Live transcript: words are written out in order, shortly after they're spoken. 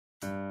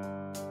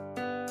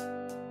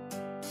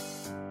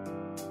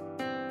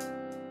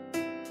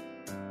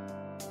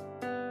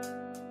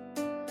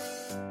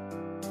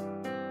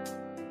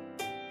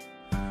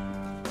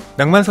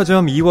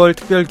낭만서점 2월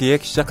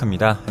특별기획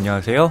시작합니다.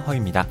 안녕하세요,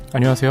 허입니다.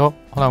 안녕하세요,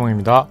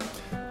 허나몽입니다.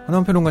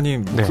 허나몽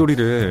평론가님 네.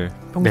 목소리를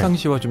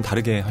평상시와 좀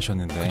다르게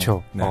하셨는데.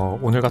 그렇죠. 네.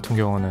 오늘 같은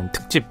경우는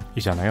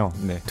특집이잖아요.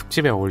 네.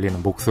 특집에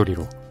어울리는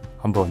목소리로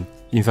한번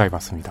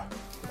인사해봤습니다.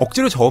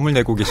 억지로 저음을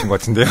내고 계신 것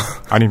같은데요?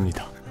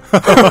 아닙니다.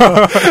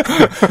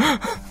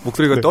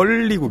 목소리가 네.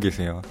 떨리고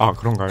계세요. 아,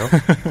 그런가요?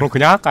 그럼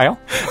그냥 할까요?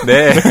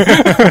 네.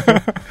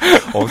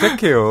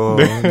 어색해요.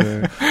 네.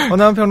 네.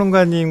 허나몽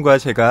평론가님과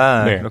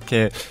제가 네.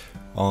 이렇게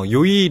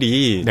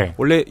요일이 네.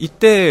 원래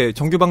이때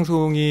정규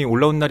방송이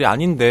올라온 날이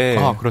아닌데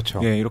그렇죠.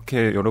 예,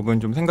 이렇게 여러분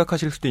좀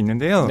생각하실 수도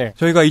있는데요. 네.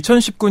 저희가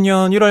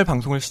 2019년 1월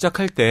방송을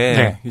시작할 때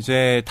네.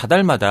 이제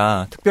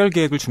다달마다 특별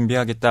기획을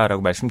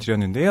준비하겠다라고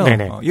말씀드렸는데요.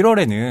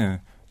 1월에는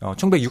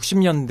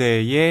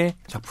 1960년대의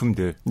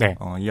작품들 네.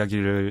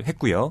 이야기를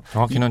했고요.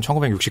 정확히는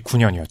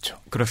 1969년이었죠.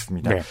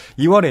 그렇습니다. 네.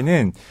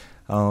 2월에는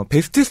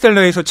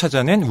베스트셀러에서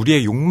찾아낸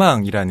우리의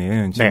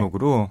욕망이라는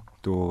제목으로 네.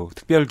 또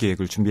특별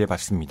기획을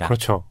준비해봤습니다.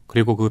 그렇죠.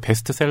 그리고 그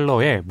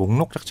베스트셀러의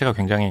목록 자체가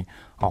굉장히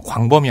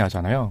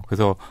광범위하잖아요.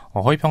 그래서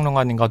허이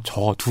평론가님과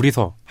저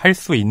둘이서 할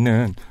수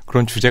있는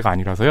그런 주제가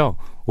아니라서요.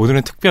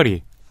 오늘은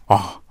특별히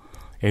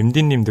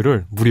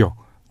MD님들을 무려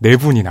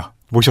 4분이나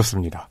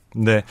모셨습니다.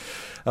 네.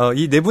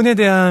 이 4분에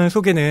대한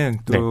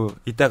소개는 또 네.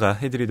 이따가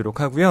해드리도록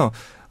하고요.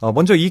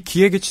 먼저 이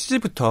기획의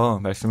취지부터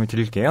말씀을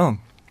드릴게요.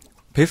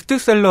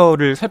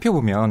 베스트셀러를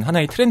살펴보면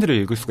하나의 트렌드를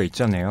읽을 수가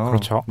있잖아요.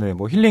 그렇죠. 네,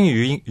 뭐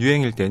힐링이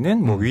유행일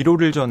때는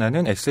위로를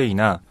전하는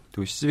에세이나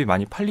또 시집이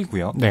많이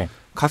팔리고요. 네.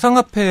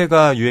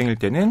 가상화폐가 유행일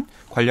때는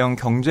관련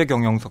경제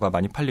경영서가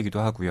많이 팔리기도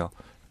하고요.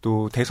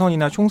 또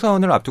대선이나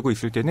총선을 앞두고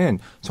있을 때는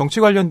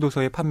정치 관련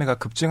도서의 판매가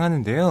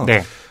급증하는데요.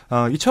 네.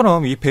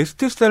 이처럼 이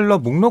베스트셀러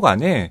목록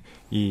안에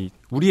이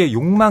우리의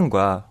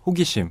욕망과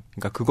호기심,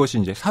 그러니까 그것이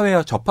이제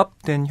사회와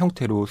접합된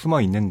형태로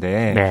숨어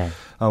있는데, 네.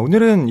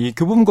 오늘은 이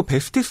교보문고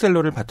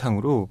베스트셀러를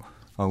바탕으로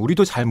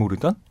우리도 잘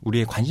모르던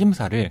우리의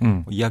관심사를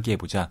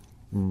이야기해보자.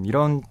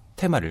 이런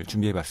테마를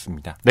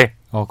준비해봤습니다. 네.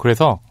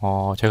 그래서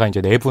제가 이제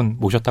 4분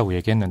모셨다고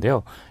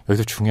얘기했는데요.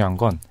 여기서 중요한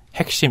건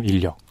핵심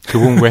인력,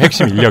 교보문고의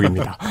핵심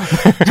인력입니다.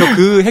 저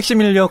그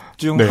핵심 인력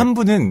중 네. 한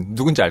분은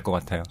누군지 알 것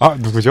같아요. 아,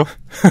 누구죠?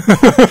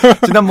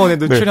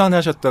 지난번에도 네.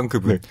 출연하셨던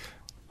그분. 네.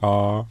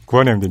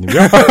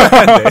 구환회MD님이요? 네.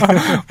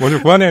 먼저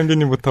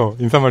구환회MD님부터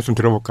인사 말씀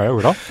들어볼까요,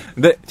 그럼?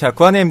 네. 자,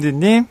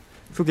 구환회MD님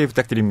소개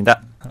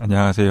부탁드립니다.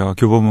 안녕하세요.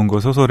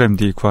 교보문고 소설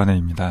MD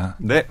구환회입니다.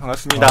 네,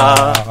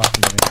 반갑습니다. 네.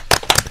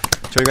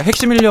 저희가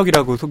핵심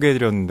인력이라고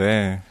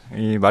소개해드렸는데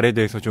이 말에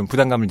대해서 좀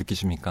부담감을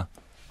느끼십니까?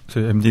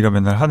 저희 MD가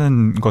맨날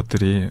하는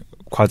것들이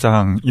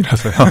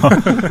과장이라서요.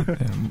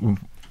 네,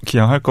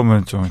 기왕 할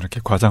거면 좀 이렇게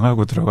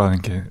과장하고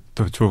들어가는 게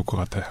더 좋을 것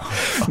같아요.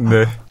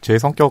 네. 제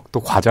성격도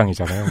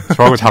과장이잖아요.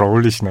 저하고 잘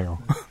어울리시네요.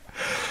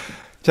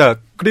 자,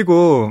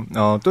 그리고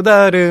또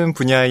다른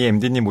분야의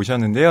MD님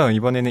모셨는데요.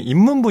 이번에는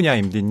인문 분야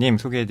MD님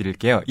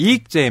소개해드릴게요.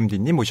 이익재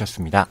MD님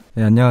모셨습니다.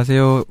 네,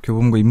 안녕하세요.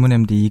 교보문고 인문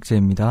MD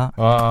이익재입니다.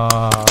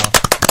 와.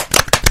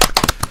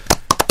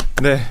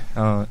 네,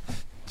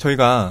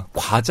 저희가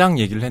과장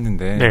얘기를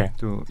했는데 네.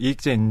 또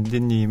이익재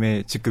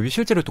MD님의 직급이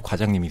실제로 또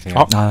과장님이세요.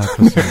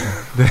 그렇습니다.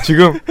 네.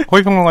 지금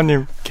허이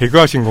평론가님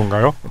개그하신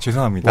건가요?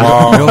 죄송합니다.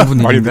 와, 이런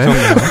분위기인가요? 많이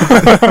늦었네요.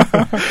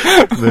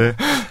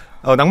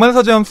 네.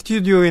 낭만서점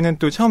스튜디오에는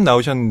또 처음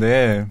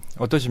나오셨는데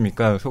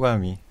어떠십니까,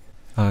 소감이?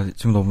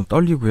 지금 너무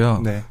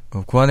떨리고요. 네.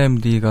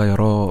 구환회MD가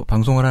여러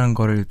방송을 하는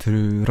거를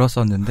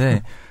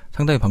들었었는데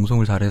상당히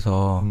방송을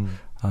잘해서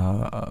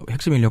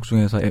핵심 인력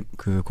중에서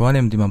그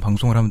구환회MD만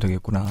방송을 하면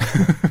되겠구나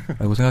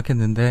라고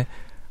생각했는데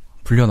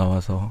불려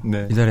나와서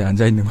네. 이 자리에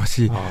앉아 있는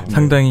것이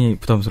상당히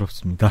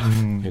부담스럽습니다.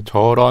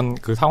 저런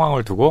그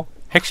상황을 두고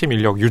핵심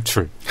인력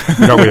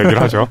유출이라고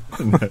얘기를 하죠.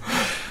 네.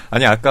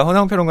 아니, 아까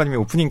허나몽 평론가님이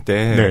오프닝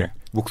때 네.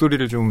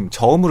 목소리를 좀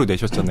저음으로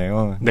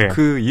내셨잖아요. 네.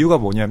 그 이유가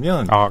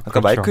뭐냐면 아까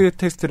그렇죠. 마이크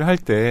테스트를 할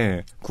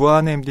때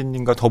구환의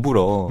MD님과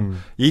더불어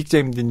이익재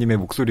MD님의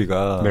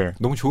목소리가 네.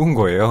 너무 좋은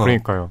거예요.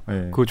 그러니까요.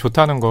 네. 그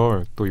좋다는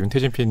걸 또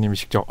윤태진 PD님이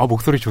직접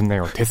목소리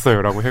좋네요.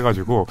 됐어요. 라고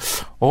해가지고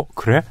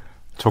그래?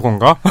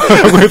 저건가?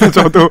 라고 해서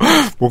저도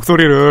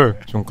목소리를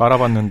좀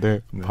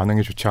깔아봤는데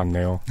반응이 좋지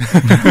않네요.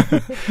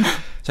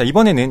 자,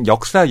 이번에는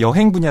역사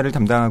여행 분야를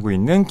담당하고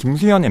있는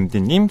김수현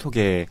MD님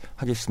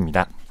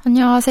소개하겠습니다.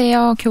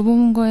 안녕하세요.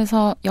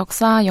 교보문고에서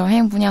역사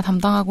여행 분야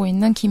담당하고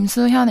있는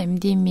김수현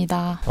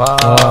MD입니다. 와,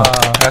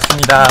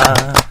 반갑습니다.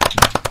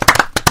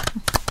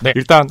 네,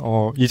 일단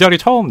이 자리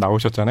처음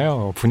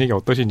나오셨잖아요. 분위기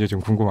어떠신지 좀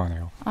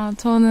궁금하네요.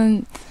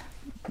 저는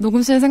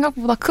녹음실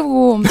생각보다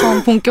크고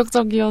엄청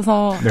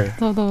본격적이어서 네.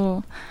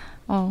 저도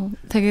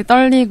되게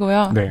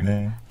떨리고요. 네.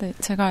 네,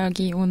 제가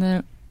여기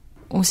오늘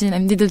오신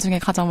MD들 중에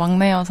가장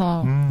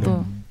막내여서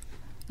또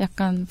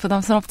약간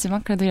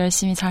부담스럽지만 그래도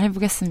열심히 잘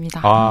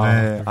해보겠습니다.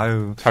 네,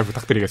 아유, 잘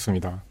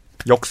부탁드리겠습니다.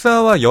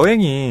 역사와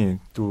여행이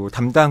또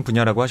담당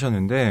분야라고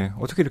하셨는데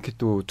어떻게 이렇게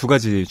또 두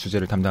가지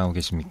주제를 담당하고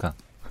계십니까?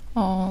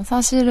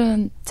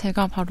 사실은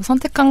제가 바로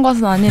선택한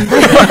것은 아닌데.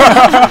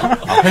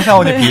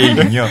 회사원의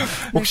비애이군요.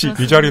 혹시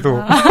이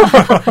자리도?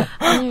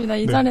 아닙니다.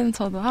 이 자리는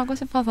저도 하고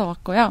싶어서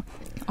왔고요.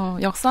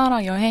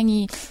 역사랑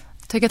여행이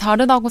되게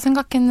다르다고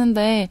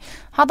생각했는데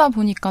하다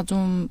보니까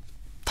좀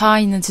닿아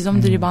있는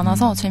지점들이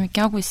많아서 재밌게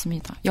하고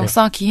있습니다.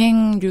 역사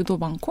기행류도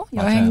많고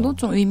여행도 맞아요.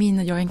 좀 의미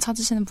있는 여행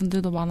찾으시는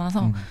분들도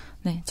많아서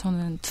네,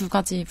 저는 두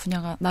가지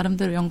분야가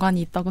나름대로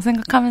연관이 있다고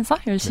생각하면서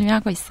열심히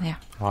하고 있어요.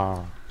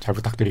 잘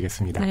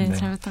부탁드리겠습니다. 네,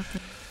 잘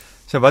부탁드립니다.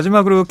 자,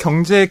 마지막으로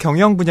경제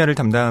경영 분야를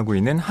담당하고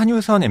있는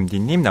한유선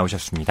MD님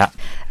나오셨습니다.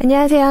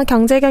 안녕하세요.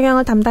 경제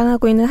경영을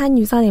담당하고 있는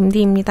한유선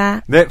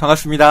MD입니다. 네,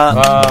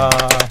 반갑습니다.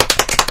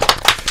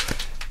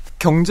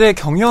 경제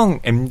경영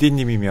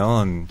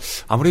MD님이면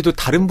아무래도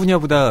다른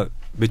분야보다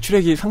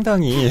매출액이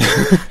상당히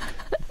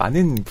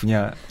많은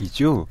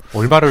분야이죠.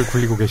 얼마를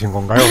굴리고 계신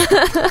건가요?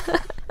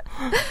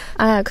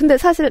 근데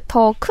사실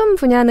더 큰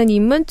분야는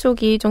인문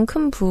쪽이 좀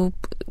큰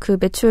그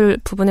매출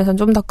부분에서는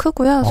좀 더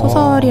크고요.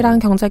 소설이랑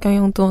경제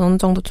경영도 어느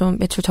정도 좀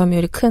매출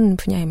점유율이 큰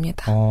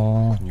분야입니다.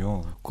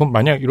 그럼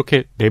만약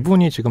이렇게 네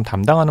분이 지금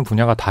담당하는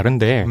분야가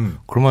다른데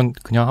그러면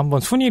그냥 한번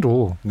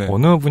순위로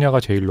어느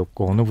분야가 제일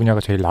높고 어느 분야가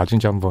제일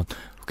낮은지 한번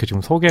이렇게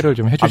좀 소개를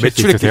좀 해주실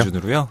수 있으세요? 매출액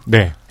기준으로요?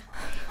 네.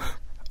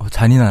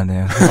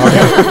 잔인하네요.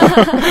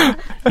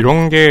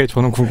 이런 게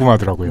저는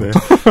궁금하더라고요. 네.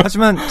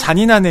 하지만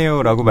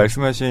잔인하네요라고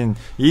말씀하신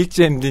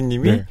이익재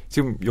MD님이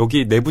지금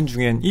여기 네 분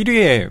중엔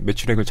 1위의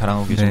매출액을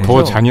자랑하고 계신 거죠?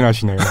 더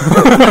잔인하시네요.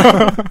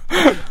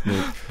 네.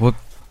 뭐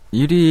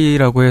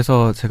 1위라고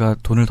해서 제가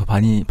돈을 더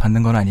많이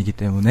받는 건 아니기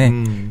때문에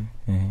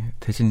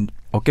대신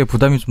어깨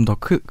부담이 좀 더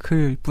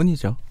클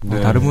뿐이죠.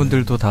 다른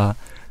분들도 다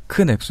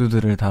큰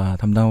액수들을 다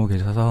담당하고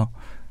계셔서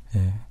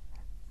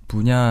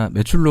분야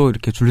매출로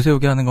이렇게 줄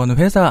세우게 하는 거는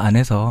회사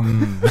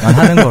안에서만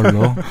하는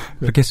걸로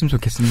그렇게 했으면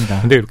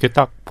좋겠습니다. 근데 이렇게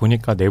딱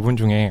보니까 네 분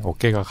중에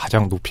어깨가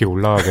가장 높이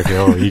올라가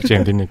계세요. 이익재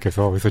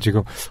MD님께서. 그래서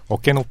지금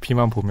어깨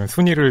높이만 보면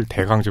순위를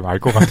대강 좀 알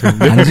것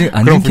같은데.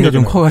 앉은 키가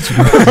좀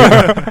커가지고.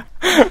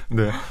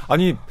 네.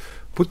 아니,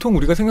 보통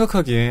우리가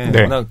생각하기에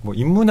워낙 뭐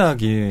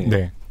인문학이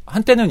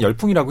한때는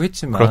열풍이라고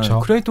했지만 그렇죠.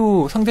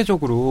 그래도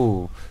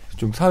상대적으로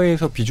좀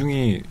사회에서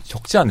비중이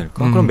적지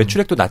않을까? 그럼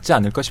매출액도 낮지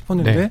않을까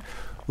싶었는데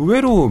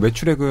의외로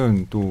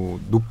매출액은 또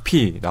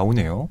높이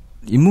나오네요.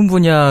 인문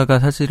분야가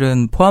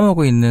사실은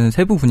포함하고 있는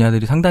세부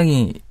분야들이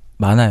상당히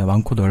많아요.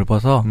 많고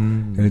넓어서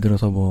예를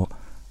들어서 뭐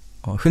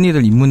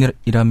흔히들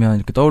인문이라면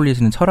이렇게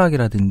떠올리시는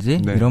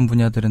철학이라든지 이런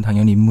분야들은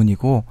당연히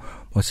인문이고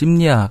뭐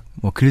심리학,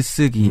 뭐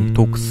글쓰기,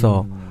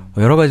 독서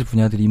뭐 여러 가지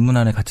분야들이 인문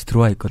안에 같이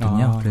들어와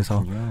있거든요.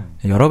 그래서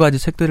여러 가지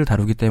책들을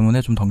다루기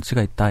때문에 좀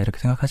덩치가 있다 이렇게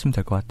생각하시면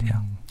될 것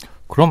같아요.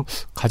 그럼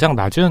가장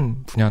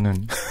낮은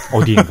분야는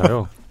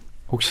어디인가요?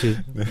 혹시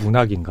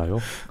문학인가요?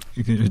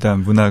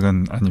 일단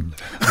문학은 아닙니다.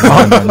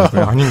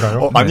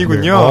 아닌가요?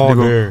 아니군요.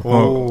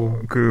 그리고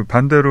그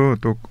반대로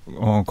또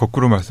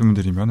거꾸로 말씀을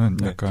드리면은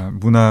약간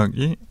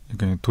문학이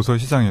도서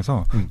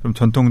시장에서 좀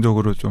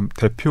전통적으로 좀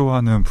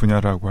대표하는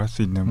분야라고 할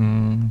수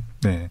있는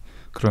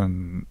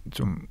그런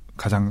좀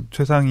가장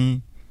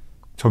최상위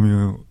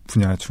점유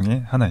분야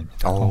중에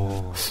하나입니다.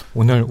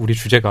 오늘 우리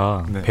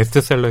주제가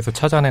베스트셀러에서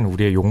찾아낸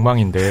우리의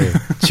욕망인데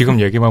지금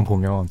얘기만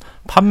보면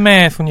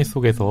판매 순위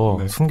속에서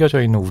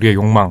숨겨져 있는 우리의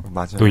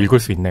욕망도 읽을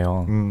수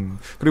있네요.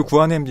 그리고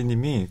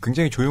구환회MD님이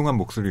굉장히 조용한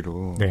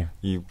목소리로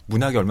이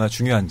문학이 얼마나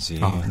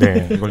중요한지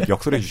이걸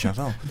역설해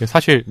주셔서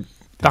사실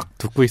딱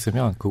듣고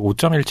있으면 그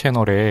 5.1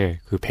 채널에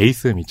그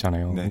베이스음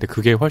있잖아요. 근데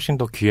그게 훨씬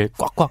더 귀에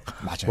꽉꽉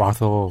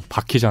와서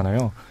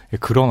박히잖아요.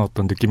 그런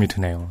어떤 느낌이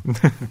드네요.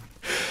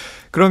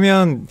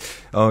 그러면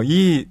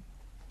이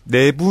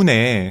네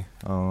분의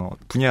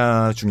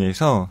분야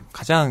중에서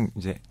가장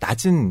이제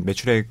낮은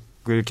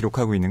매출액을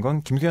기록하고 있는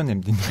건 김수현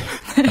MD님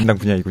담당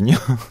분야이군요.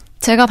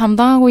 제가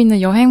담당하고 있는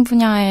여행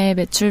분야의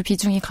매출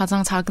비중이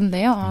가장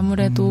작은데요.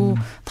 아무래도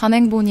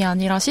단행본이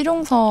아니라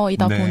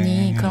실용서이다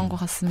보니 그런 것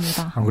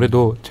같습니다. 안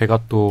그래도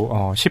제가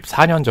또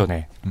 14년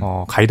전에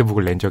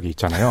가이드북을 낸 적이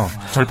있잖아요.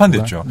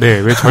 절판됐죠. 네,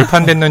 왜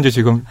절판됐는지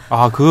지금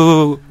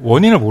그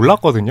원인을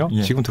몰랐거든요.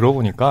 지금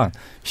들어보니까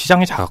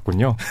시장이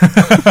작았군요.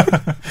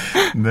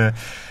 네.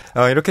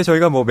 이렇게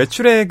저희가 뭐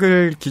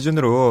매출액을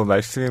기준으로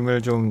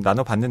말씀을 좀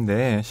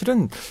나눠봤는데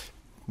실은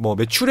뭐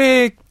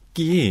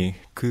매출액이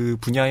그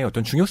분야의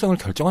어떤 중요성을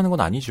결정하는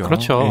건 아니죠.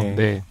 그렇죠.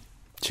 네.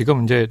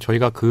 지금 이제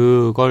저희가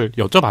그걸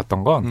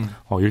여쭤봤던 건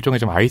일종의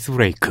좀 아이스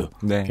브레이크.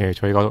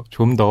 저희가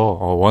좀 더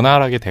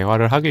원활하게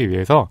대화를 하기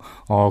위해서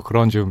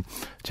그런 좀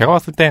제가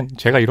봤을 땐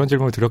제가 이런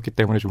질문을 드렸기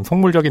때문에 좀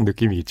속물적인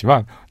느낌이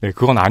있지만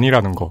그건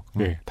아니라는 거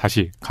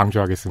다시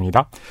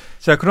강조하겠습니다.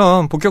 자,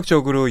 그럼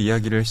본격적으로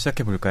이야기를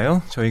시작해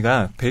볼까요?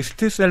 저희가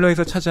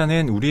베스트셀러에서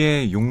찾아낸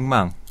우리의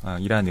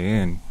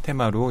욕망이라는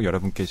테마로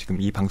여러분께 지금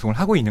이 방송을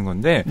하고 있는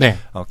건데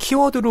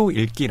키워드로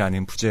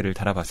읽기라는 부제를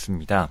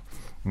달아봤습니다.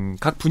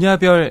 각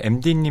분야별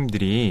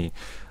MD님들이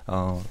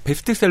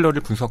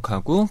베스트셀러를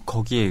분석하고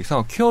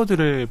거기에서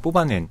키워드를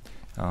뽑아낸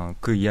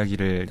그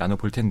이야기를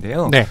나눠볼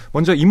텐데요.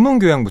 먼저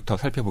인문교양부터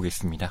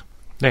살펴보겠습니다.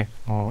 네,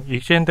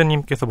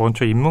 익시엔드님께서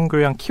먼저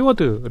인문교양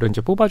키워드를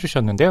이제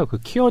뽑아주셨는데요. 그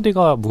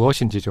키워드가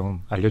무엇인지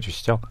좀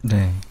알려주시죠.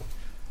 네,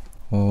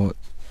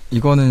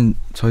 이거는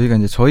저희가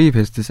이제 저희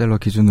베스트셀러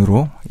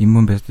기준으로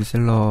인문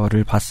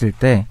베스트셀러를 봤을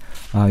때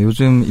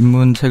요즘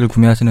인문 책을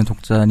구매하시는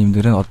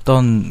독자님들은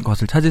어떤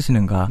것을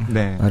찾으시는가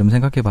네. 나름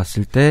생각해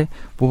봤을 때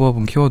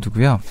뽑아본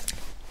키워드고요.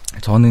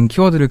 저는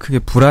키워드를 크게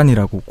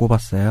불안이라고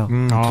꼽았어요.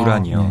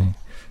 불안이요. 네.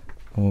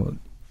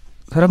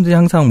 사람들이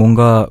항상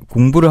뭔가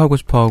공부를 하고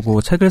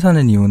싶어하고 책을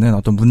사는 이유는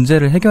어떤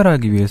문제를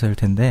해결하기 위해서일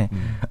텐데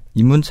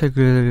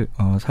인문책을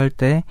살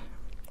때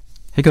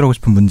해결하고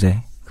싶은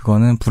문제,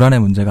 그거는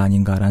불안의 문제가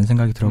아닌가라는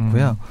생각이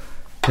들었고요.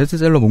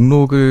 베스트셀러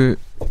목록을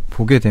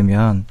보게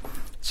되면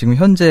지금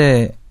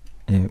현재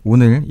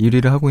오늘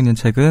 1위를 하고 있는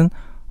책은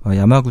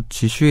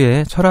야마구치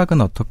슈의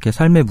철학은 어떻게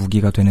삶의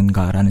무기가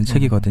되는가라는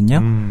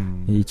책이거든요.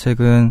 이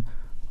책은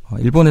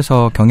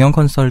일본에서 경영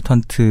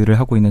컨설턴트를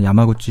하고 있는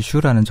야마구치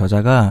슈라는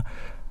저자가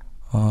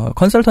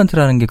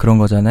컨설턴트라는 게 그런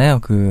거잖아요.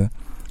 그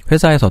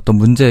회사에서 어떤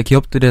문제,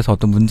 기업들에서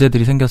어떤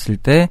문제들이 생겼을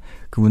때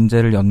그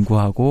문제를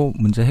연구하고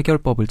문제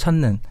해결법을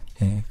찾는,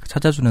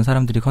 찾아주는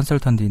사람들이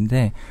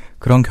컨설턴트인데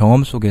그런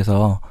경험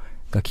속에서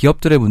그러니까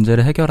기업들의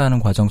문제를 해결하는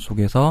과정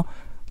속에서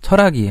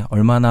철학이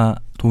얼마나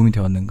도움이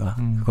되었는가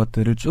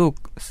그것들을 쭉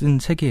쓴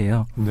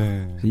책이에요.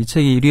 네. 이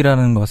책이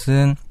 1위라는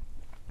것은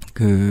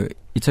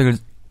이 책을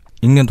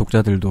읽는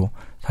독자들도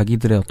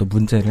자기들의 어떤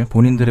문제를,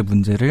 본인들의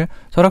문제를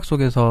철학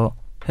속에서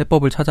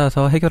해법을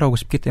찾아서 해결하고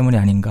싶기 때문이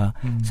아닌가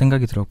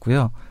생각이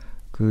들었고요.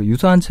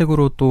 유사한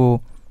책으로 또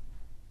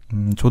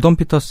조던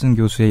피터슨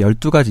교수의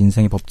 12가지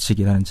인생의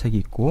법칙이라는 책이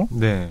있고,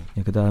 네.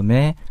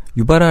 그다음에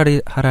유발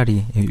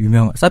하라리,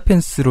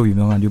 사피엔스로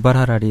유명한 유발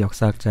하라리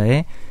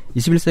역사학자의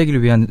 21세기를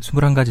위한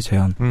 21가지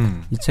재현.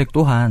 이 책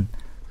또한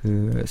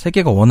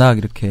세계가 워낙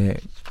이렇게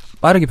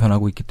빠르게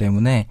변하고 있기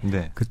때문에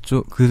네.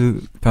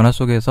 그 변화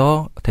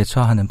속에서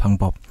대처하는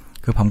방법,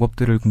 그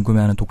방법들을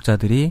궁금해하는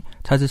독자들이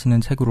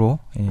찾으시는 책으로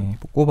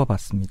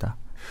꼽아봤습니다.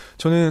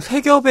 저는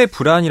세겹의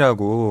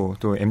불안이라고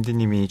또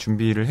MD님이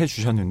준비를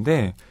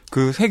해주셨는데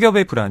그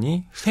세겹의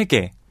불안이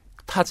세계,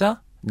 타자,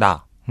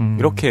 나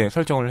이렇게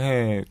설정을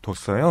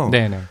해뒀어요.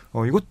 네네.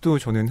 이것도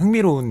저는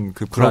흥미로운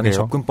그 불안의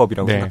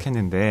접근법이라고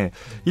생각했는데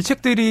이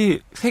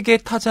책들이 세계,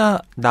 타자,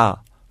 나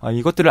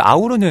이것들을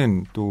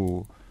아우르는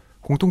또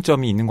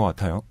공통점이 있는 것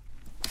같아요.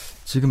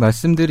 지금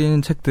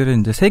말씀드린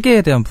책들은 이제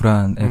세계에 대한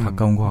불안에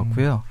가까운 것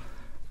같고요.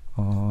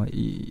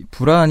 이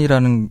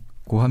불안이라는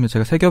거 하면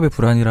제가 세겹의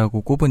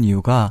불안이라고 꼽은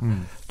이유가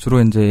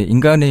주로 이제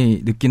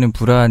인간이 느끼는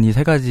불안이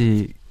세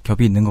가지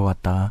겹이 있는 것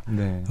같다.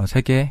 네.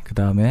 세계, 그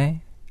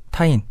다음에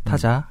타인,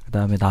 타자, 그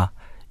다음에 나.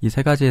 이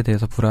세 가지에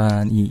대해서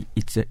불안이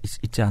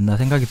있지 않나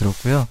생각이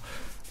들었고요.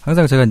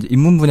 항상 제가 이제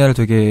인문 분야를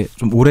되게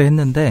좀 오래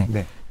했는데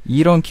네.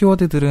 이런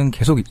키워드들은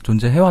계속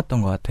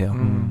존재해왔던 것 같아요.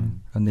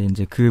 그런데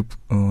이제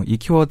이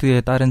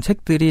키워드에 따른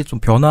책들이 좀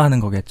변화하는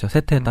거겠죠.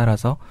 세태에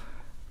따라서.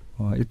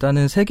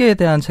 일단은 세계에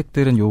대한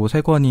책들은 요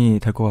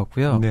 3권이 될 것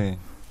같고요. 네.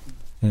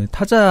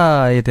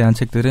 타자에 대한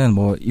책들은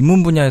뭐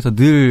인문 분야에서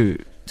늘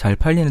잘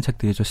팔리는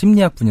책들이죠.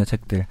 심리학 분야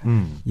책들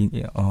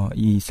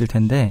이 있을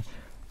텐데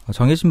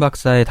정혜진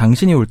박사의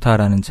당신이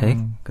옳다라는 책,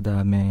 그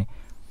다음에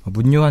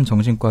문요한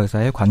정신과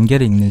의사의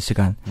관계를 읽는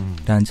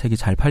시간이라는 책이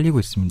잘 팔리고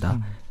있습니다.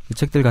 이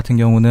책들 같은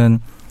경우는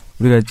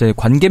우리가 이제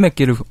관계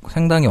맺기를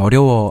상당히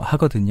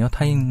어려워하거든요.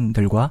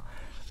 타인들과.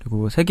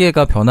 그리고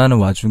세계가 변하는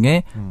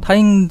와중에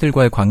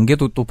타인들과의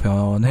관계도 또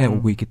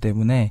변해오고 있기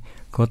때문에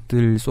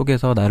그것들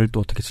속에서 나를 또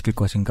어떻게 지킬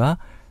것인가,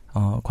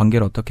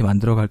 관계를 어떻게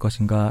만들어갈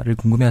것인가를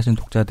궁금해하시는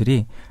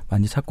독자들이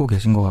많이 찾고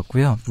계신 것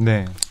같고요.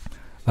 네.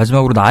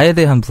 마지막으로 나에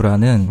대한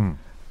불안은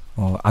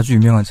아주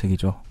유명한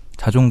책이죠.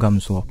 자존감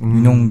수업.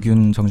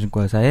 윤용균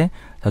정신과 의사의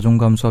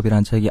자존감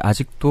수업이라는 책이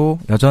아직도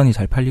여전히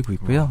잘 팔리고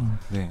있고요.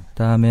 네.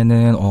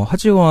 그다음에는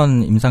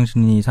하지원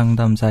임상심리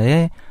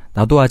상담사의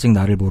나도 아직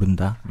나를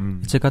모른다.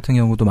 이 책 같은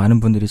경우도 많은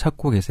분들이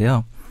찾고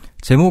계세요.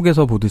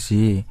 제목에서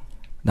보듯이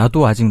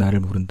나도 아직 나를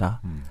모른다.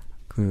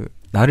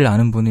 나를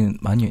아는 분은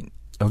많이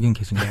여긴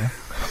계신가요?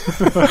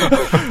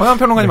 황한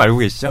평론가님 알고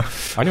계시죠?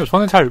 아니요,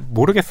 저는 잘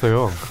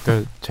모르겠어요.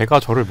 그러니까 제가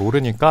저를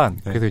모르니까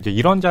그래서 이제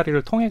이런 자리를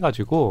통해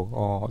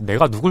가지고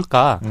내가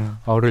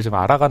누굴까를 좀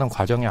알아가는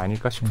과정이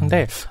아닐까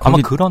싶은데 아마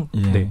그런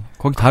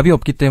거기 답이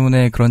없기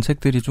때문에 그런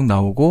책들이 쭉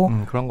나오고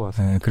그런 것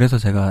같습니다. 그래서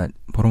제가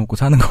벌어먹고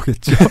사는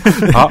거겠죠.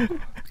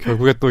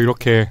 결국에 또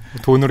이렇게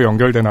돈으로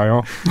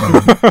연결되나요?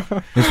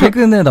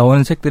 최근에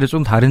나오는 책들의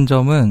좀 다른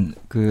점은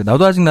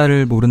나도 아직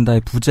나를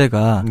모른다의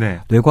부제가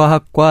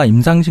뇌과학과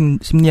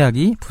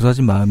임상심리학이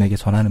부서진 마음에게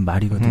전하는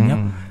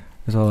말이거든요.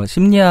 그래서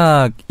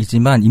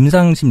심리학이지만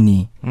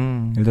임상심리,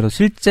 예를 들어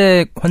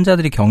실제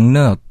환자들이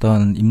겪는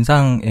어떤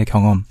임상의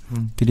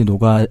경험들이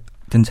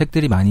녹아든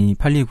책들이 많이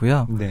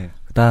팔리고요.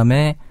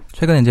 그다음에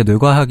최근에 이제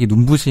뇌과학이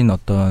눈부신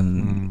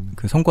어떤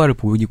그 성과를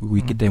보이고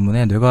있기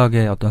때문에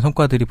뇌과학의 어떤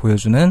성과들이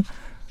보여주는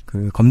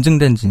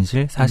검증된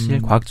진실,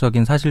 사실,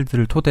 과학적인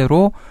사실들을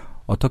토대로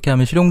어떻게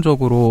하면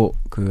실용적으로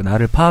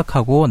나를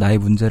파악하고 나의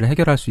문제를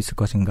해결할 수 있을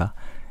것인가.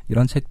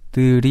 이런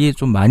책들이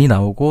좀 많이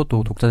나오고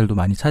또 독자들도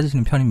많이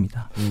찾으시는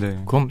편입니다.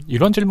 네. 그럼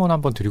이런 질문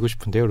한번 드리고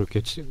싶은데요.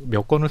 이렇게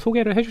몇 권을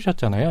소개를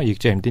해주셨잖아요.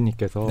 익제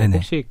MD님께서. 네네.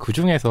 혹시 그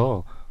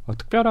중에서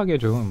특별하게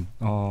좀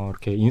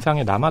이렇게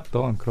인상에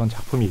남았던 그런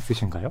작품이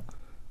있으신가요?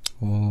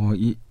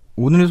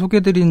 오늘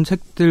소개드린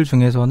책들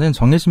중에서는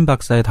정혜신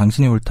박사의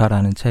당신이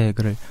옳다라는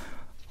책을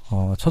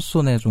첫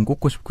손에 좀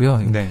꼽고 싶고요.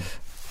 네.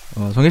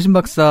 정혜신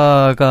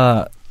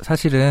박사가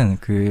사실은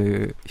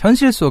그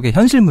현실 속의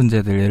현실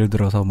문제들, 예를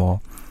들어서 뭐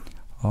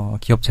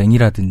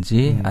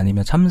기업쟁이라든지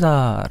아니면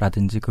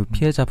참사라든지 그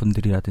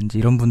피해자분들이라든지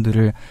이런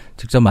분들을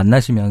직접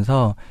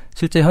만나시면서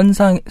실제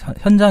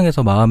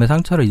현장에서 마음의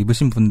상처를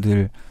입으신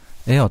분들의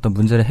어떤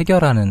문제를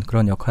해결하는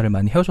그런 역할을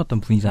많이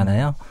해오셨던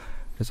분이잖아요.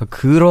 그래서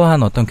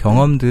그러한 어떤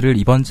경험들을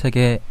이번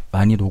책에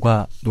많이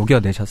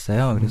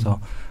녹여내셨어요. 그래서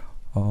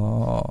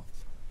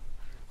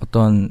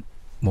어떤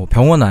뭐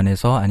병원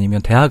안에서 아니면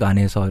대학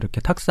안에서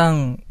이렇게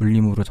탁상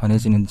울림으로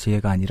전해지는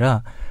지혜가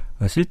아니라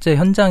실제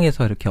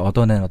현장에서 이렇게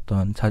얻어낸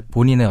어떤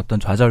본인의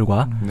어떤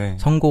좌절과 네.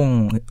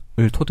 성공을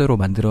토대로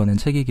만들어낸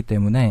책이기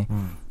때문에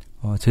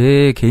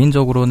제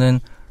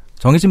개인적으로는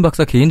정혜진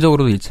박사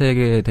개인적으로도 이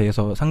책에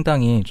대해서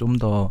상당히 좀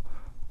더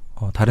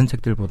다른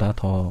책들보다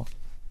더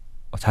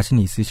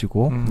자신이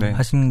있으시고 네.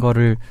 하신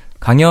거를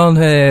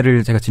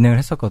강연회를 제가 진행을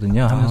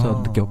했었거든요.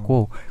 하면서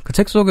느꼈고 그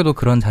책 속에도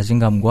그런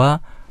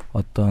자신감과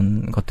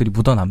어떤 것들이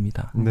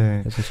묻어납니다. 네.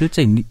 그래서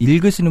실제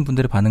읽으시는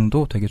분들의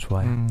반응도 되게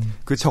좋아요.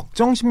 그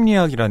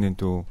적정심리학이라는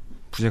또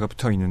부제가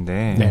붙어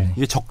있는데 네.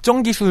 이게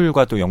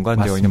적정기술과 또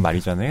연관되어 맞습니다. 있는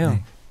말이잖아요.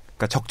 네.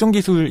 그러니까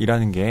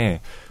적정기술이라는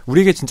게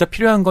우리에게 진짜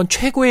필요한 건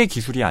최고의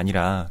기술이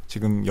아니라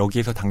지금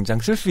여기에서 당장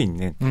쓸 수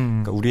있는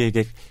그러니까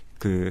우리에게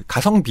그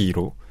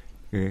가성비로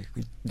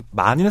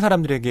많은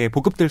사람들에게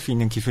보급될 수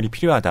있는 기술이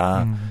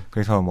필요하다.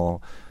 그래서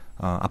뭐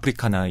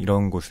아프리카나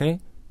이런 곳에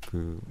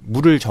그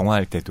물을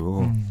정화할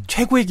때도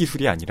최고의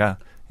기술이 아니라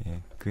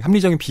그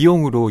합리적인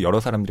비용으로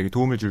여러 사람들에게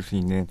도움을 줄 수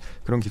있는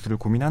그런 기술을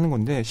고민하는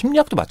건데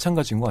심리학도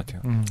마찬가지인 것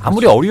같아요.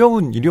 아무리 그렇죠.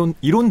 어려운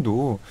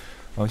이론도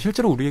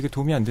실제로 우리에게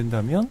도움이 안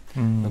된다면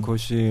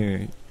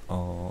그것이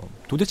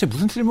도대체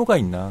무슨 쓸모가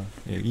있나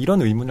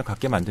이런 의문을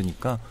갖게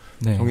만드니까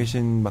네.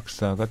 정혜신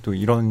박사가 또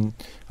이런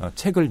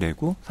책을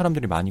내고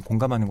사람들이 많이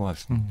공감하는 것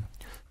같습니다.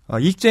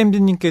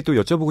 이익재MD님께 또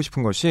여쭤보고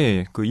싶은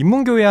것이 그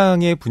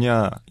인문교양의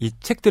분야 이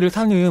책들을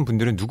사는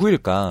분들은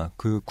누구일까?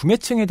 그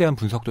구매층에 대한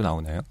분석도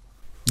나오나요?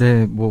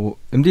 네, 뭐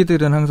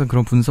MD들은 항상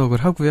그런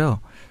분석을 하고요.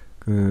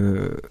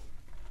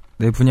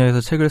 내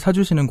분야에서 책을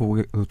사주시는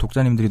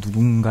독자님들이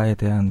누군가에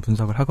대한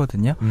분석을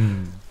하거든요.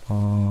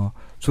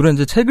 주로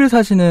이제 책을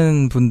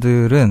사시는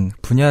분들은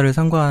분야를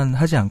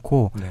상관하지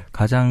않고 네.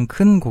 가장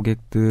큰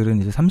고객들은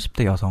이제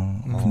 30대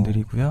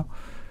여성분들이고요.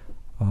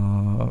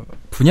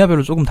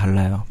 분야별로 조금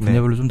달라요.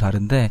 분야별로 네. 좀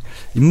다른데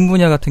인문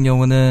분야 같은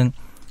경우는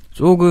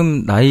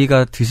조금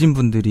나이가 드신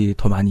분들이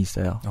더 많이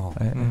있어요.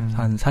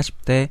 한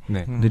 40대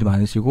네. 분들이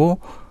많으시고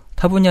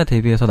타 분야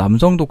대비해서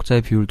남성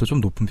독자의 비율도 좀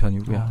높은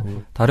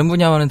편이고요. 다른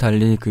분야와는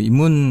달리 그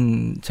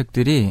인문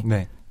책들이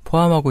네.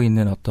 포함하고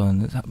있는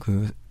어떤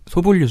그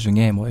소분류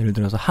중에 뭐 예를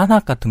들어서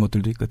한학 같은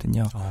것들도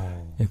있거든요.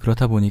 예,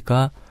 그렇다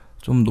보니까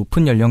좀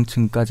높은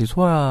연령층까지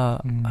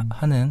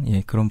소화하는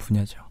예, 그런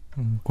분야죠.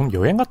 그럼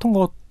여행 같은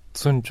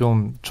것은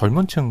좀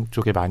젊은 층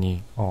쪽에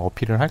많이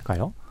어필을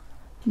할까요?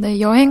 네,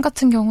 여행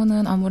같은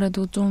경우는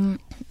아무래도 좀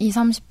 20,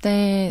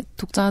 30대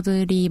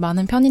독자들이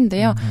많은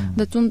편인데요.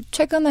 근데 좀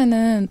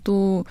최근에는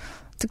또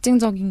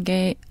특징적인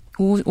게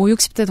 50,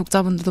 60대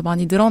독자분들도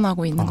많이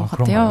늘어나고 있는 것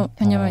같아요.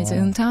 왜냐면 이제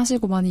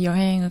은퇴하시고 많이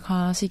여행을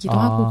가시기도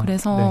하고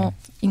그래서인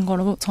네.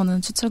 거로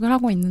저는 추측을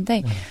하고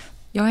있는데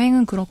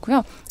여행은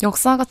그렇고요.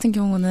 역사 같은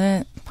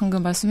경우는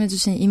방금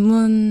말씀해주신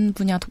인문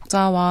분야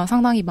독자와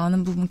상당히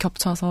많은 부분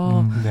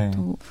겹쳐서 네.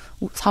 또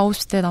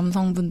 40, 50대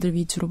남성분들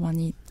위주로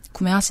많이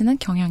구매하시는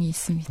경향이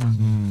있습니다.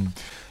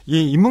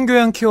 이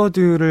인문교양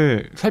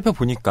키워드를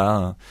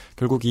살펴보니까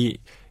결국 이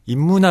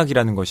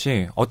인문학이라는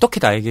것이 어떻게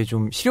나에게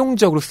좀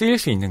실용적으로 쓰일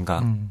수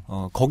있는가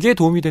거기에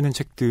도움이 되는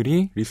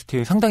책들이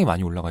리스트에 상당히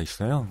많이 올라가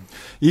있어요.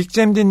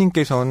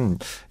 이익재MD님께서는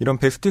이런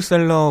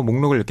베스트셀러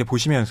목록을 이렇게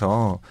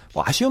보시면서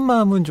뭐 아쉬운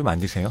마음은 좀 안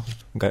드세요?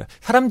 그러니까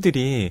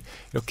사람들이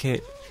이렇게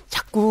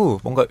자꾸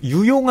뭔가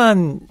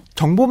유용한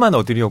정보만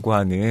얻으려고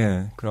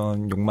하는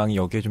그런 욕망이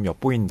여기에 좀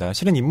엿보인다.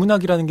 실은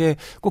인문학이라는 게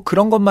꼭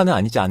그런 것만은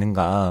아니지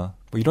않은가.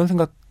 뭐 이런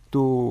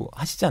생각도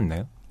하시지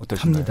않나요?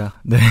 어떠신가요?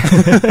 합니다. 네.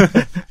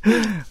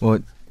 뭐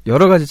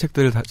여러 가지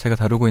책들을 제가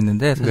다루고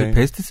있는데 사실 네.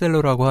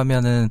 베스트셀러라고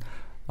하면은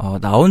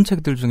나온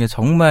책들 중에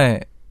정말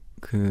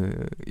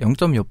그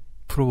 0.몇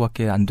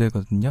 %밖에 안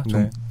되거든요.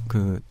 좀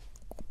그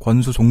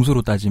권수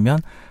종수로 따지면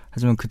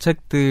하지만 그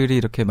책들이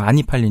이렇게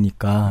많이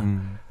팔리니까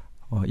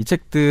이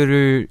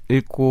책들을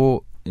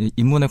읽고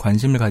인문에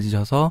관심을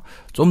가지셔서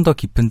좀 더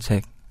깊은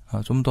책,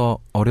 좀 더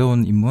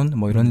어려운 인문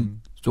뭐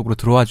이런 쪽으로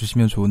들어와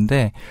주시면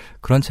좋은데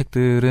그런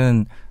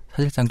책들은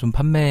사실상 좀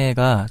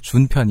판매가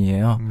준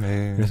편이에요.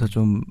 네. 그래서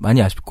좀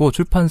많이 아쉽고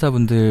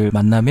출판사분들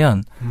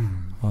만나면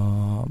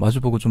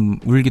마주보고 좀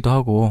울기도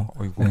하고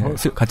네,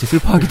 같이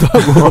슬퍼하기도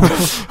하고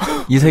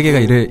이 세계가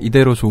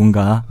이대로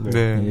좋은가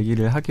네.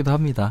 얘기를 하기도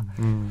합니다.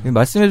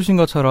 말씀해 주신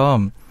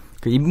것처럼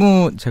그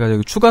인문 제가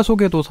여기 추가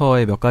소개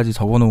도서에 몇 가지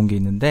적어놓은 게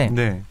있는데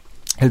네.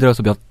 예를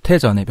들어서 몇 해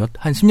전에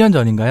한 10년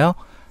전인가요?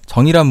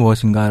 정의란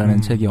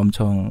무엇인가라는 책이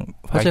엄청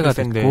화제가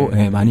됐고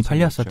네, 많이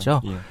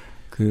팔렸었죠. 예.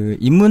 그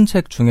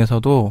인문책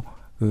중에서도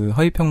그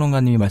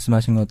허위평론가님이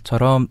말씀하신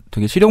것처럼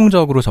되게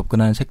실용적으로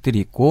접근하는 책들이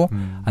있고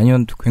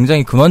아니면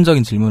굉장히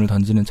근원적인 질문을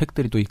던지는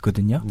책들이 또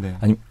있거든요. 네.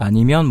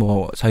 아니면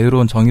뭐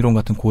자유로운 정의론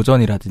같은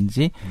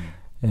고전이라든지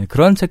예,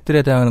 그런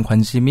책들에 대한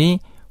관심이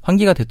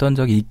환기가 됐던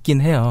적이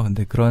있긴 해요.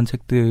 근데 그런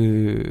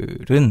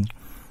책들은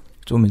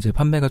좀 이제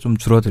판매가 좀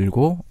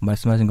줄어들고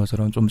말씀하신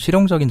것처럼 좀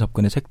실용적인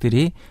접근의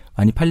책들이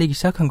많이 팔리기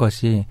시작한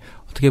것이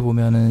어떻게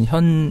보면은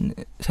현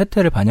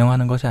세태를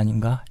반영하는 것이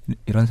아닌가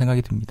이런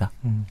생각이 듭니다.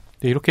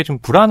 이렇게 좀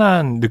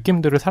불안한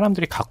느낌들을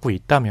사람들이 갖고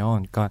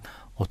있다면, 그러니까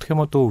어떻게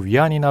보면 또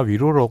위안이나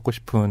위로를 얻고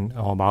싶은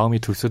마음이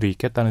들 수도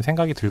있겠다는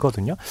생각이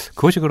들거든요.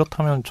 그것이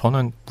그렇다면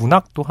저는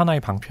문학도 하나의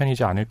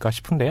방편이지 않을까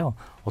싶은데요.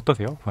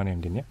 어떠세요,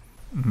 구환회MD님?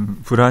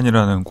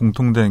 불안이라는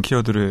공통된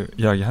키워드를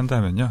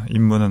이야기한다면요.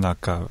 인문은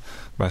아까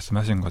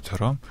말씀하신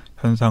것처럼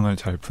현상을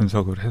잘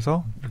분석을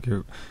해서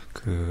이렇게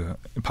그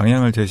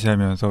방향을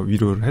제시하면서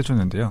위로를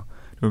해주는데요.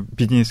 그리고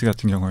비즈니스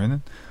같은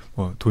경우에는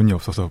뭐 돈이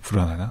없어서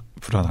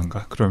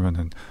불안한가?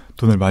 그러면은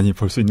돈을 많이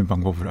벌 수 있는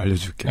방법을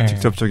알려줄게. 네.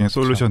 직접적인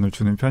솔루션을 그렇죠.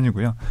 주는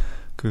편이고요.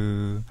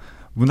 그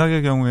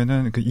문학의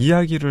경우에는 그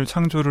이야기를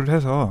창조를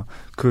해서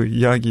그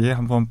이야기에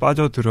한번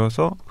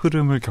빠져들어서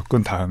흐름을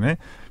겪은 다음에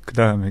그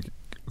다음에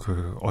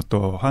그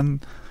어떠한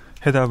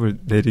해답을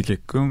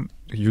내리게끔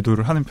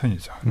유도를 하는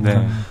편이죠.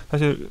 네.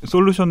 사실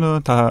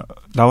솔루션은 다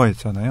나와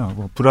있잖아요.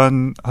 뭐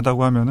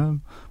불안하다고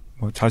하면은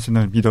뭐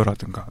자신을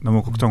믿어라든가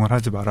너무 걱정을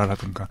하지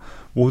마라라든가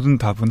모든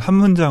답은 한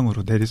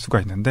문장으로 내릴 수가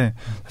있는데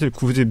사실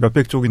굳이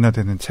몇백 쪽이나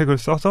되는 책을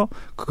써서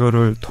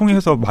그거를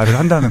통해서 말을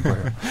한다는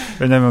거예요.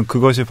 왜냐하면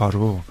그것이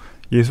바로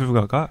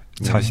예술가가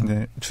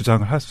자신의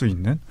주장을 할 수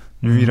있는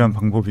유일한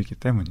방법이기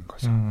때문인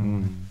거죠.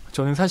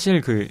 저는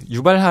사실 그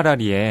유발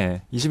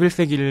하라리의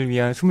 21세기를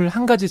위한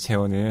 21가지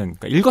재현은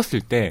그러니까 읽었을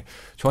때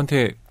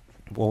저한테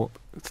뭐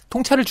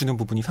통찰을 주는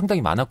부분이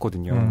상당히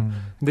많았거든요.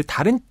 근데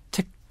다른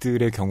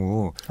책들의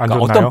경우 그러니까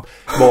어떤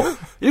뭐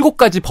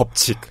 7가지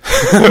법칙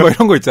뭐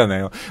이런 거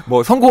있잖아요.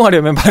 뭐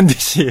성공하려면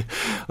반드시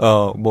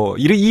뭐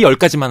이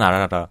 10가지만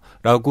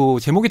알아라라고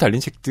제목이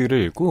달린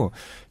책들을 읽고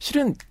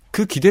실은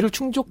그 기대를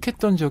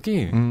충족했던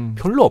적이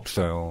별로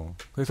없어요.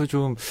 그래서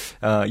좀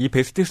이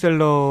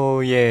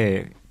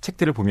베스트셀러의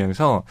책들을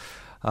보면서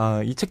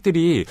이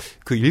책들이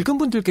그 읽은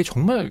분들께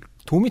정말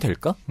도움이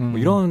될까? 뭐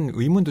이런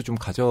의문도 좀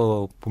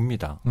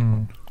가져봅니다.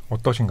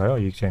 어떠신가요,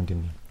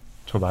 이익재MD님?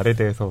 저 말에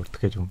대해서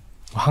어떻게 좀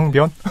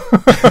항변?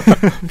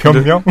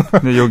 변명?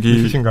 네, 여기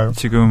있으신가요?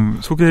 지금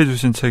소개해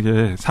주신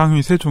책의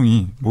상위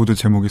 3종이 모두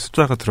제목이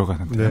숫자가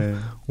들어가는데요. 네.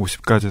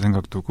 50가지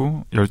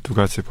생각도구,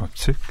 12가지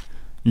법칙,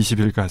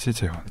 21가지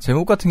재현.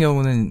 제목 같은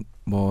경우는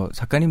뭐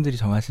작가님들이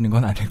정하시는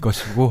건 아닐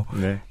것이고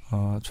네.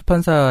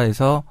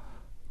 출판사에서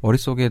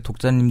머릿속에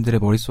독자님들의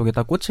머릿속에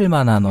딱 꽂힐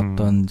만한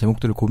어떤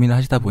제목들을 고민을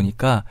하시다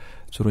보니까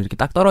주로 이렇게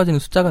딱 떨어지는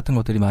숫자 같은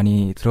것들이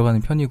많이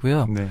들어가는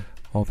편이고요. 네.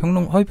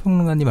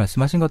 허위평론가님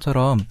말씀하신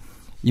것처럼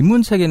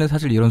인문책에는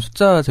사실 이런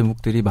숫자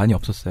제목들이 많이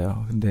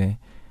없었어요. 근데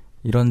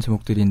이런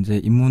제목들이 이제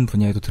인문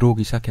분야에도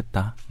들어오기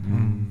시작했다.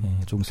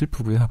 예, 좀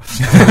슬프고요.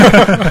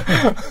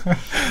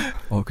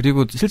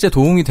 그리고 실제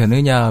도움이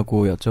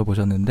되느냐고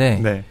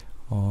여쭤보셨는데, 네.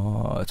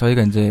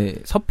 저희가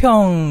이제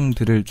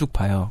서평들을 쭉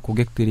봐요.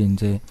 고객들이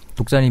이제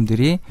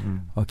독자님들이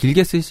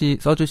길게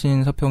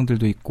써주신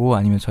서평들도 있고,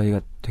 아니면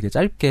저희가 되게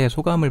짧게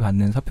소감을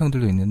받는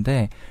서평들도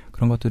있는데,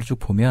 그런 것들을 쭉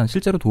보면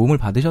실제로 도움을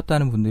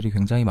받으셨다는 분들이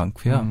굉장히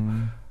많고요.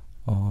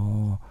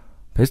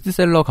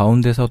 베스트셀러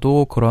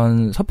가운데서도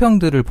그런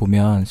서평들을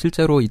보면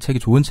실제로 이 책이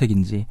좋은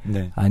책인지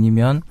네.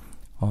 아니면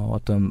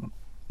어떤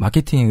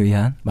마케팅에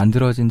의한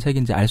만들어진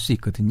책인지 알 수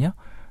있거든요.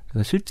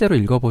 그래서 실제로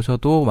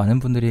읽어보셔도 많은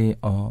분들이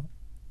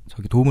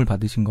도움을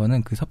받으신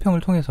거는 그 서평을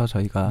통해서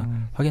저희가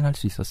확인할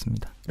수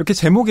있었습니다. 이렇게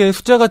제목에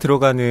숫자가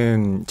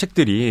들어가는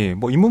책들이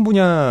뭐 인문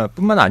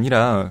분야뿐만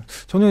아니라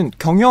저는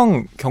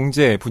경영,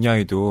 경제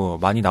분야에도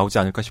많이 나오지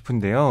않을까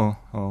싶은데요.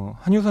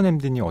 한효선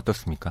MD님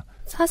어떻습니까?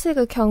 사실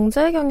그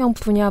경제 경영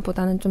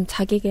분야보다는 좀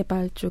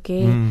자기개발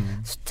쪽에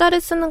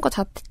숫자를 쓰는 것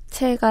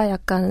자체가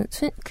약간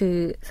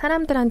그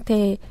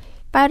사람들한테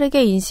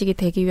빠르게 인식이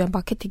되기 위한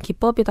마케팅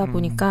기법이다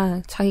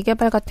보니까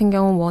자기개발 같은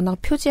경우는 워낙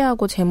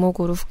표지하고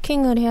제목으로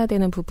후킹을 해야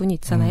되는 부분이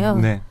있잖아요.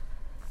 네.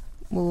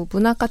 뭐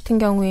문학 같은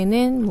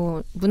경우에는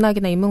뭐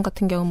문학이나 인문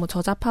같은 경우는 뭐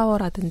저자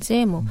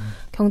파워라든지 뭐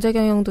경제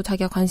경영도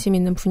자기가 관심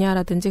있는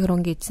분야라든지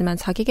그런 게 있지만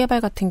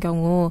자기개발 같은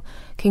경우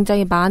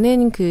굉장히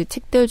많은 그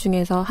책들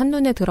중에서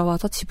한눈에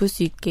들어와서 집을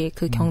수 있게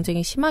그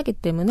경쟁이 심하기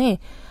때문에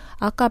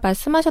아까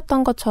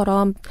말씀하셨던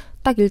것처럼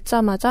딱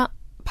읽자마자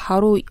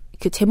바로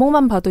그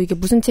제목만 봐도 이게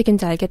무슨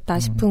책인지 알겠다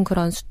싶은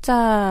그런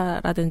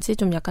숫자라든지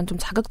좀 약간 좀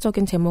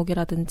자극적인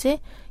제목이라든지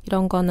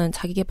이런 거는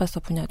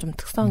자기계발서 분야 좀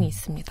특성이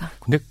있습니다.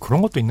 근데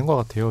그런 것도 있는 것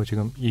같아요.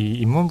 지금 이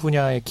인문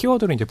분야의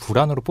키워드를 이제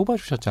불안으로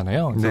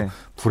뽑아주셨잖아요. 그래서 네.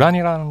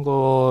 불안이라는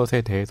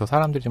것에 대해서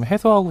사람들이 좀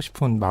해소하고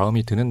싶은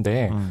마음이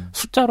드는데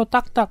숫자로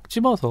딱딱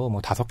집어서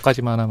뭐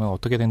 5가지만 하면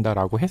어떻게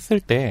된다라고 했을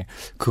때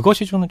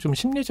그것이 주는 좀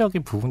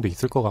심리적인 부분도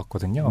있을 것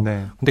같거든요.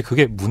 네. 근데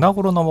그게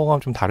문학으로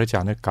넘어가면 좀 다르지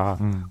않을까.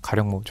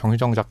 가령 뭐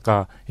정유정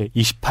작가의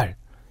 28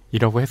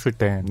 이라고 했을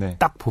때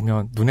딱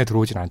보면 눈에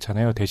들어오진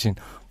않잖아요. 대신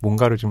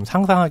뭔가를 좀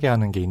상상하게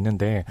하는 게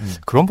있는데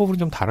그런 부분이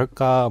좀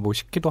다를까 뭐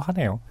싶기도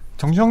하네요.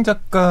 정주영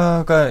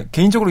작가가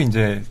개인적으로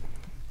이제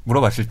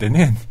물어봤을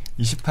때는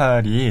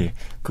 28이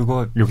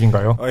그거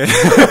욕인가요?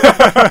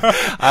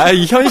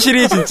 이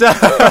현실이 진짜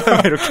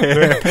이렇게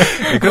네,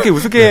 그렇게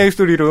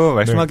우스갯소리로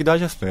말씀하기도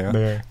하셨어요.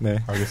 네,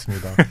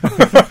 알겠습니다.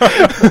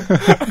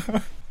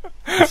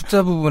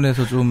 숫자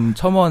부분에서 좀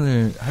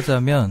첨언을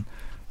하자면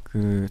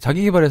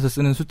자기 개발에서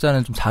쓰는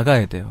숫자는 좀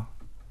작아야 돼요.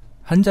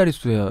 한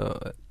자릿수여야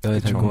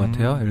될 것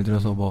같아요. 예를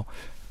들어서 뭐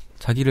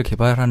자기를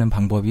개발하는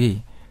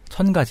방법이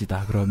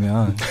 1000가지다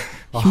그러면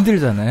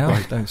힘들잖아요.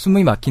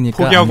 숨이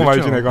막히니까 포기하고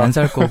말지 내가 안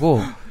살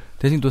거고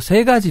대신 또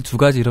 3가지,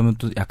 2가지 이러면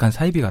또 약간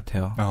사이비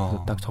같아요.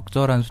 그래서 딱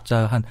적절한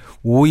숫자 한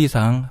 5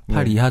 이상,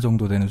 8 이하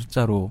정도 되는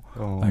숫자로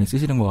많이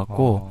쓰시는 것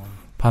같고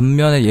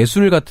반면에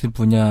예술 같은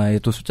분야에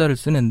또 숫자를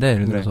쓰는데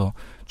예를 들어서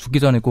죽기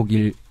전에 꼭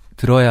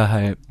들어야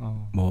할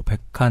뭐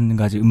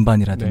 101가지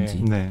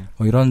음반이라든지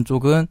뭐 이런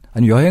쪽은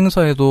아니면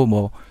여행서에도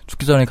뭐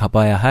죽기 전에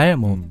가봐야 할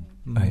뭐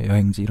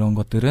여행지 이런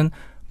것들은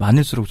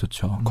많을수록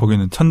좋죠.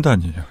 거기는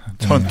 1000단이에요.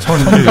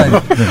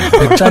 1000단위.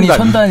 100단위,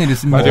 1000단위를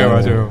씁니다.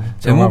 맞아요.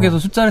 제목에서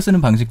숫자를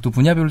쓰는 방식도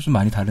분야별로 좀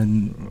많이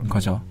다른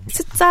거죠.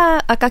 숫자,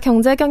 아까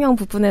경제경영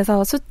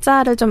부분에서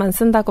숫자를 좀 안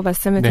쓴다고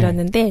말씀을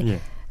드렸는데,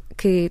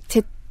 그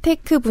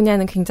재테크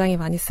분야는 굉장히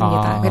많이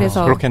씁니다.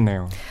 그래서.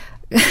 그렇겠네요.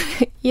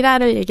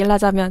 일화를 얘기를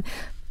하자면,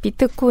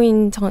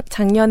 비트코인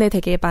작년에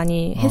되게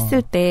많이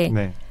했을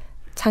때,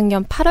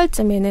 작년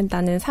 8월쯤에는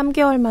나는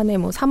 3개월 만에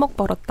뭐 3억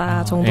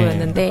벌었다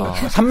정도였는데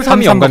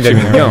 3이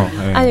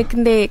연관되면요. 아니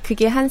근데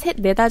그게 한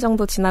 4달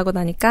정도 지나고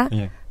나니까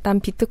난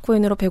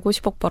비트코인으로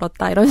 150억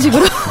벌었다 이런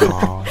식으로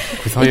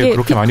그 사이에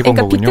그렇게 많이 번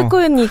거군요.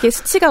 비트코인이 이게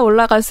수치가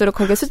올라갈수록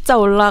거기에 숫자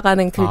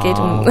올라가는 그게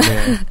좀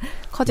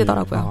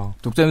커지더라고요.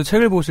 독자님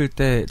책을 보실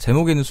때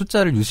제목에 있는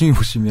숫자를 유심히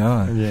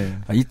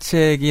보시면 이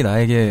책이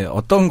나에게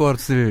어떤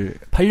것을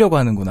팔려고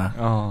하는구나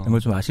이런 걸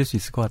좀 아실 수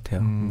있을 것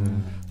같아요.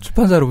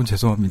 출판사 여러분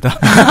죄송합니다.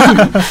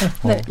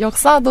 네,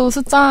 역사도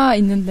숫자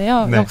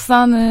있는데요.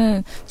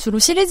 역사는 주로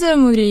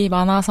시리즈물이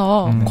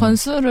많아서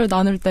권수를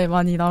나눌 때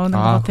많이 나오는 것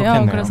같아요.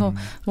 그렇겠네요. 그래서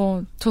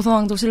뭐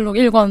조선왕조실록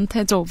 1권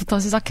태조부터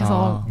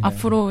시작해서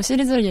앞으로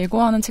시리즈를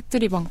예고하는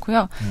책들이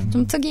많고요.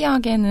 좀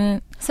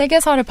특이하게는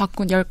세계사를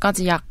바꾼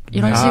 10가지 약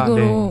이런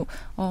식으로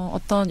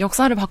어떤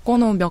역사를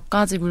바꿔놓은 몇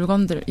가지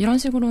물건들 이런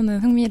식으로는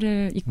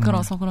흥미를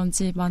이끌어서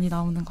그런지 많이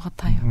나오는 것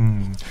같아요.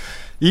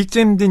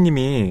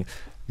 이익잼드님이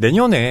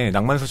내년에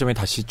낭만서점에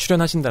다시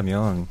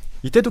출연하신다면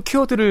이때도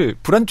키워드를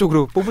불안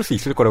쪽으로 뽑을 수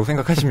있을 거라고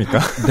생각하십니까?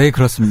 네,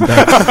 그렇습니다.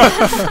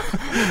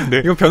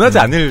 이건 변하지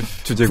않을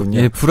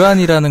주제군요.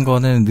 불안이라는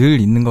거는 늘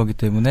있는 거기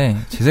때문에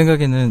제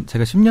생각에는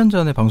제가 10년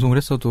전에 방송을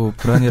했어도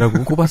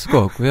불안이라고 꼽았을 것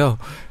같고요.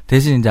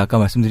 대신 이제 아까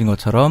말씀드린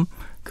것처럼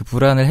그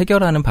불안을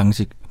해결하는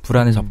방식,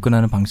 불안에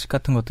접근하는 방식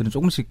같은 것들은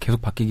조금씩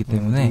계속 바뀌기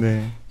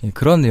때문에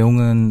그런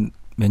내용은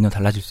매년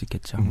달라질 수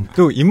있겠죠.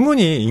 또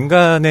인문이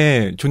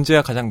인간의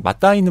존재와 가장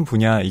맞닿아 있는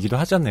분야이기도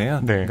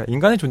하잖아요. 그러니까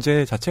인간의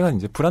존재 자체가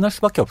이제 불안할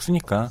수밖에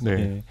없으니까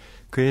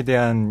그에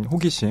대한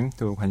호기심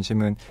또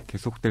관심은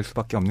계속될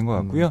수밖에 없는 것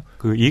같고요.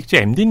 그 이익재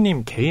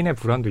MD님 개인의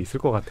불안도 있을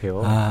것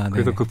같아요.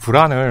 그래서 그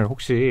불안을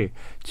혹시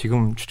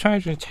지금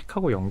추천해주신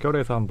책하고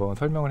연결해서 한번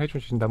설명을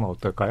해주신다면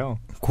어떨까요?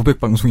 고백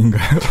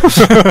방송인가요?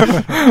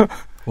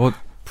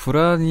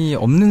 불안이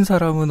없는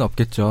사람은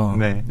없겠죠.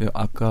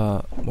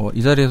 아까 뭐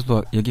이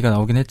자리에서도 얘기가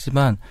나오긴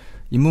했지만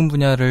인문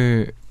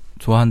분야를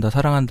좋아한다,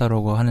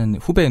 사랑한다라고 하는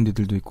후배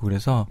MD들도 있고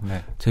그래서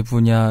제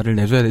분야를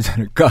내줘야 되지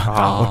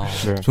않을까,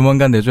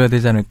 조만간 내줘야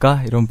되지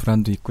않을까 이런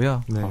불안도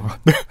있고요.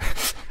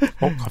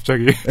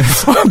 갑자기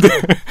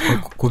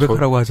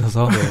고백하라고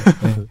하셔서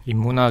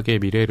인문학의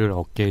미래를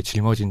어깨에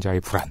짊어진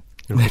자의 불안.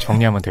 이렇게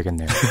정리하면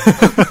되겠네요.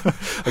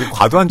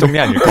 과도한 정리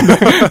아닐까요?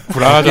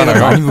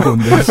 불안하잖아요. 많이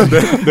무거운데.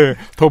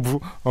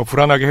 더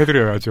불안하게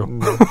해드려야죠.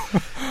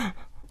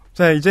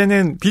 자,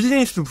 이제는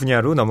비즈니스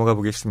분야로 넘어가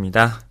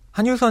보겠습니다.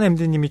 한유선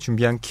MD님이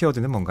준비한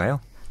키워드는 뭔가요?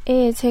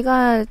 예,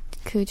 제가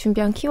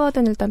준비한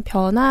키워드는 일단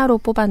변화로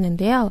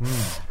뽑았는데요.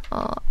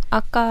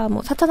 아까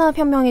뭐 4차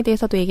산업혁명에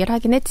대해서도 얘기를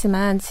하긴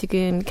했지만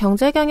지금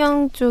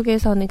경제경영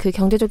쪽에서는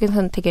경제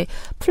쪽에서는 되게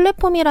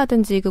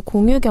플랫폼이라든지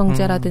공유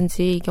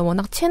경제라든지 이게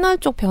워낙 채널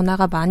쪽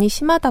변화가 많이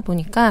심하다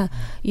보니까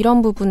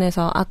이런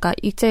부분에서 아까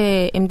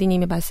익재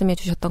MD님이 말씀해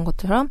주셨던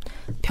것처럼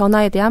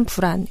변화에 대한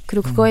불안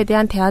그리고 그거에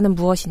대한 대안은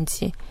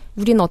무엇인지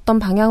우리는 어떤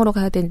방향으로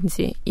가야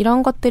되는지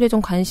이런 것들에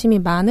좀 관심이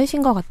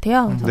많으신 것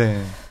같아요.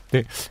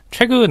 네,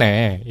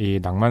 최근에 이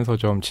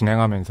낭만서점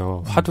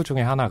진행하면서 화두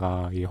중에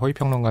하나가 이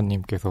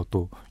허위평론가님께서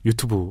또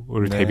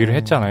유튜브를 데뷔를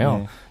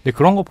했잖아요. 근데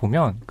그런 거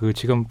보면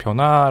지금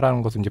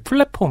변화라는 것은 이제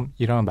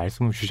플랫폼이라는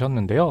말씀을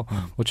주셨는데요.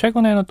 뭐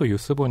최근에는 또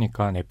뉴스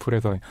보니까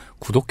애플에서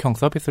구독형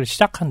서비스를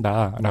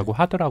시작한다라고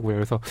하더라고요.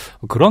 그래서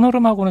그런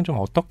흐름하고는 좀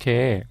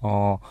어떻게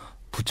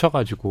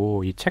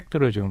붙여가지고 이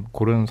책들을 좀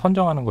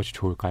선정하는 것이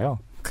좋을까요?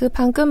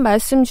 방금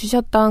말씀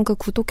주셨던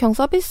구독형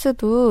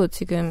서비스도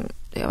지금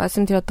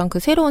말씀드렸던 그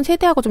새로운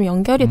세대하고 좀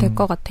연결이 될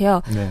것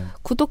같아요. 네.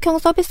 구독형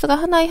서비스가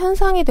하나의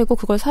현상이 되고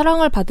그걸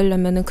사랑을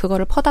받으려면은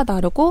그거를 퍼다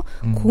나르고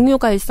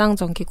공유가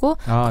일상적이고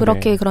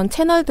그렇게 네. 그런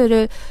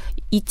채널들을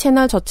이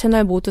채널 저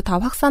채널 모두 다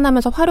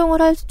확산하면서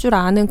활용을 할 줄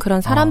아는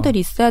그런 사람들이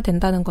있어야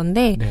된다는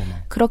건데 네네.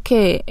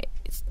 그렇게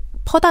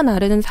퍼다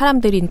나르는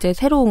사람들이 이제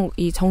새로운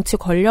이 정치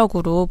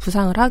권력으로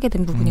부상을 하게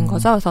된 부분인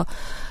거죠. 그래서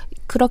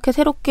그렇게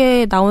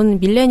새롭게 나온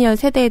밀레니얼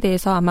세대에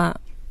대해서 아마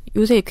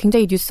요새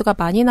굉장히 뉴스가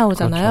많이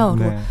나오잖아요.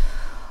 그렇죠. 네.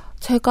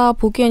 제가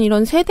보기엔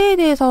이런 세대에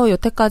대해서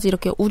여태까지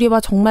이렇게 우리와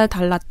정말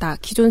달랐다.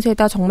 기존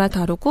세대와 정말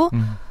다르고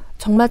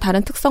정말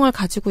다른 특성을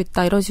가지고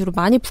있다. 이런 식으로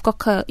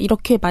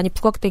이렇게 많이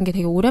부각된 게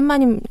되게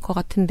오랜만인 것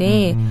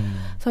같은데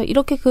그래서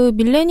이렇게 그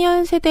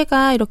밀레니얼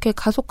세대가 이렇게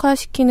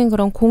가속화시키는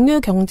그런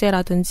공유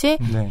경제라든지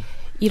네.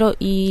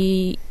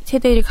 이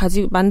세대를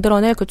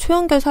만들어낼 그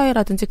초연결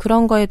사회라든지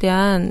그런 거에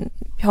대한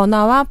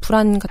변화와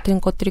불안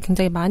같은 것들이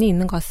굉장히 많이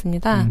있는 것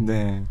같습니다.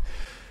 네.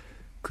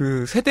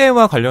 그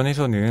세대와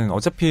관련해서는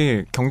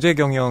어차피 경제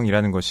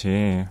경영이라는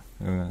것이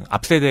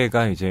앞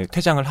세대가 이제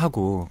퇴장을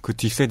하고 그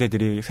뒷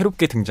세대들이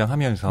새롭게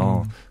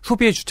등장하면서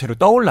소비의 주체로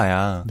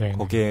떠올라야 네네.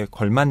 거기에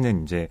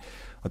걸맞는 이제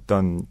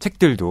어떤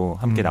책들도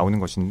함께 나오는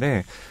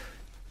것인데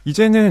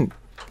이제는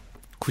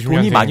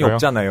돈이 많이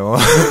없잖아요.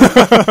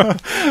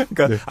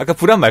 그러니까 네. 아까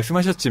불안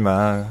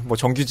말씀하셨지만 뭐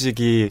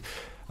정규직이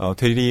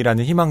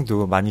되리라는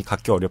희망도 많이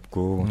갖기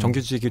어렵고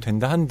정규직이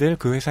된다 한들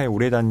그 회사에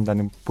오래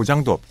다닌다는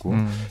보장도 없고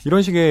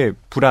이런 식의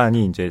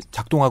불안이 이제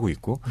작동하고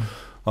있고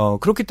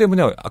그렇기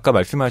때문에 아까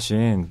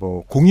말씀하신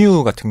뭐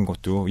공유 같은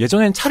것도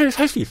예전엔 차를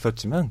살 수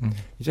있었지만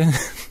이제는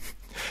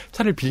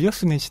차를 빌려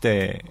쓰는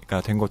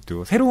시대가 된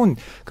것도 새로운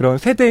그런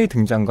세대의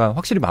등장과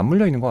확실히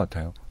맞물려 있는 것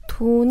같아요.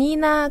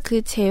 돈이나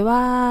그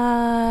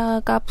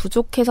재화가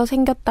부족해서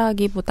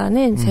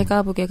생겼다기보다는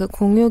제가 보기에 그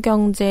공유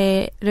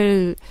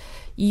경제를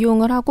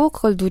이용을 하고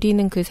그걸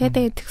누리는 그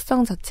세대의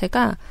특성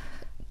자체가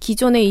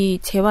기존의 이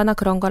재화나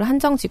그런 걸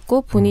한정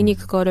짓고 본인이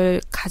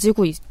그거를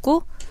가지고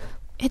있고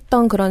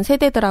했던 그런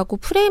세대들하고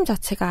프레임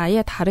자체가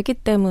아예 다르기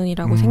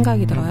때문이라고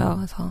생각이 들어요.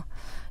 그래서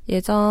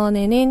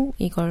예전에는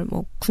이걸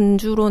뭐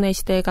군주론의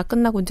시대가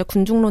끝나고 이제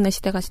군중론의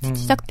시대가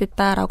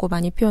시작됐다라고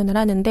많이 표현을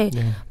하는데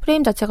네.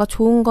 프레임 자체가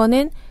좋은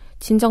거는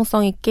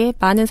진정성 있게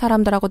많은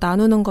사람들하고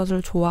나누는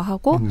것을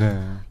좋아하고 네.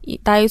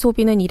 나의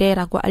소비는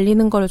이래라고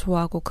알리는 걸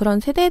좋아하고 그런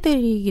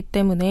세대들이기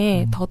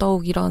때문에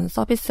더더욱 이런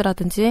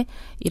서비스라든지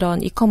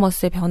이런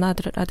이커머스의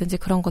변화들이라든지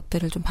그런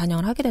것들을 좀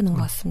반영을 하게 되는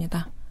것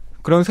같습니다.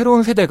 그런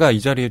새로운 세대가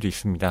이 자리에도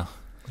있습니다.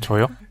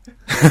 저요?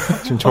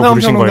 지금 저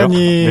부르신 거예요?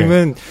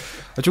 님은 네.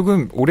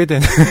 조금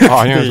오래된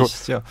아니요.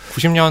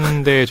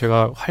 90년대에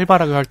제가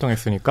활발하게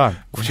활동했으니까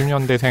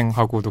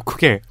 90년대생하고도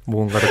크게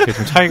뭔가 이렇게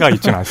좀 차이가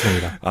있지는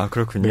않습니다. 아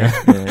그렇군요. 네.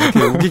 네,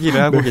 이렇게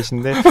우기기를 하고 네.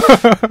 계신데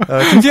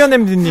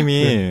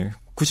김수현MD님이 네.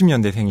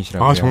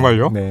 90년대생이시라고요. 아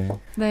정말요? 네.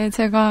 네,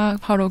 제가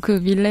바로 그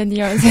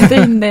밀레니얼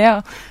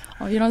세대인데요.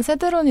 이런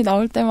세대론이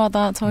나올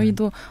때마다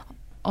저희도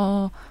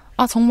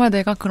정말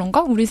내가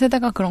그런가? 우리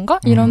세대가 그런가?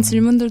 이런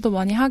질문들도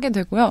많이 하게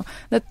되고요.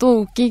 근데 또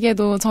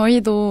웃기게도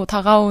저희도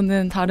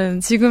다가오는 다른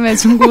지금의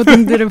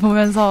중고등들을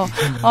보면서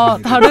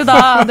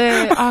다르다.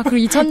 네. 그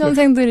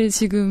 2000년생들이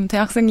지금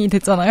대학생이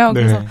됐잖아요.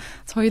 네. 그래서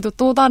저희도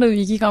또 다른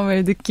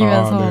위기감을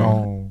느끼면서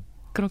네.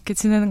 그렇게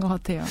지내는 것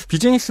같아요.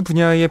 비즈니스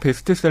분야의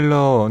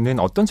베스트셀러는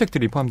어떤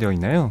책들이 포함되어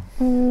있나요?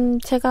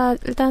 제가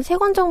일단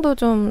 3권 정도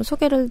좀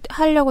소개를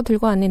하려고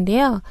들고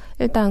왔는데요.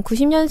 일단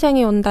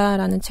 90년생이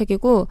온다라는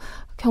책이고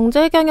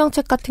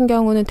경제경영책 같은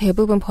경우는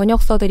대부분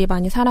번역서들이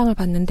많이 사랑을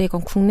받는데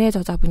이건 국내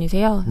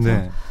저자분이세요.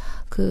 그래서 네.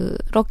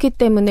 그렇기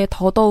때문에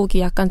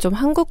더더욱이 약간 좀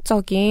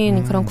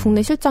한국적인 그런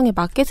국내 실정에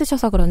맞게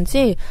쓰셔서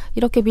그런지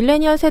이렇게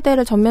밀레니얼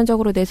세대를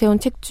전면적으로 내세운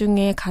책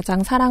중에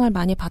가장 사랑을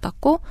많이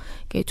받았고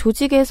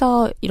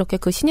조직에서 이렇게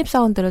그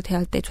신입사원들을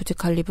대할 때 조직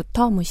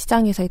관리부터 뭐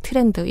시장에서의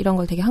트렌드 이런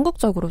걸 되게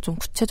한국적으로 좀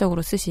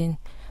구체적으로 쓰신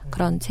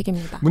그런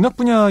책입니다. 문학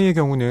분야의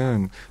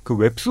경우는 그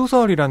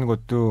웹소설이라는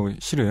것도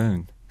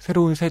실은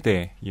새로운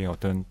세대의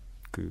어떤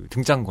그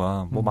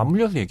등장과 뭐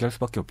맞물려서 얘기할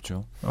수밖에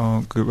없죠.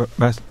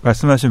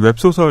 말씀하신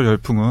웹소설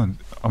열풍은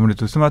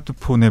아무래도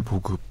스마트폰의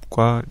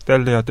보급과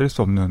뗄래야 뗄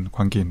수 없는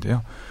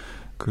관계인데요.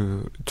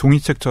 그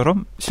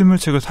종이책처럼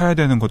실물책을 사야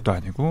되는 것도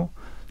아니고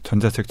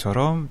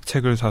전자책처럼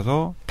책을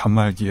사서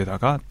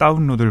단말기에다가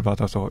다운로드를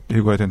받아서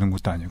읽어야 되는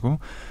것도 아니고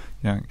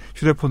그냥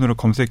휴대폰으로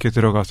검색해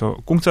들어가서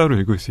공짜로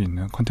읽을 수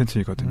있는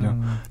콘텐츠이거든요.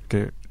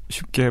 이렇게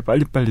쉽게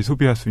빨리빨리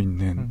소비할 수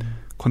있는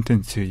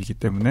콘텐츠이기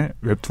때문에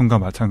웹툰과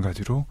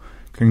마찬가지로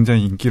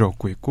굉장히 인기를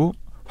얻고 있고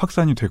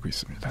확산이 되고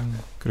있습니다.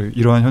 그리고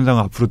이러한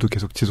현상은 앞으로도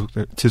계속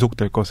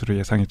지속될 것으로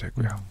예상이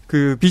되고요.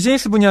 그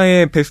비즈니스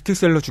분야의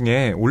베스트셀러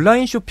중에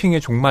온라인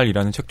쇼핑의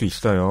종말이라는 책도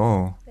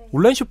있어요. 네.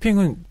 온라인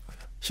쇼핑은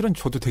실은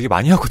저도 되게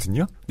많이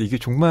하거든요. 근데 이게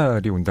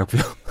종말이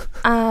온다고요?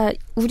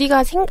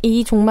 우리가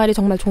이 종말이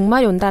정말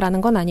종말이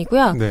온다라는 건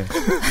아니고요. 네.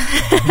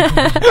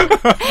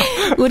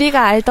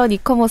 우리가 알던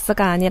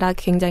이커머스가 아니라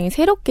굉장히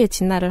새롭게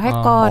진화를 할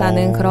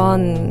거라는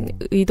그런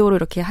의도로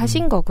이렇게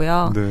하신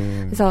거고요.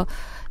 네. 그래서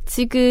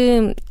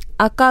지금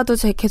아까도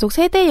계속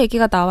세대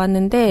얘기가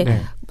나왔는데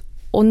네.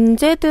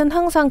 언제든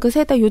항상 그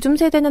세대, 요즘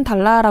세대는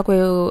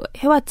달라라고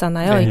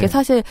해왔잖아요. 네. 이게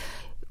사실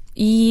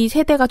이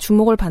세대가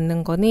주목을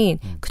받는 거는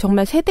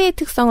정말 세대의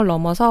특성을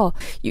넘어서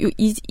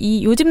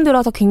요즘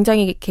들어서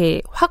굉장히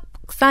이렇게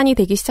확산이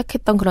되기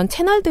시작했던 그런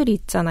채널들이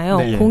있잖아요.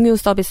 네. 공유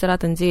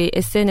서비스라든지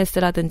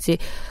SNS라든지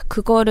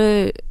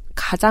그거를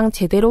가장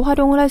제대로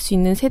활용을 할 수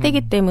있는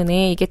세대이기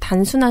때문에 이게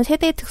단순한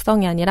세대의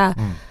특성이 아니라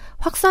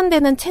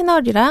확산되는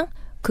채널이랑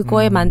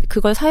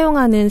그걸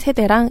사용하는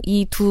세대랑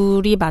이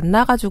둘이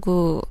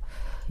만나가지고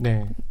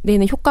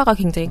내는 효과가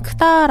굉장히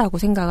크다라고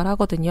생각을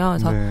하거든요.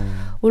 그래서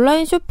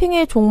온라인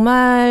쇼핑의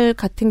종말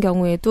같은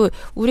경우에도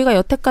우리가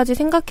여태까지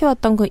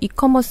생각해왔던 그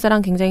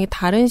이커머스랑 굉장히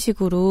다른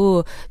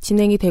식으로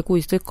진행이 되고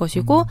있을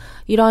것이고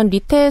이런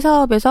리테일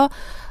사업에서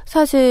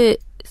사실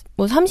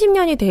뭐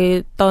 30년이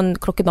됐던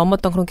그렇게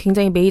넘었던 그런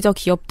굉장히 메이저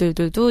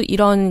기업들도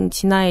이런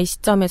진화의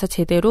시점에서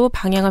제대로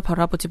방향을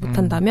바라보지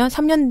못한다면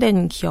 3년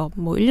된 기업,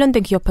 뭐 1년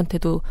된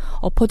기업한테도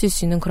엎어질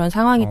수 있는 그런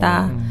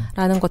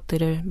상황이다라는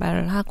것들을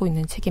말하고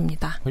있는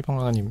책입니다.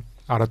 호기평론가님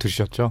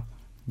알아들으셨죠?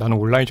 나는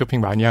온라인 쇼핑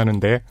많이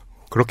하는데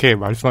그렇게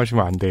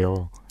말씀하시면 안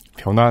돼요.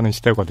 변화하는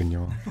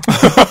시대거든요.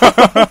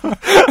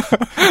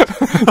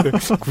 네,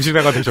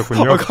 구시대가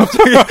되셨군요.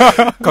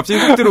 갑자기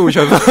훅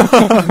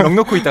들어오셔서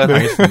넉넉히 있다가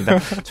당했습니다.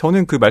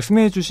 저는 그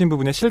말씀해주신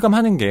부분에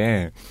실감하는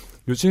게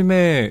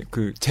요즘에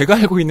그 제가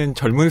알고 있는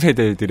젊은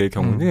세대들의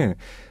경우는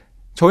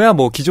저야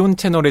뭐 기존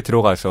채널에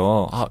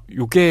들어가서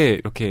요게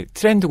이렇게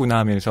트렌드구나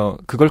하면서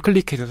그걸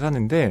클릭해서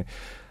사는데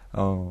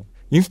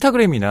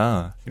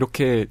인스타그램이나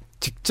이렇게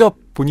직접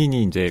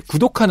본인이 이제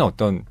구독하는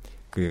어떤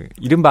그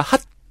이른바 핫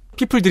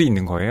피플들이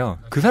있는 거예요.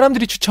 그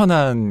사람들이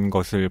추천한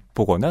것을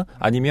보거나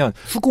아니면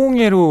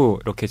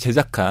수공예로 이렇게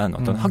제작한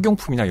어떤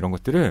학용품이나 이런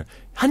것들을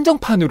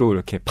한정판으로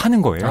이렇게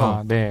파는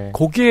거예요.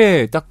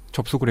 거기에 딱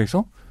접속을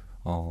해서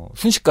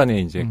순식간에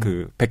이제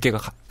그 100개가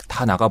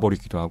다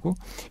나가버리기도 하고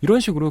이런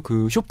식으로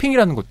그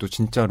쇼핑이라는 것도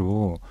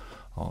진짜로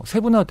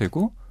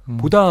세분화되고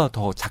보다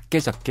더 작게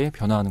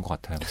변화하는 것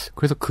같아요.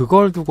 그래서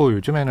그걸 두고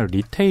요즘에는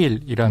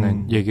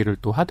리테일이라는 얘기를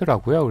또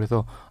하더라고요.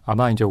 그래서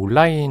아마 이제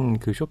온라인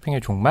그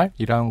쇼핑의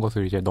종말이라는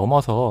것을 이제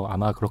넘어서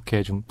아마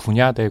그렇게 좀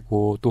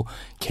분야되고 또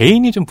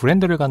개인이 좀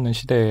브랜드를 갖는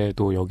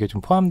시대도 여기에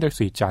좀 포함될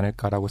수 있지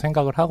않을까라고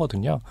생각을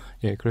하거든요.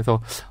 예, 그래서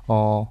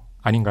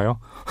아닌가요?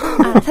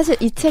 사실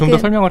이 책은 좀 더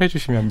설명을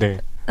해주시면 네.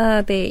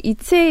 이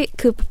책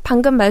그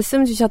방금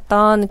말씀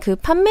주셨던 그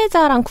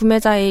판매자랑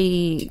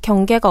구매자의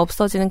경계가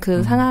없어지는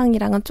그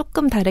상황이랑은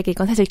조금 다르게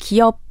이건 사실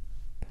기업적인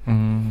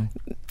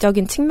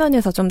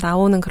측면에서 좀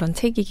나오는 그런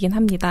책이긴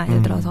합니다.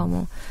 예를 들어서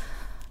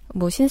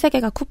뭐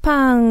신세계가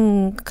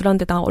쿠팡 그런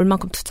데다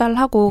얼만큼 투자를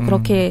하고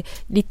그렇게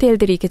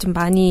리테일들이 이렇게 좀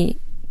많이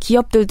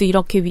기업들도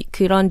이렇게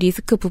그런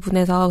리스크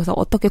부분에서 그래서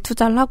어떻게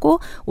투자를 하고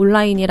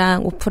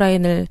온라인이랑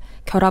오프라인을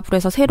결합을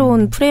해서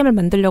새로운 프레임을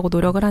만들려고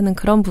노력을 하는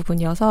그런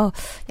부분이어서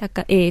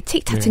약간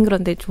책 자체는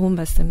그런데 좋은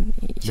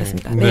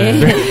말씀이셨습니다.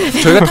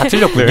 저희가 다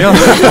틀렸군요.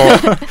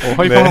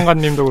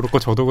 허위평론가님도 그렇고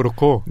저도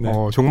그렇고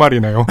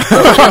종말이네요.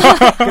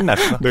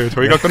 끝났어. 네,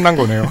 저희가 끝난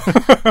거네요.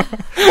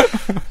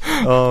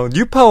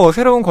 뉴파워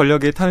새로운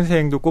권력의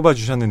탄생도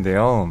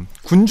꼽아주셨는데요.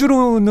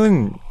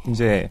 군주로는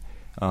이제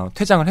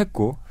퇴장을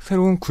했고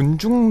새로운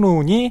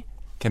군중론이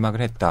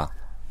개막을 했다.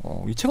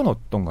 이 책은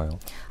어떤가요?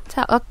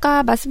 자,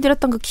 아까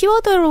말씀드렸던 그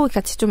키워드로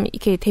같이 좀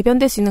이렇게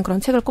대변될 수 있는 그런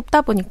책을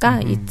꼽다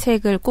보니까 이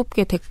책을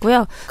꼽게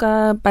됐고요.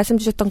 아까 말씀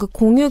주셨던 그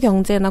공유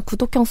경제나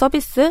구독형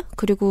서비스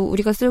그리고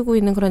우리가 쓰고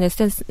있는 그런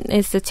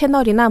SNS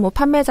채널이나 뭐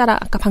판매자랑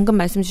아까 방금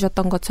말씀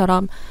주셨던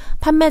것처럼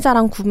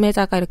판매자랑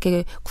구매자가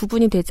이렇게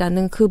구분이 되지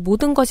않는 그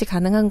모든 것이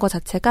가능한 것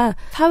자체가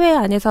사회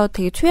안에서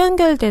되게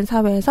초연결된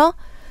사회에서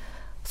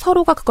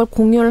서로가 그걸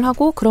공유를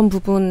하고 그런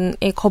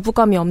부분에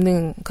거부감이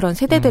없는 그런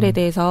세대들에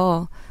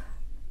대해서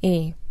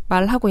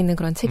말하고 있는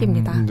그런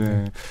책입니다.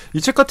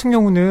 이 책 같은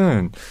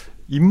경우는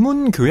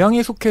인문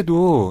교양에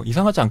속해도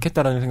이상하지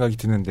않겠다라는 생각이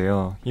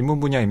드는데요.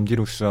 인문 분야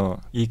MD로서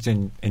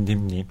이익진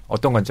MD님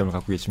어떤 관점을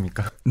갖고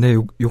계십니까? 네,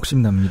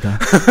 욕심납니다.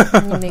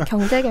 네,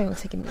 경제경영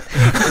책입니다.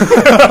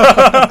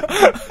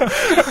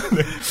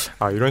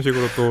 이런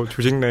식으로 또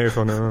조직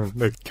내에서는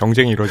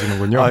경쟁이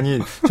이루어지는군요. 아니,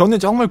 저는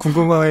정말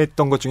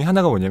궁금했던 것 중에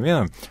하나가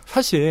뭐냐면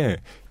사실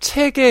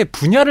책의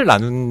분야를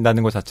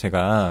나눈다는 것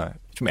자체가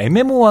좀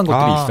애매모호한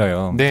것들이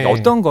있어요.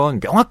 어떤 건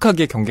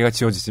명확하게 경계가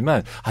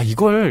지어지지만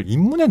이걸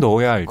인문에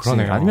넣어야 할지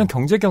아니면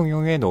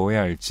경제경영에 넣어야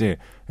할지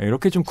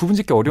이렇게 좀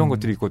구분짓기 어려운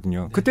것들이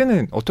있거든요.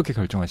 그때는 어떻게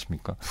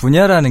결정하십니까?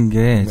 분야라는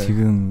게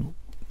지금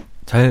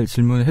잘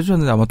질문을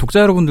해주셨는데 아마 독자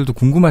여러분들도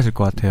궁금하실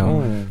것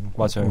같아요.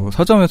 맞아요.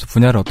 서점에서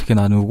분야를 어떻게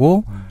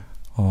나누고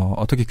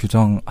어떻게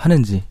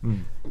규정하는지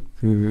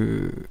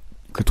그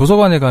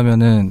도서관에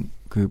가면은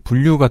그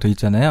분류가 돼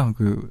있잖아요.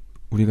 그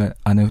우리가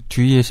아는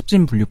듀이의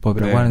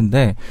십진분류법이라고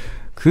하는데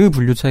그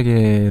분류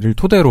체계를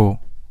토대로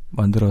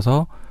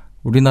만들어서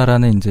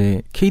우리나라는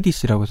이제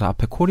KDC라고 해서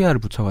앞에 코리아를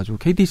붙여가지고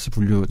KDC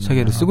분류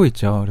체계를 쓰고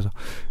있죠. 그래서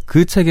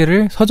그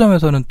체계를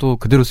서점에서는 또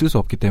그대로 쓸 수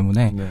없기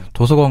때문에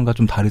도서관과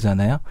좀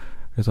다르잖아요.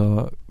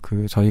 그래서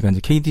그 저희가 이제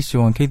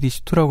KDC1,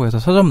 KDC2라고 해서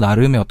서점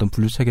나름의 어떤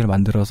분류 체계를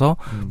만들어서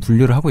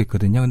분류를 하고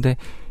있거든요. 근데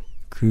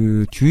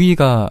그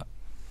듀이가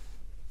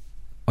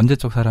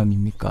언제적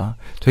사람입니까?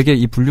 되게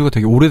이 분류가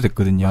되게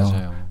오래됐거든요.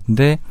 맞아요.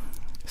 근데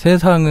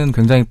세상은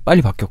굉장히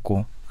빨리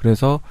바뀌었고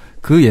그래서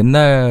그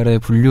옛날의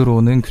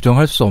분류로는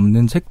규정할 수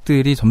없는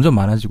책들이 점점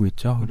많아지고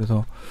있죠.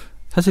 그래서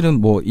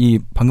사실은 뭐 이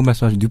방금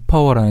말씀하신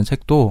뉴파워라는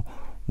책도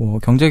뭐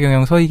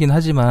경제경영서이긴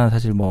하지만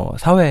사실 뭐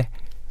사회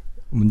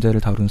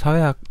문제를 다루는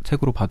사회학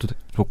책으로 봐도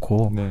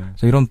좋고 네.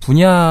 그래서 이런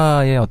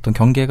분야의 어떤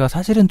경계가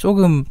사실은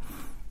조금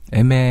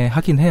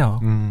애매하긴 해요.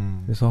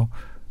 그래서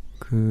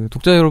그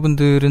독자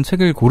여러분들은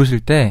책을 고르실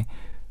때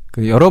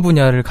그 여러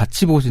분야를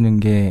같이 보시는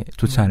게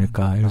좋지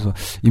않을까. 그래서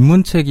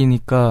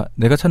인문책이니까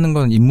내가 찾는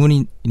건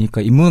인문이니까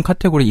인문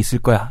카테고리에 있을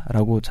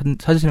거야라고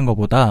찾으시는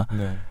것보다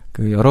네.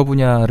 그 여러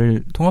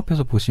분야를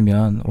통합해서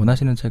보시면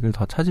원하시는 책을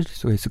더 찾으실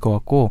수가 있을 것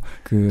같고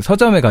그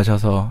서점에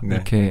가셔서 네.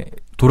 이렇게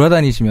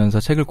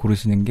돌아다니시면서 책을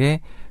고르시는 게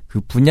그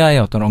분야에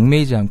어떤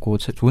얽매이지 않고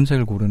좋은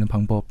책을 고르는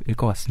방법일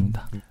것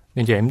같습니다.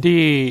 이제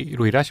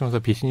MD로 일하시면서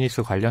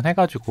비즈니스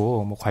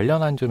관련해가지고 뭐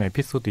관련한 좀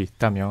에피소드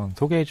있다면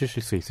소개해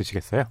주실 수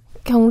있으시겠어요?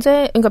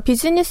 그러니까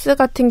비즈니스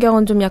같은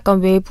경우는 좀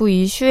약간 외부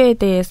이슈에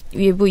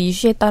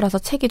따라서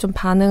책이 좀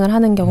반응을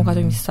하는 경우가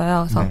좀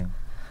있어요. 그래서 네.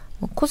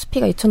 뭐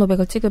코스피가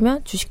 2,500을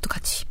찍으면 주식도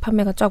같이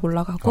판매가 쫙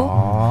올라가고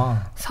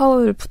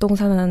서울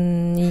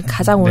부동산이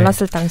가장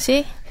올랐을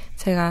당시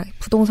제가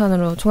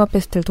부동산으로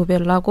종합베스트를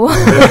도배를 하고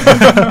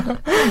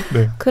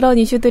네. 그런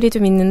이슈들이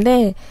좀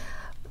있는데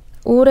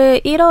올해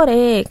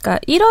 1월에, 그러니까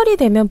 1월이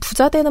되면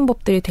부자 되는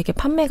법들이 되게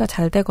판매가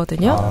잘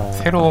되거든요.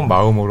 새로운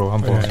마음으로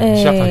한번 네.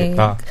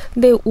 시작하겠다.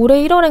 근데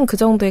올해 1월엔 그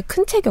정도의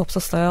큰 책이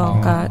없었어요.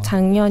 그러니까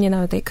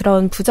작년이나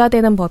그런 부자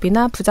되는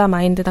법이나 부자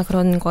마인드나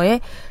그런 거에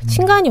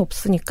신간이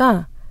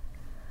없으니까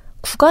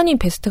구간이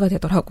베스트가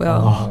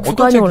되더라고요.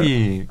 어떤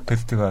책이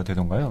베스트가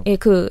되던가요? 예,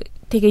 그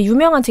되게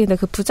유명한 책인데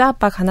그 부자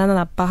아빠 가난한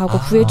아빠하고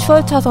부의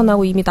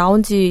추월차선하고 이미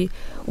나온 지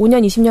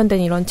 5년 20년 된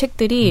이런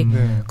책들이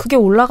그게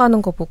올라가는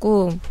거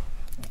보고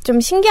좀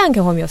신기한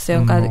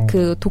경험이었어요. 그러니까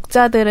그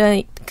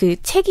독자들은 그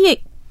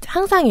책이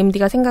항상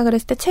MD가 생각을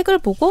했을 때 책을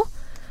보고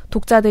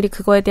독자들이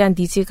그거에 대한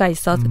니즈가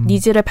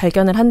니즈를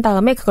발견을 한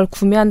다음에 그걸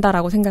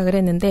구매한다라고 생각을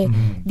했는데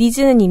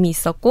니즈는 이미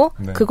있었고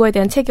네. 그거에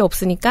대한 책이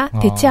없으니까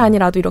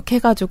대체안이라도 이렇게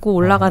해가지고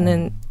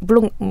올라가는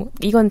물론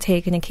이건 제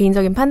그냥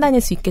개인적인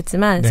판단일 수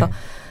있겠지만 그래서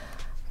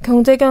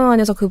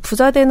경제경영안에서 그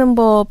부자 되는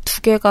법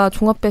 2개가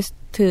종합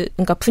베스트,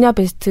 그러니까 분야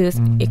베스트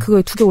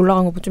그거에 2개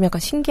올라간 거 좀 약간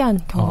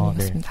신기한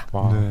경험이었습니다. 네.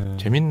 와,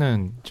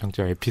 재밌는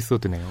진짜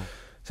에피소드네요.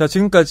 자,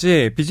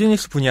 지금까지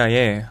비즈니스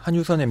분야에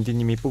한유선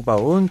MD님이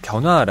뽑아온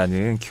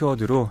변화라는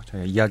키워드로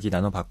저희가 이야기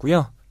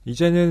나눠봤고요.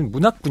 이제는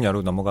문학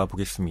분야로 넘어가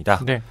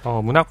보겠습니다. 네,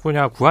 문학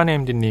분야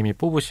구환회MD님이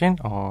뽑으신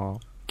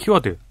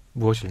키워드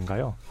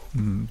무엇인가요?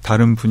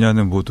 다른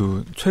분야는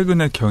모두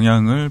최근의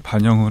경향을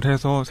반영을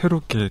해서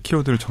새롭게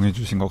키워드를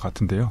정해주신 것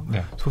같은데요.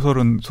 네.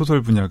 소설은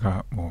소설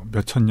분야가 뭐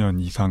몇천 년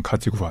이상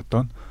가지고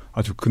왔던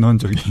아주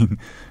근원적인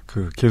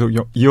그 계속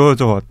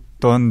이어져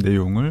왔던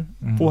내용을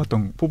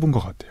뽑은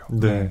것 같아요.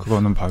 네.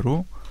 그거는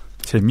바로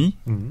재미,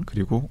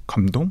 그리고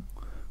감동,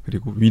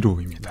 그리고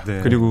위로입니다.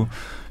 네. 그리고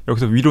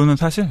여기서 위로는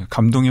사실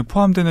감동이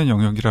포함되는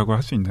영역이라고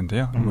할 수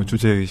있는데요. 뭐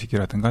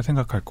주제의식이라든가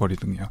생각할 거리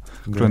등이요.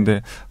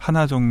 그런데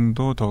하나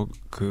정도 더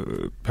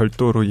그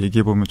별도로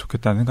얘기해보면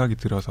좋겠다는 생각이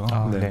들어서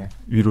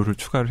위로를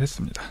추가를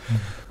했습니다.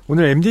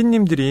 오늘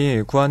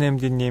MD님들이 구한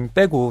MD님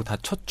빼고 다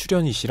첫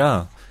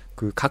출연이시라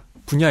그 각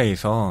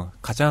분야에서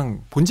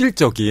가장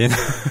본질적인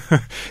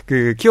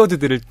그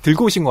키워드들을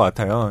들고 오신 것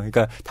같아요.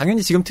 그러니까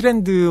당연히 지금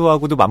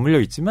트렌드하고도 맞물려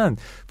있지만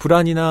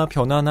불안이나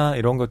변화나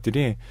이런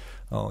것들이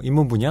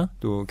인문 분야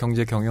또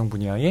경제 경영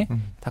분야에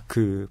다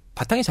그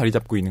바탕에 자리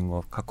잡고 있는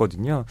것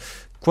같거든요.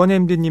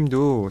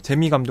 구환회MD님도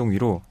재미, 감동,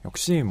 위로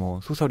역시 뭐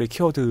소설의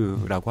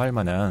키워드라고 할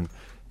만한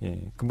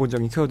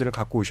근본적인 키워드를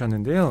갖고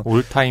오셨는데요.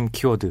 올타임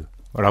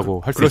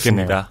키워드라고 할 수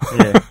있겠네요.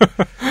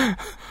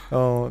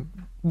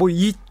 뭐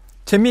이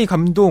재미,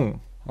 감동,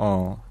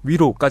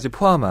 위로까지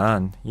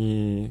포함한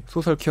이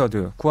소설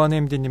키워드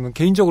구환회MD님은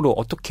개인적으로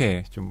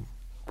어떻게 좀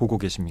보고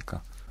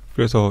계십니까?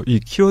 그래서 이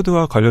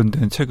키워드와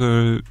관련된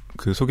책을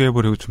그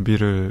소개해보려고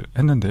준비를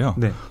했는데요.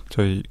 네.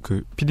 저희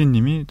그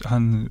PD님이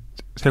한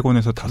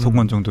 3권에서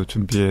 5권 정도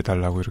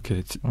준비해달라고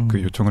이렇게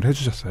그 요청을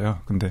해주셨어요.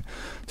 근데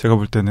제가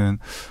볼 때는,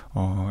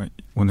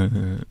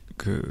 오늘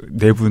그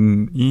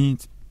 4분이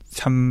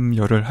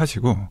참여를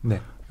하시고,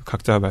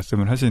 각자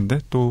말씀을 하시는데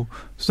또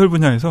소설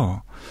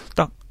분야에서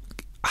딱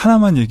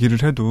하나만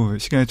얘기를 해도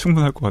시간이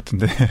충분할 것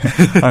같은데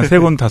한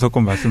 3권,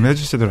 5권 말씀을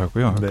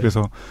해주시더라고요.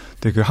 그래서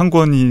그 한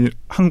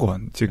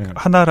권, 즉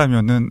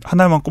하나라면은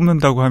하나만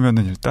꼽는다고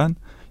하면은 일단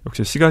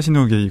역시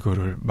시가신호계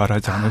이거를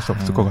말하지 않을 수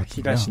없을 것 같아요.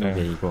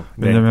 시가신호계 이거.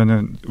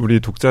 왜냐면은 우리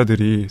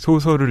독자들이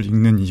소설을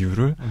읽는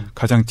이유를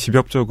가장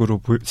집약적으로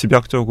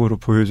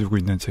보여주고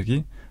있는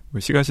책이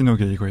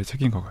시가신호계이고의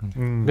책인 것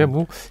같아요. 네,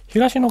 뭐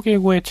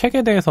시가신호계이고의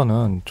책에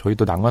대해서는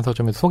저희도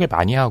낭만서점에서 소개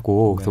많이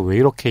하고 그래서 왜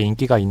이렇게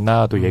인기가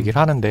있나도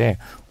얘기를 하는데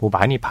뭐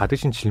많이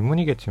받으신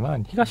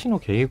질문이겠지만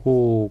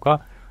시가신호계이고가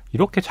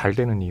이렇게 잘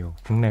되는 이유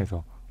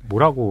국내에서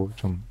뭐라고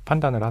좀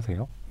판단을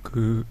하세요?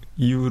 그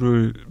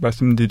이유를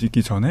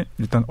말씀드리기 전에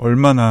일단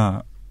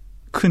얼마나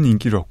큰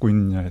인기를 얻고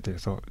있느냐에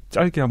대해서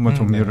짧게 한번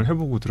정리를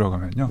해보고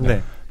들어가면요.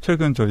 네.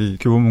 최근 저희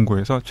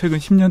교보문고에서 최근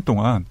 10년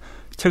동안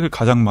책을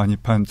가장 많이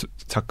판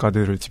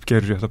작가들을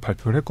집계를 해서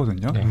발표를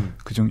했거든요. 네.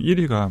 그중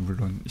 1위가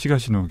물론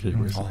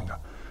히가시노게이고였습니다.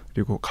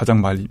 그리고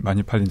가장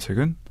많이 팔린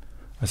책은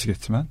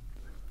아시겠지만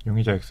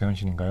용의자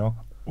엑스현신인가요?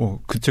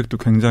 그 책도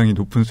굉장히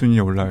높은 순위에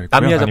올라와 있고요.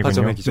 나미야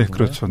자파점의 기적. 네,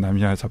 그렇죠.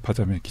 나미야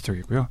자파점의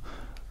기적이고요.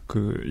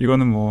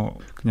 이거는 뭐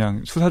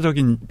그냥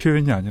수사적인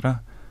표현이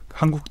아니라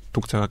한국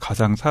독자가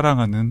가장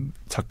사랑하는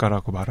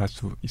작가라고 말할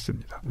수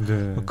있습니다.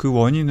 네. 그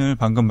원인을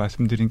방금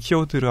말씀드린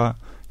키워드라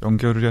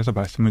연결을 해서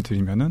말씀을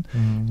드리면은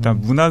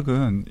일단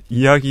문학은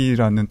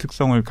이야기라는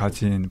특성을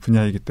가진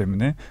분야이기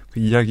때문에 그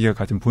이야기가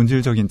가진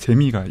본질적인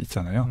재미가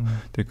있잖아요.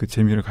 근데 그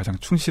재미를 가장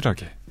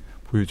충실하게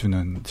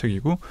보여주는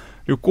책이고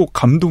그리고 꼭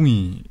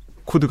감동이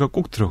코드가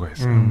꼭 들어가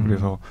있어요.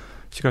 그래서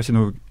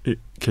시가시노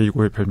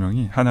게이고의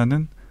별명이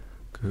하나는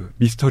그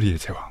미스터리의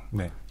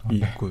제왕이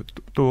있고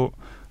또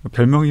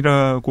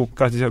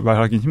별명이라고까지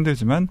말하기는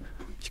힘들지만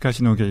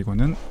히가시노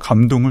게이고는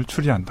감동을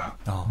추리한다.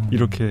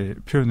 이렇게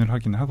표현을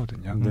하기는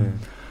하거든요. 네.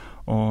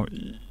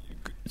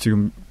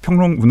 지금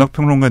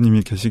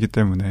문학평론가님이 계시기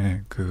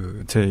때문에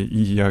제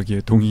이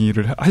이야기에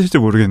동의를 하실지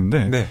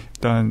모르겠는데 네.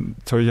 일단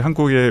저희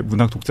한국의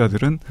문학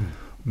독자들은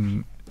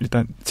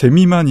일단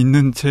재미만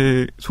있는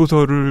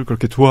소설을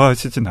그렇게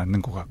좋아하시진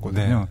않는 것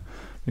같거든요. 네.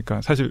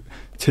 그러니까 사실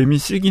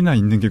재미씩이나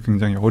있는 게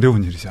굉장히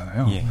어려운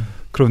일이잖아요. 예.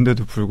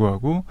 그런데도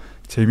불구하고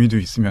재미도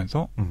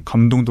있으면서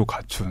감동도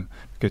갖춘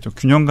이렇게 좀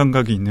균형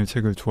감각이 있는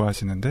책을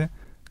좋아하시는데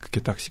그게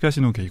딱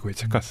히가시노 게이고의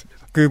책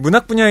같습니다. 그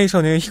문학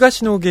분야에서는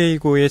히가시노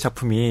게이고의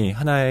작품이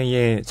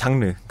하나의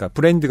장르, 그러니까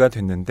브랜드가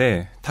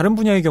됐는데 다른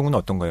분야의 경우는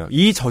어떤가요?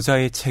 이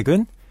저자의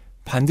책은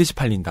반드시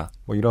팔린다.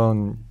 뭐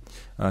이런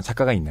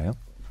작가가 있나요?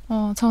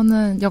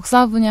 저는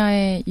역사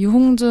분야의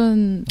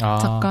유홍준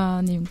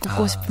작가님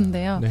꼽고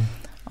싶은데요. 네.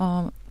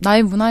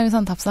 나의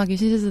문화유산 답사기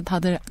시리즈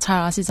다들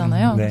잘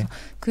아시잖아요. 네.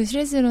 그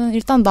시리즈는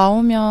일단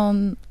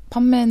나오면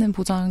판매는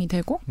보장이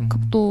되고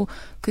또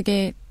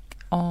그게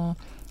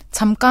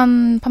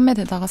잠깐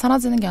판매되다가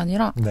사라지는 게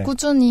아니라 네.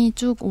 꾸준히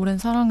쭉 오랜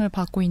사랑을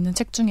받고 있는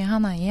책 중에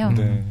하나예요.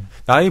 네.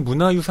 나의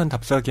문화유산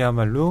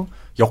답사기야말로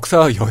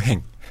역사와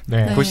여행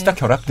그것이 딱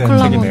결합된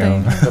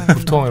책이네요. 그러니까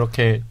보통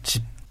이렇게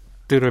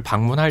집들을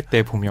방문할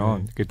때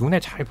보면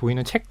눈에 잘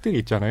보이는 책들이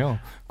있잖아요.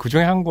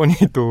 그중에 한 권이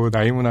또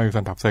나의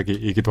문화유산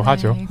답사기이기도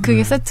하죠.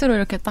 그게 세트로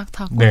이렇게 딱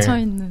다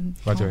꽂혀있는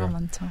경우가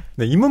많죠.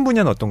 네, 인문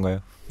분야는 어떤가요?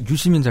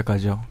 유시민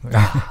작가죠.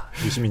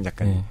 유시민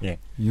작가님. 예.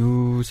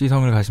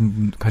 유시성을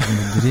가진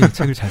분들이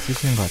책을 잘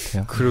쓰시는 것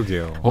같아요.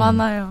 그러게요.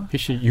 많아요.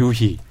 혹시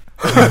유희.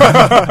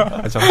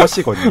 저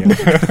허씨거든요.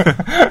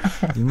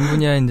 인문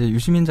분야에 이제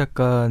유시민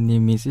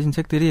작가님이 쓰신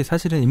책들이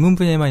사실은 인문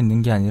분야에만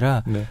있는 게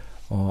아니라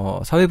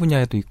사회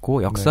분야에도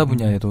있고 역사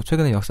분야에도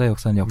최근에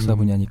역사는 역사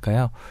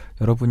분야니까요.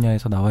 여러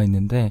분야에서 나와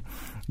있는데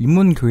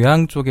인문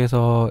교양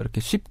쪽에서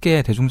이렇게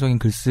쉽게 대중적인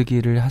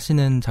글쓰기를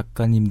하시는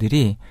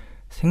작가님들이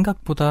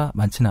생각보다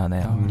많지는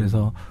않아요.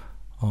 그래서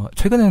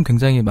최근에는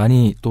굉장히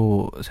많이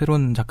또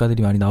새로운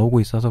작가들이 많이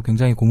나오고 있어서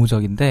굉장히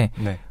고무적인데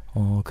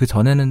그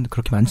전에는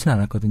그렇게 많지는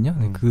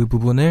않았거든요. 그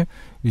부분을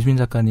유시민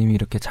작가님이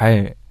이렇게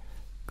잘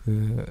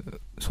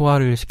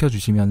소화를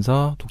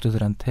시켜주시면서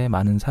독자들한테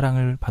많은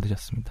사랑을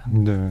받으셨습니다.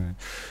 네.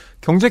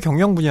 경제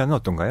경영 분야는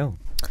어떤가요?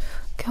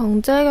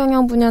 경제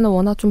경영 분야는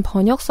워낙 좀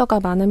번역서가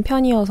많은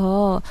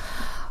편이어서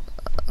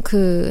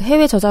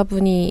해외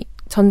저자분이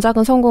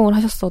전작은 성공을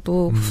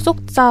하셨어도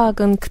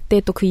후속작은 그때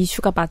또 그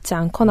이슈가 맞지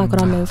않거나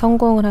그러면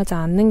성공을 하지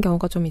않는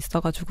경우가 좀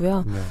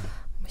있어가지고요.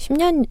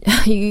 10년,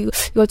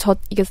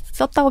 이게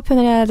썼다고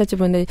표현해야 될지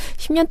모르겠는데,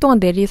 10년 동안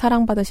내리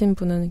사랑받으신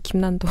분은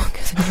김난도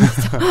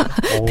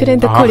교수님이죠.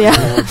 트렌드 코리아.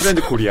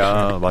 트렌드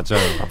코리아,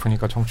 맞아요.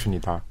 아프니까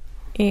청춘이다.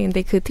 예,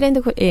 근데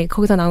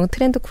거기서 나온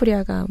트렌드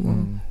코리아가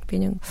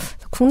매년,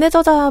 국내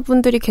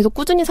저자분들이 계속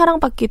꾸준히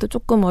사랑받기도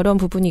조금 어려운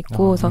부분이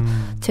있고, 그래서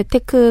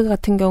재테크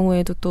같은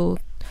경우에도 또,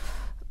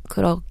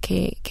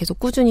 그렇게 계속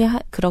꾸준히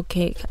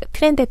그렇게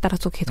트렌드에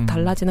따라서 계속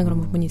달라지는 그런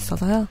부분이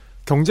있어서요.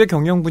 경제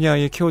경영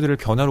분야의 키워드를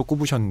변화로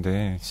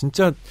꼽으셨는데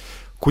진짜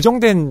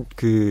고정된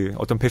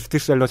어떤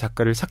베스트셀러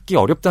작가를 찾기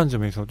어렵다는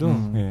점에서도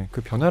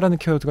그 변화라는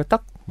키워드가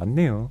딱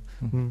맞네요.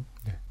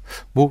 네.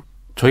 뭐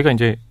저희가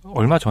이제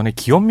얼마 전에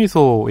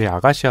기욤미소의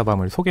아가시아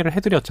밤을 소개를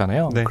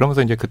해드렸잖아요. 네.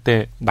 그러면서 이제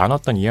그때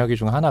나눴던 이야기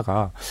중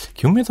하나가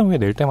기욤미소에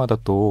낼 때마다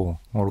또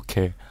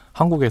이렇게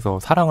한국에서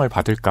사랑을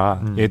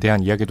받을까에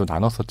대한 이야기도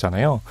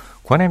나눴었잖아요.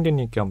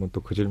 구환회MD님께 한번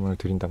또 그 질문을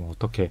드린다면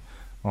어떻게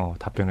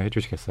답변을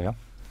해주시겠어요?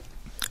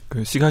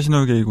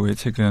 시가시노 게이고의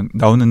책은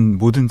나오는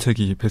모든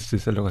책이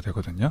베스트셀러가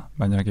되거든요.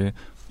 만약에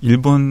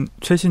일본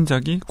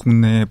최신작이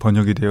국내에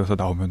번역이 되어서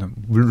나오면은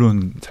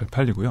물론 잘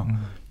팔리고요.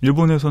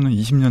 일본에서는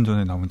 20년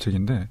전에 나온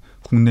책인데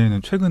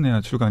국내에는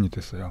최근에야 출간이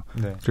됐어요.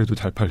 네. 그래도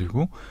잘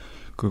팔리고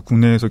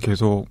국내에서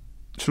계속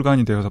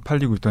출간이 되어서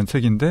팔리고 있던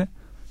책인데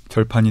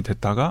절판이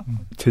됐다가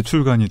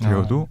재출간이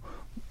되어도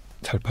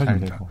잘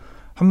팔립니다.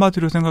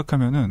 한마디로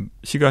생각하면은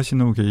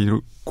시가시노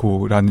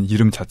게이고라는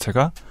이름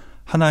자체가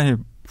하나의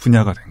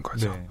분야가 된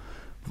거죠. 네.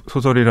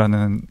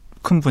 소설이라는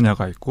큰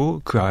분야가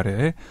있고 그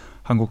아래에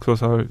한국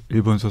소설,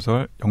 일본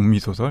소설, 영미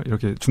소설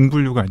이렇게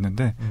중분류가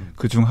있는데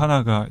그중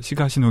하나가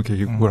시가시노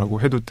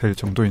게이고라고 해도 될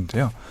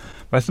정도인데요.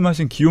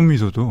 말씀하신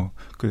기욤미소도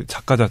그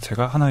작가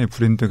자체가 하나의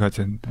브랜드가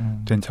된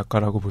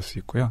작가라고 볼 수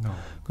있고요.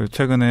 그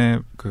최근에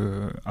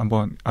그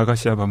한번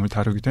아가씨와 밤을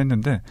다루기도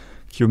했는데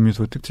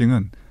기욤미소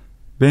특징은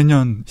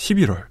매년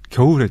 11월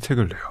겨울에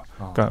책을 내요.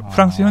 그러니까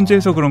프랑스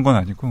현지에서 그런 건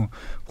아니고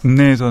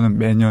국내에서는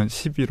매년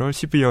 11월,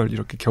 12월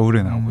이렇게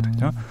겨울에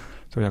나오거든요.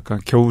 그래서 약간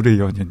겨울의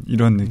연인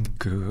이런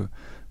그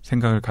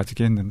생각을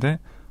가지게 했는데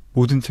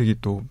모든 책이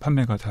또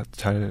판매가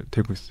잘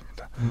되고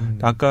있습니다.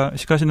 아까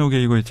시가시노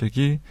게이고의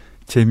책이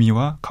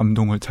재미와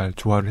감동을 잘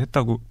조화를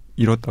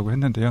이뤘다고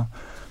했는데요.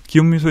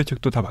 기욤미소의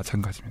책도 다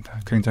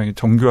마찬가지입니다. 굉장히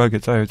정교하게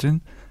짜여진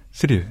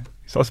스릴,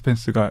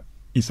 서스펜스가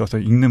있어서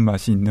읽는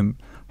맛이 있는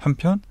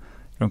한편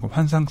이런 거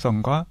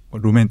환상성과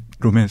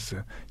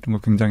로맨스 이런 거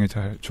굉장히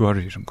잘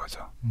조화를 이룬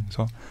거죠.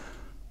 그래서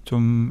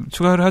좀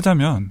추가를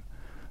하자면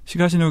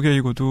시가시노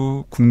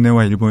게이고도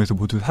국내와 일본에서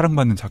모두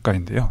사랑받는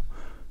작가인데요.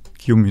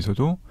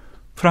 기욤미소도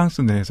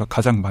프랑스 내에서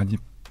가장 많이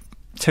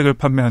책을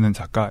판매하는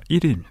작가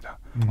 1위입니다.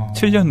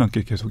 7년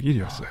넘게 계속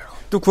 1위였어요.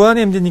 또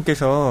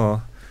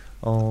구환회MD님께서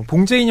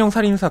봉제인형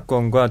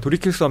살인사건과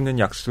돌이킬 수 없는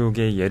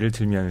약속의 예를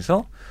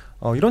들면서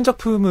이런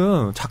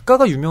작품은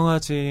작가가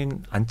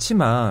유명하진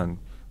않지만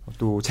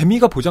또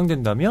재미가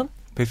보장된다면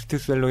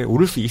베스트셀러에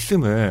오를 수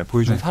있음을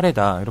보여준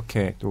사례다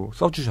이렇게 또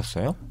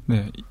써주셨어요.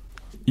 네,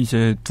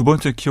 이제 두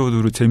번째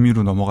키워드로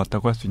재미로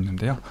넘어갔다고 할 수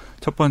있는데요.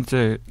 첫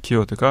번째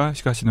키워드가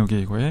시가시노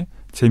게이고의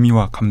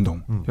재미와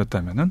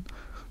감동이었다면은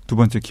두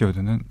번째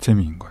키워드는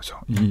재미인 거죠.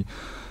 이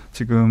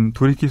지금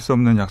돌이킬 수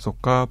없는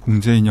약속과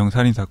봉제인형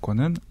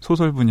살인사건은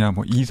소설 분야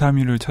 2,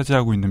 3위를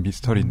차지하고 있는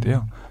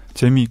미스터리인데요.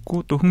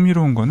 재미있고 또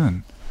흥미로운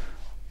거는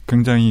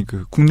굉장히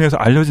그 국내에서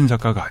알려진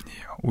작가가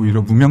아니에요.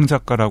 오히려 무명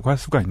작가라고 할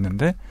수가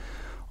있는데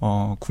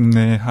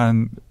국내에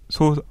한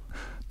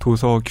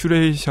도서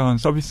큐레이션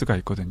서비스가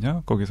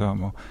있거든요.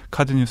 거기서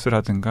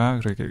카드뉴스라든가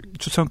그렇게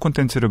추천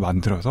콘텐츠를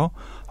만들어서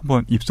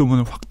한번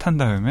입소문을 확 탄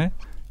다음에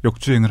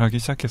역주행을 하기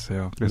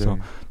시작했어요. 그래서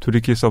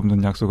돌이킬 수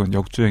없는 약속은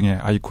역주행의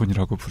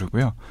아이콘이라고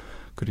부르고요.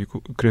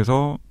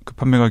 그래서 그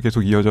판매가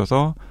계속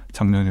이어져서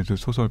작년에도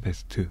소설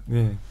베스트에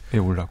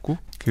올랐고,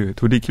 그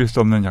돌이킬 수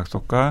없는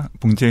약속과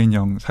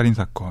봉제인형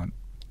살인사건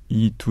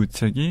이 두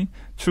책이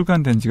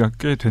출간된 지가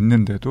꽤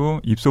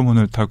됐는데도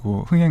입소문을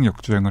타고 흥행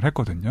역주행을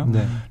했거든요.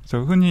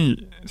 그래서 흔히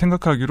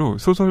생각하기로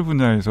소설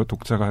분야에서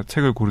독자가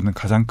책을 고르는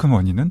가장 큰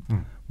원인은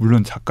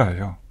물론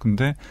작가예요.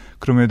 근데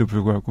그럼에도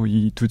불구하고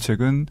이 두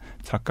책은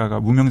작가가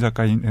무명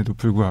작가임에도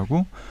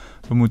불구하고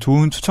너무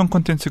좋은 추천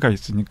콘텐츠가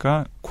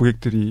있으니까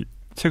고객들이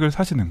책을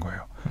사시는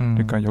거예요.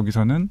 그러니까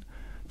여기서는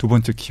두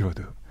번째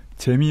키워드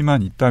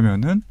재미만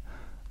있다면은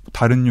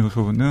다른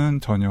요소는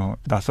전혀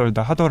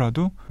낯설다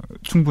하더라도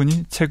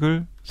충분히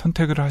책을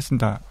선택을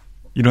하신다.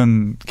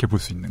 이렇게 볼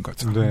수 있는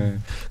거죠. 네.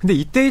 근데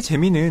이때의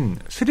재미는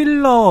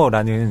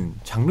스릴러라는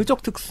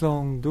장르적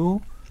특성도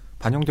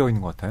반영되어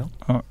있는 것 같아요.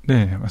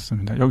 네,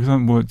 맞습니다.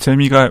 여기서는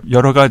재미가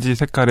여러 가지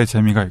색깔의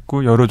재미가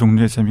있고 여러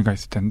종류의 재미가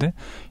있을 텐데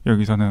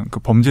여기서는 그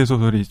범죄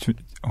소설이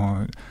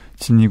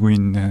지니고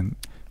있는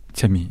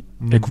재미에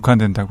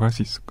국한된다고 할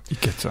수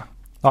있겠죠.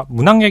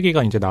 문학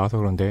얘기가 이제 나와서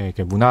그런데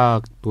이게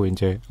문학도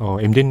이제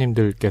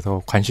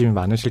MD님들께서 관심이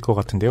많으실 것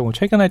같은데요.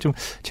 최근에 좀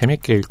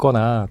재밌게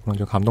읽거나 그런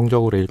좀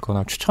감동적으로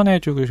읽거나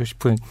추천해주고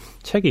싶은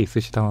책이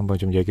있으시다면 한번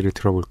좀 얘기를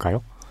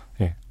들어볼까요?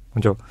 예,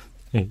 먼저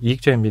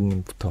이익재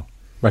MD님부터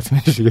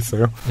말씀해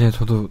주시겠어요? 네,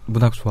 저도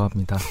문학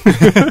좋아합니다.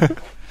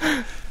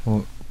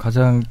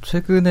 가장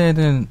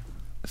최근에는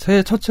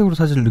새해 첫 책으로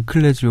사실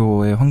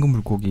르클레지오의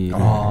황금물고기를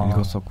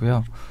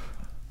읽었었고요.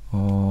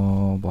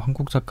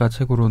 한국 작가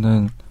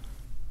책으로는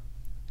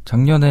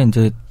작년에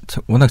이제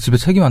워낙 집에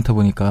책이 많다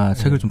보니까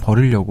책을 좀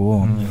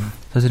버리려고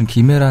사실은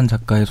김혜란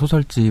작가의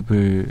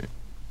소설집을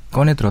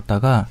꺼내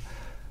들었다가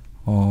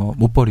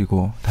못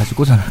버리고 다시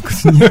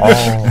꽂아놨거든요.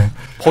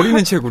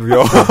 버리는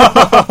책으로요?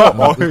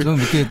 좀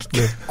이렇게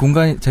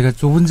공간이 제가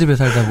좁은 집에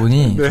살다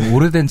보니 좀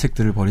오래된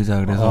책들을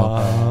버리자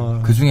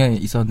그래서 그 중에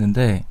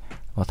있었는데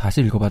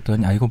다시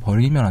읽어봤더니 이거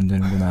버리면 안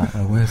되는구나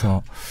라고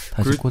해서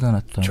다시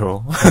꽂아놨던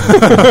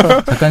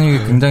작가님이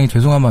굉장히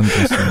죄송한 마음이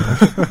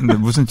들었습니다. 근데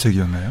무슨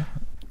책이었나요?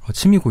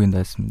 침이 고인다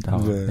했습니다.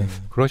 네.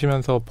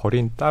 그러시면서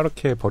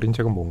따르게 버린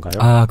책은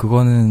뭔가요?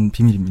 그거는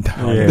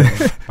비밀입니다. 예.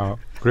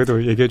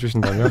 그래도 얘기해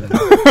주신다면.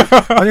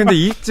 아니 근데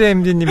이익재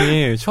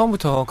MD님이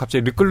처음부터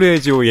갑자기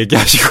르클레지오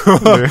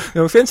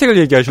얘기하시고 센 책을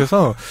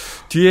얘기하셔서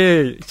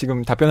뒤에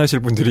지금 답변하실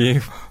분들이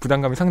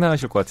부담감이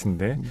상당하실 것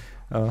같은데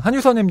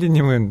한유선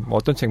MD님은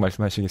어떤 책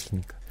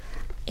말씀하시겠습니까?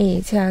 예,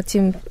 제가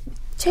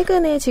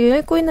최근에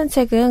읽고 있는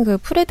책은 그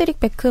프레드릭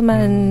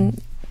베크만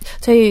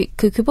저희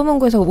그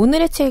교보문고에서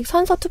오늘의 책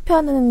선서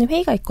투표하는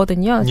회의가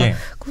있거든요. 그래서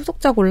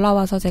후속작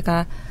올라와서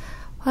제가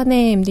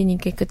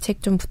환혜MD님께 그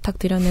책 좀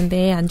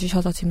부탁드렸는데 안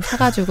주셔서 지금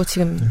사가지고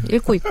지금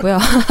읽고 있고요.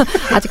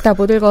 아직 다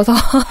못 읽어서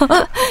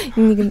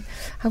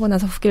하고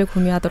나서 후기를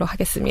공유하도록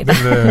하겠습니다.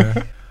 네.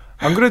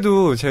 안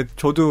그래도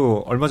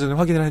저도 얼마 전에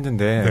확인을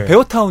했는데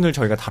베어타운을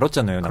저희가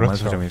다뤘잖아요.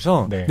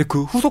 낭만서점에서. 네. 근데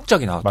그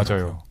후속작이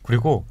나왔더라고요. 맞아요.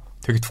 그리고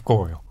되게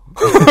두꺼워요.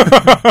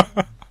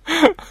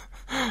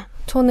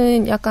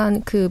 저는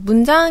약간 그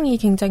문장이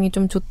굉장히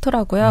좀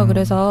좋더라고요.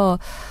 그래서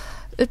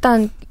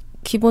일단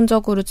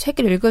기본적으로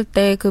책을 읽을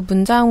때 그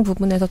문장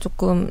부분에서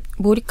조금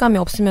몰입감이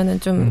없으면은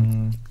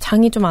좀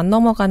장이 좀 안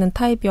넘어가는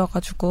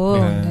타입이어가지고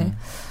네.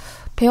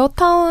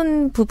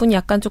 베어타운 부분이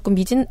약간 조금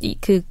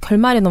그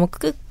결말이 너무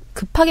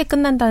급하게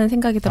끝난다는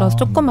생각이 들어서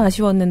조금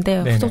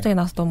아쉬웠는데 후속작에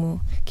나와서 너무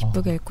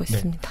기쁘게 읽고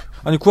있습니다.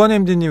 아니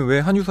구환MD님 왜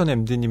한유선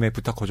MD님의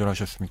부탁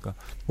거절하셨습니까?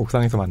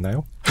 옥상에서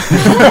만나요?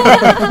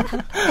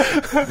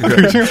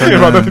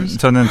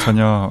 저는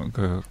전혀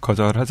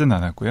거절하진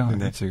않았고요.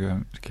 네.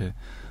 지금 이렇게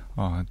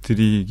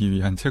드리기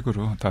위한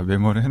책으로 다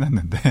메모를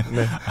해놨는데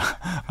네.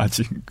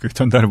 아직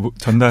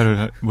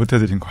전달을 못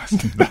해드린 것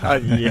같습니다. 아,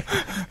 예.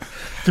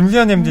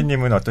 김수현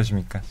MD님은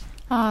어떠십니까?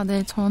 아,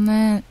 네,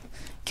 저는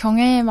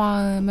경애의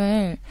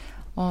마음을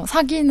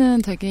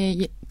사기는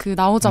되게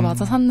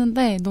나오자마자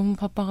샀는데 너무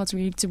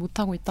바빠가지고 읽지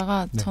못하고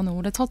있다가 저는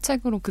올해 첫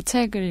책으로 그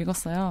책을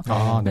읽었어요.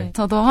 아, 네.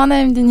 저도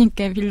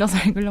환혜MD님께 빌려서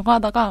읽으려고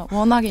하다가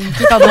워낙에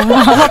인기가 너무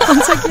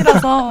많았던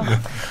책이라서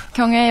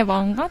경애의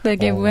마음과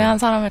내게 무해한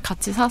사람을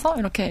같이 사서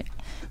이렇게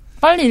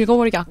빨리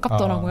읽어버리기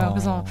아깝더라고요.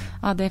 그래서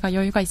내가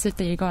여유가 있을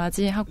때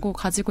읽어야지 하고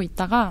가지고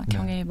있다가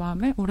경애의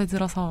마음을 올해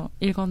들어서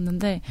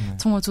읽었는데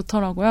정말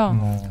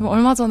좋더라고요.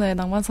 얼마 전에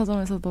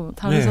낭만서점에서도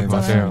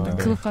다루셨잖아요. 네,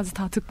 그것까지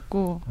다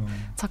듣고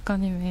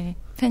작가님의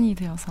팬이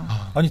되어서.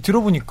 아니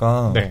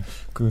들어보니까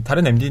그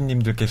다른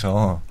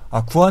MD님들께서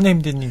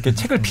구환MD님께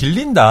책을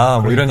빌린다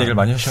뭐 이런 얘기를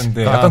많이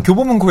하셨는데 약간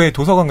교보문고의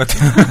도서관 같은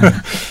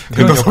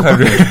그런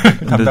역할을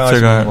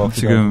담당하시는 것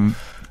같기도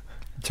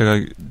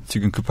제가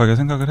지금 급하게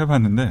생각을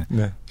해봤는데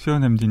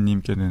수현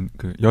MD님께는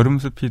그 여름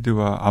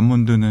스피드와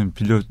아몬드는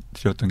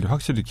빌려드렸던 게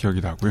확실히 기억이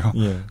나고요.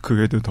 그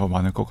외에도 더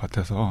많을 것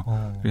같아서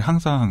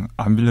항상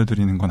안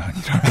빌려드리는 건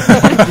아니라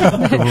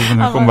그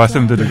부분을 꼭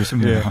말씀드리고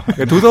싶네요.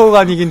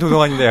 도서관이긴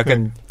도서관인데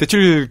약간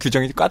대출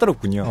규정이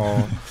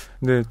까다롭군요.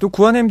 네, 또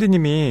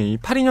구환MD님이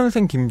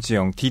 82년생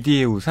김지영,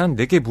 디디의 우산,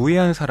 내게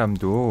무해한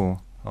사람도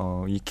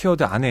이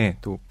키워드 안에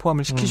또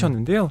포함을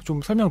시키셨는데요.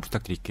 좀 설명을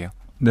부탁드릴게요.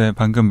 네,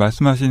 방금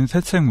말씀하신 세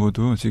책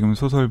모두 지금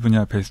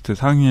소설분야 베스트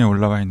상위에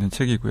올라와 있는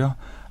책이고요.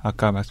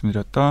 아까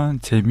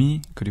말씀드렸던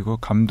재미 그리고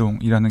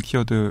감동이라는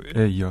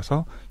키워드에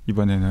이어서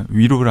이번에는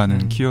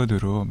위로라는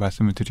키워드로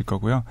말씀을 드릴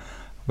거고요.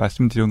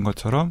 말씀드린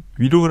것처럼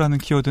위로라는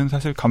키워드는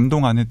사실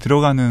감동 안에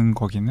들어가는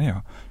거긴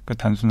해요. 그러니까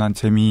단순한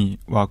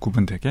재미와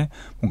구분되게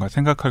뭔가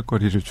생각할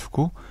거리를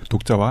주고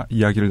독자와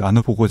이야기를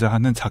나눠보고자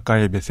하는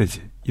작가의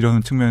메시지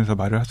이런 측면에서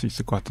말을 할 수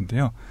있을 것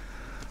같은데요.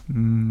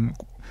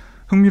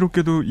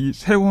 흥미롭게도 이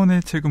세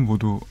권의 책은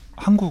모두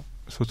한국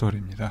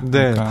소설입니다.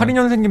 네, 그러니까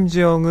 82년생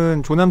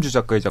김지영은 조남주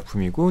작가의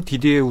작품이고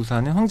디디의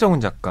우산은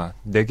황정은 작가,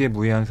 내게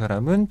무해한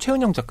사람은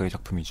최은영 작가의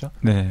작품이죠.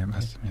 네,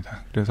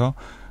 맞습니다. 그래서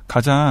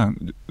가장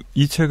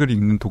이 책을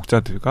읽는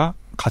독자들과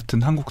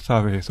같은 한국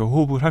사회에서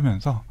호흡을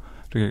하면서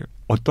이렇게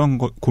어떤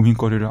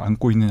고민거리를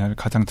안고 있느냐를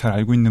가장 잘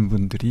알고 있는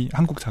분들이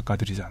한국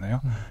작가들이잖아요.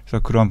 그래서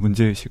그러한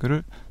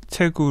문제의식을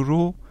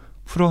책으로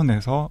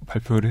풀어내서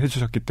발표를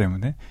해주셨기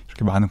때문에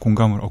이렇게 많은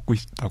공감을 얻고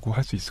있다고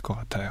할 수 있을 것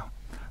같아요.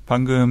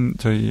 방금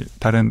저희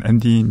다른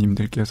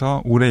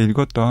MD님들께서 올해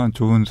읽었던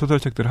좋은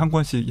소설책들을 한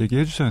권씩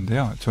얘기해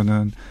주셨는데요.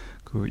 저는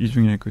이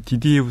중에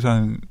디디의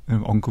우산을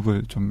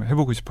언급을 좀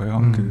해보고 싶어요.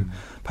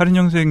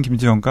 82년생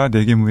김지영과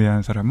내게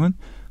무해한 사람은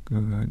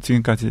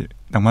지금까지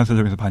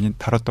낭만서점에서 많이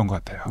다뤘던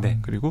것 같아요. 네.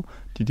 그리고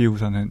디디의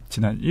우산은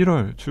지난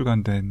 1월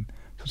출간된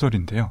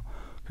소설인데요.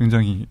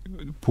 굉장히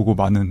보고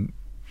많은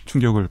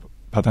충격을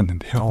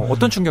받았는데요.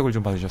 어떤 충격을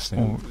좀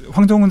받으셨어요?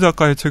 황정은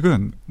작가의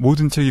책은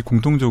모든 책이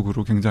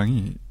공통적으로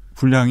굉장히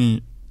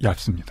분량이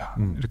얇습니다.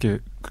 이렇게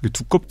그렇게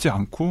두껍지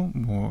않고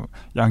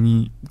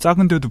양이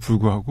작은데도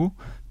불구하고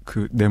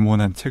그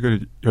네모난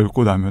책을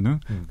읽고 나면은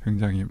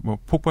굉장히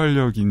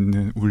폭발력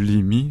있는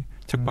울림이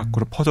책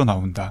밖으로 퍼져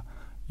나온다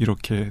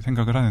이렇게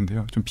생각을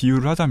하는데요. 좀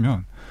비유를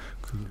하자면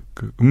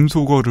그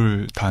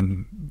음소거를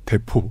단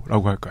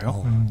대포라고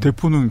할까요?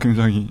 대포는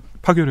굉장히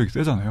파괴력이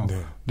세잖아요.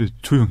 네. 근데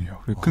조용해요.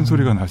 큰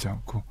소리가 나지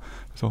않고.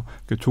 그래서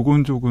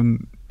조곤조곤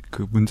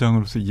그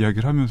문장으로서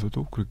이야기를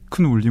하면서도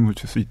큰 울림을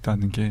줄 수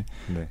있다는 게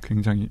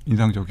굉장히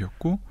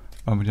인상적이었고,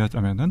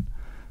 마무리하자면은,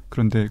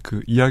 그런데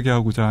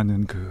이야기하고자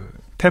하는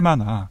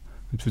테마나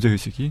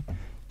주제의식이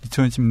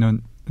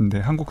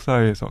 2010년대 한국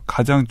사회에서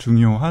가장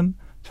중요한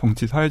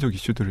정치 사회적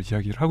이슈들을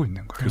이야기를 하고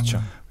있는 거예요.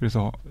 그렇죠.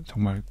 그래서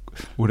정말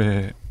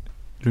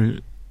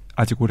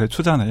아직 올해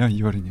초잖아요.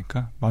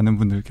 2월이니까 많은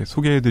분들께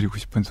소개해드리고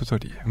싶은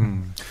소설이에요.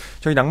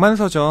 저희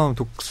낭만서점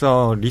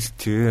독서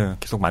리스트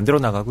계속 만들어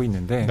나가고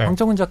있는데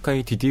황정은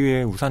작가의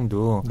디디의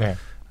우산도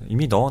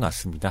이미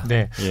넣어놨습니다.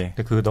 네. 예.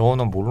 그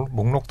넣어놓은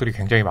목록들이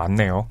굉장히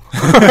많네요.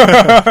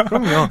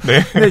 그럼요.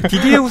 네. 근데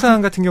디디의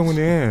우산 같은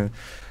경우는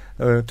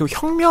또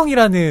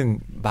혁명이라는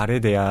말에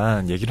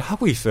대한 얘기를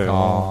하고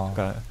있어요.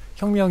 그러니까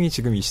혁명이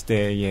지금 이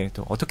시대에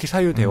또 어떻게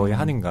사유되어야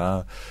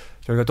하는가.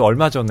 저희가 또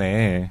얼마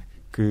전에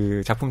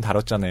그 작품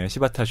다뤘잖아요.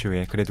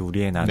 시바타쇼의 그래도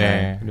우리의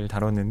나날을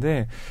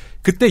다뤘는데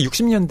그때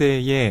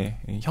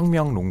 60년대의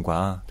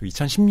혁명론과 또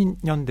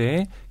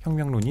 2010년대의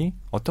혁명론이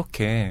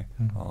어떻게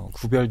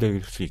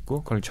구별될 수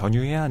있고 그걸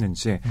전유해야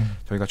하는지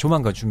저희가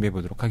조만간 준비해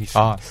보도록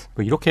하겠습니다.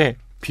 뭐 이렇게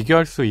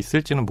비교할 수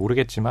있을지는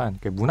모르겠지만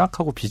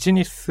문학하고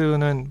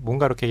비즈니스는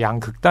뭔가 이렇게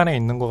양극단에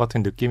있는 것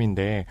같은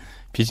느낌인데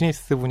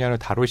비즈니스 분야를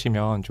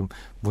다루시면 좀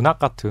문학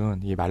같은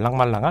이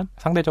말랑말랑한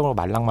상대적으로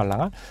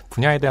말랑말랑한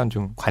분야에 대한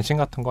좀 관심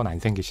같은 건 안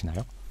생기시나요?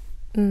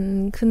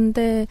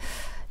 근데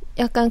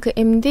약간 그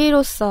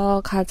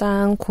MD로서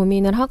가장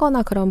고민을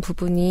하거나 그런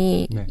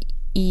부분이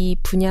이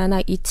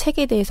분야나 이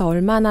책에 대해서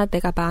얼마나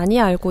내가 많이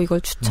알고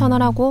이걸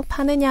추천을 하고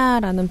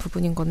파느냐라는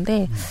부분인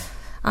건데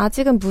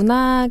아직은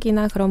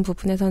문학이나 그런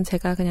부분에선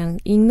제가 그냥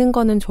읽는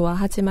거는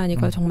좋아하지만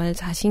이걸 정말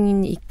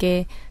자신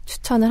있게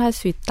추천을 할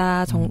수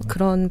있다.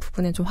 그런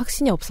부분에 좀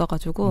확신이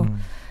없어가지고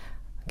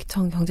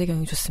전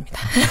경제경영이 좋습니다.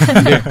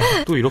 네,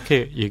 또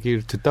이렇게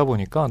얘기를 듣다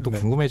보니까 또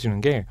궁금해지는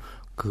게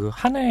그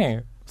한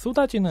해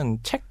쏟아지는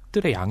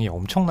책들의 양이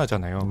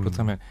엄청나잖아요.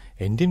 그렇다면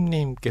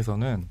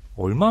앤디님께서는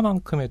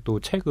얼마만큼의 또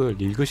책을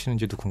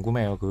읽으시는지도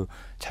궁금해요. 그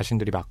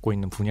자신들이 맡고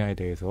있는 분야에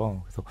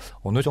대해서. 그래서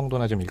어느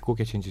정도나 좀 읽고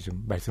계신지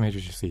좀 말씀해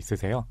주실 수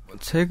있으세요?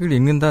 책을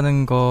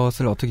읽는다는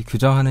것을 어떻게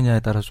규정하느냐에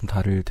따라 좀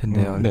다를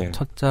텐데요.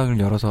 첫 장을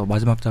열어서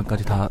마지막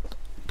장까지 다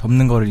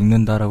덮는 거를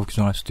읽는다라고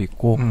규정할 수도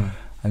있고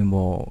아니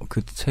뭐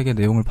그 책의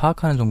내용을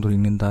파악하는 정도로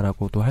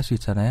읽는다라고도 할 수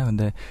있잖아요.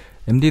 근데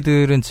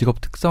MD들은 직업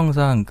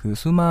특성상 그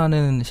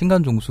수많은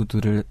신간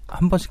종수들을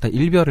한 번씩 다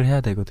일별을 해야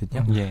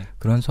되거든요.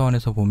 그런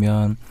차원에서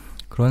보면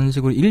그런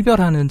식으로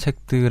일별하는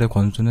책들의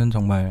권수는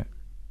정말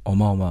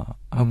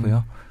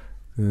어마어마하고요.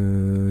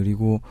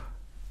 그리고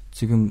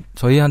지금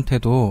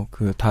저희한테도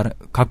그 다른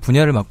각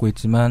분야를 맡고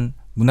있지만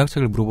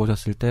문학책을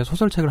물어보셨을 때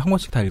소설책을 한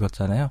권씩 다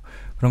읽었잖아요.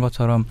 그런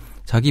것처럼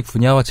자기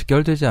분야와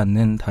직결되지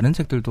않는 다른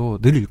책들도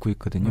늘 읽고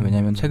있거든요.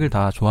 왜냐하면 책을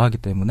다 좋아하기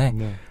때문에.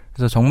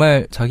 그래서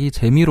정말 자기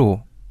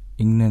재미로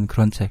읽는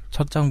그런 책,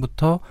 첫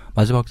장부터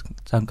마지막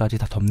장까지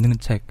다 덮는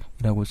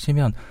책이라고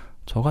치면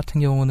저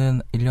같은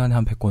경우는 1년에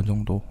한 100권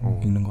정도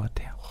읽는 것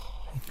같아요.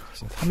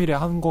 3일에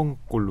한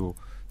권꼴로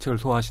책을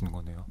소화하시는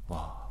거네요.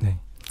 와. 네.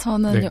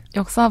 저는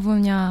역사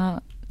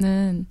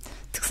분야는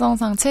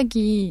특성상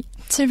책이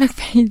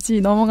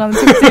 700페이지 넘어가는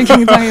책들이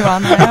굉장히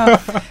많아요.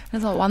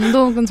 그래서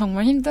완독은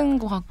정말 힘든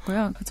것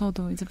같고요.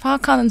 저도 이제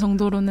파악하는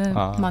정도로는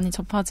많이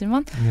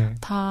접하지만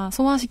다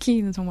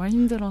소화시키기는 정말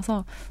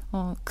힘들어서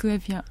그에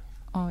비하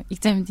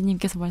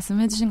익자MD님께서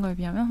말씀해주신 거에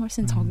비하면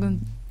훨씬 적은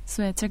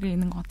수의 책을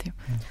읽는 것 같아요.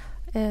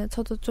 네,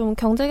 저도 좀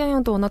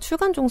경제경영도 워낙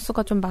출간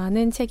종수가 좀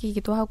많은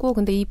책이기도 하고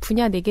근데 이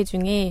분야 4개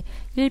중에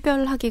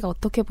일별하기가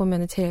어떻게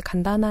보면 제일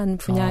간단한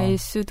분야일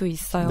수도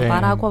있어요.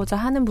 말하고자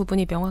하는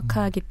부분이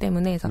명확하기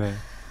때문에 그래서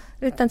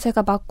일단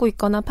제가 맡고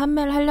있거나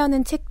판매를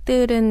하려는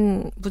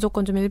책들은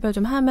무조건 좀 일별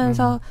좀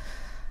하면서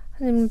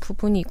하는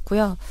부분이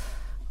있고요.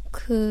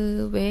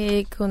 그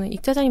외에 그거는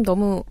익자장님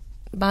너무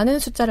많은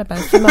숫자를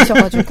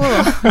말씀하셔가지고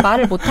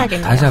말을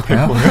못하겠네요. 다시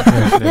할까요?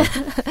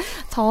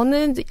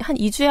 저는 한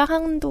 2주에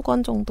한두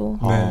권 정도.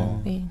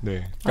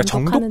 그러니까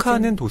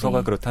정독하는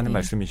도서가 그렇다는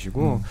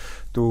말씀이시고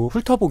또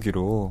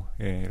훑어보기로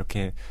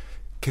이렇게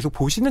계속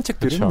보시는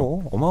책들은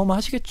뭐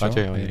어마어마하시겠죠.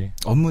 맞아요.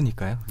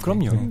 업무니까요.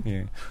 그럼요.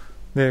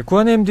 네,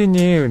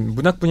 구환회MD님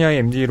문학 분야의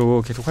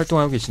MD로 계속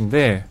활동하고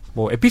계신데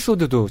뭐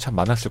에피소드도 참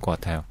많았을 것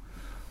같아요.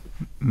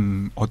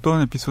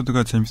 어떤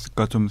에피소드가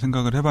재밌을까 좀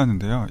생각을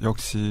해봤는데요.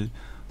 역시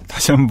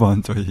다시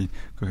한번 저희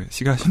그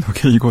시가신호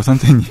게이고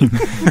선생님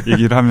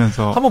얘기를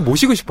하면서 한번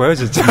모시고 싶어요,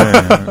 진짜.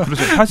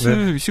 그래서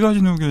사실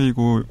시가신호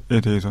게이고에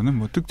대해서는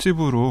뭐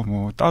특집으로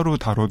뭐 따로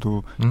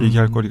다뤄도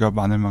얘기할 거리가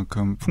많을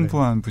만큼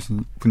풍부한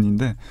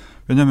분인데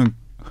왜냐하면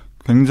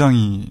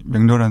굉장히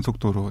맹렬한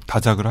속도로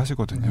다작을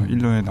하시거든요.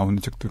 1년에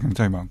나오는 책도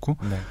굉장히 많고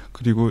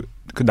그리고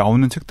그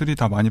나오는 책들이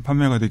다 많이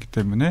판매가 되기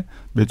때문에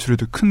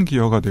매출에도 큰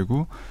기여가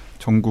되고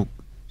전국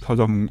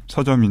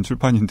서점인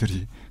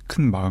출판인들이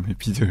큰 마음의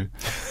빚을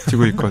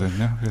지고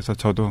있거든요. 그래서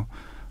저도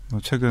뭐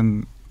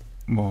최근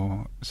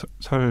뭐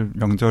설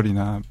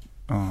명절이나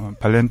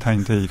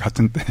발렌타인데이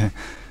같은 때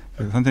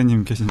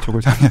선생님 계신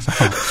쪽을 향해서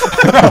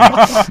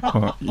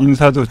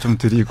인사도 좀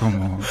드리고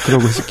뭐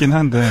그러고 싶긴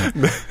한데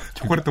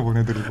초콜릿도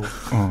보내드리고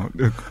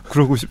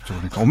그러고 싶죠.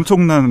 그러니까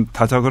엄청난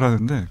다작을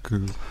하는데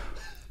그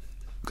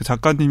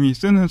작가님이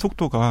쓰는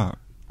속도가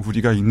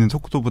우리가 읽는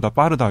속도보다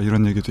빠르다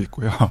이런 얘기도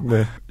있고요.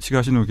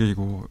 시가신호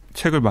게이고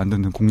책을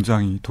만드는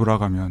공장이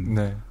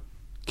돌아가면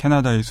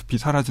캐나다의 숲이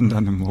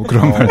사라진다는 뭐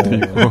그런 말도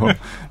있고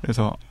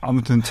그래서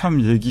아무튼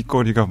참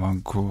얘기거리가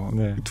많고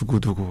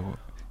두고두고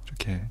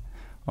이렇게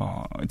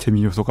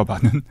재미 요소가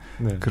많은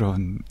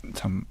그런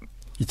참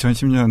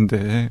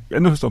 2010년대에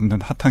빼놓을 수 없는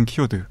핫한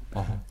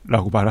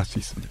키워드라고 말할 수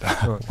있습니다.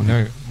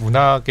 오늘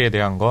문학에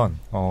대한 건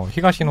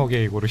히가시노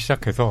게이고로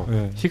시작해서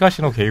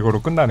히가시노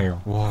게이고로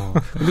끝나네요. 와,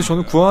 근데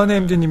저는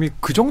구환회MD님이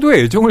그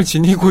정도의 애정을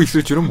지니고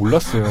있을 줄은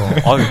몰랐어요.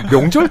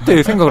 명절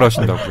때 생각을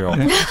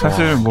하신다고요.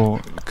 사실 뭐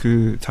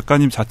그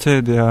작가님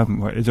자체에 대한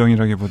뭐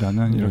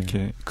애정이라기보다는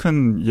이렇게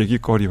큰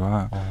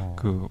얘기거리와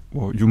그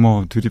뭐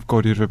유머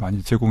드립거리를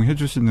많이 제공해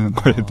주시는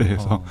거에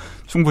대해서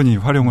충분히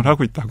활용을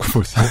하고 있다고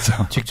볼 수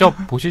있죠. 직접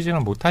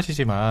보시지는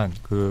못하시지만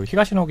그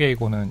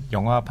히가시노게이고는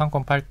영화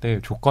판권 팔 때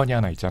조건이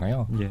하나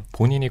있잖아요. 예.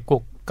 본인이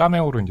꼭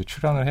카메오로 이제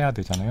출연을 해야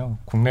되잖아요.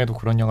 국내에도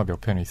그런 영화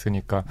몇 편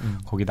있으니까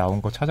거기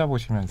나온 거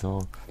찾아보시면서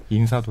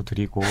인사도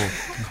드리고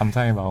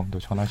감사의 마음도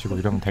전하시고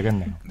이러면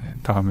되겠네요. 네,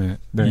 다음에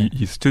네.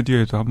 이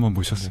스튜디오에도 한번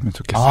모셨으면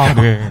좋겠어요. 아,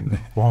 네. 네.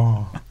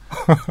 와.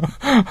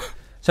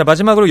 자,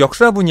 마지막으로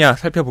역사 분야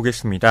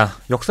살펴보겠습니다.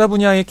 역사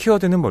분야의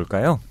키워드는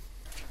뭘까요?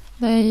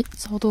 네,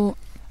 저도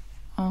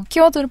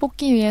키워드를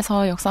뽑기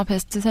위해서 역사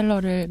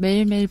베스트셀러를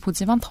매일매일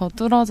보지만 더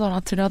뚫어져라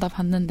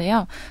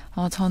들여다봤는데요.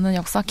 저는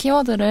역사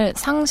키워드를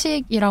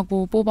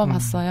상식이라고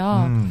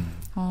뽑아봤어요.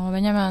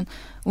 왜냐면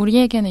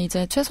우리에게는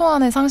이제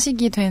최소한의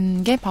상식이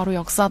된 게 바로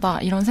역사다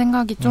이런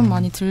생각이 좀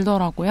많이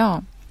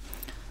들더라고요.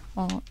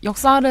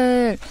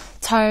 역사를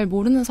잘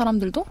모르는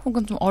사람들도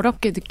혹은 좀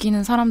어렵게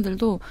느끼는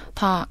사람들도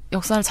다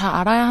역사를 잘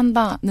알아야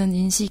한다는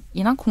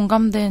인식이나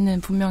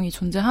공감대는 분명히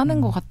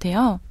존재하는 것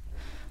같아요.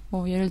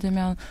 예를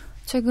들면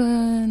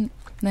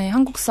최근에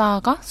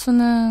한국사가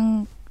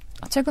수능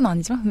최근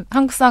아니죠?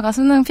 한국사가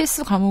수능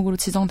필수 과목으로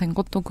지정된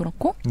것도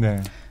그렇고 네.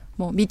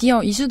 뭐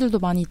미디어 이슈들도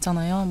많이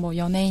있잖아요. 뭐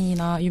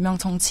연예인이나 유명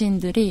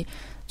정치인들이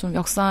좀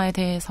역사에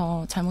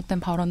대해서 잘못된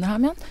발언을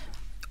하면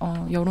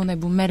여론의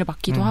문매를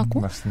맞기도 하고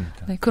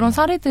맞습니다. 네, 그런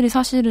사례들이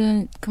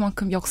사실은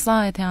그만큼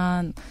역사에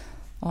대한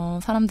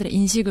사람들의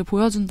인식을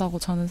보여준다고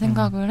저는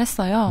생각을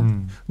했어요.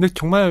 근데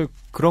정말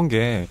그런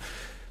게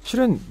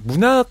실은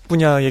문학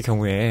분야의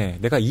경우에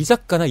내가 이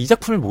작가나 이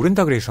작품을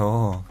모른다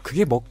그래서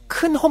그게 뭐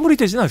큰 허물이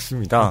되지는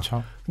않습니다.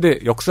 그렇죠. 근데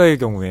역사의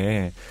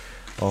경우에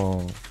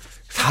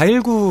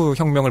 4.19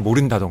 혁명을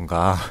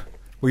모른다던가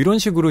뭐 이런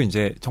식으로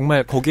이제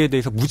정말 거기에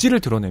대해서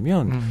무지를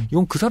드러내면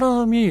이건 그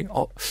사람이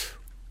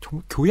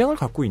정말 교양을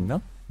갖고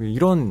있나?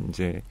 이런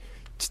이제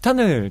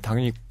지탄을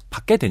당연히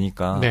받게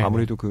되니까 네.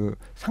 아무래도 그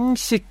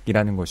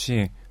상식이라는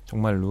것이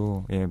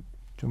정말로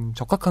좀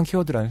적합한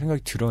키워드라는 생각이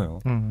들어요.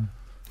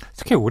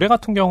 특히 올해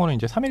같은 경우는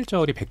이제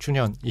 3.1절이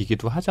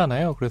 100주년이기도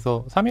하잖아요.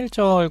 그래서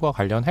 3.1절과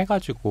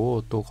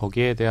관련해가지고 또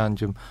거기에 대한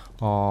좀,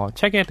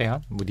 책에 대한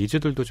뭐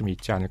니즈들도 좀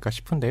있지 않을까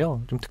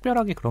싶은데요. 좀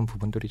특별하게 그런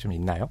부분들이 좀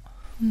있나요?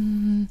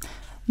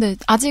 네,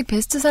 아직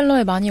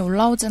베스트셀러에 많이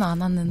올라오지는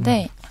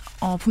않았는데,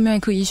 분명히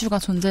그 이슈가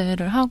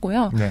존재를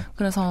하고요. 네.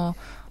 그래서,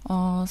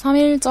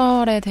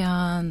 3.1절에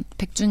대한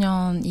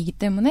 100주년이기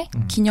때문에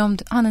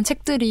기념하는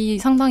책들이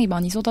상당히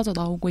많이 쏟아져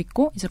나오고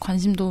있고, 이제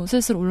관심도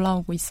슬슬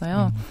올라오고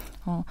있어요.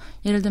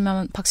 예를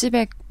들면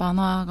박시백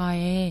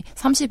만화가의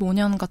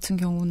 35년 같은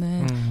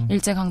경우는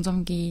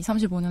일제강점기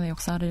 35년의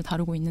역사를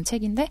다루고 있는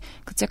책인데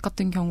그 책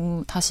같은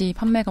경우 다시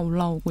판매가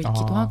올라오고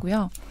있기도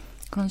하고요.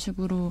 그런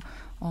식으로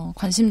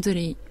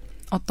관심들이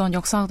어떤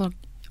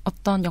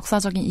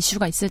역사적인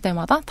이슈가 있을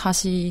때마다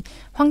다시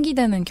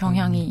환기되는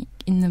경향이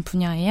있는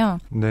분야예요.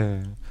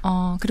 네.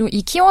 그리고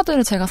이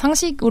키워드를 제가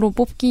상식으로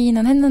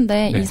뽑기는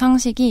했는데 네. 이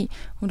상식이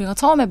우리가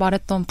처음에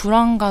말했던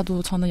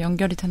불안과도 저는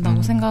연결이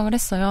된다고 생각을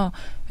했어요.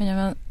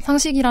 왜냐하면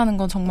상식이라는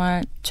건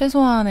정말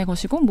최소한의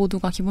것이고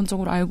모두가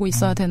기본적으로 알고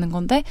있어야 되는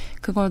건데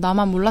그걸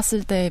나만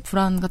몰랐을 때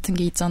불안 같은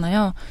게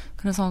있잖아요.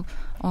 그래서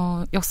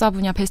역사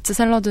분야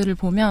베스트셀러들을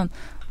보면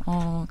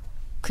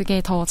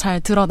그게 더 잘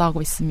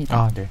드러나고 있습니다.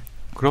 아, 네.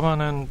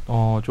 그러면은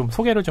좀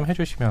소개를 좀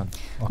해주시면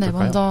어떨까요? 네,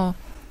 먼저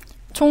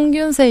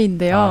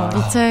총균세인데요.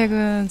 이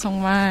책은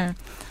정말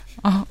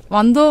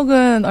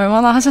완독은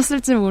얼마나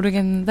하셨을지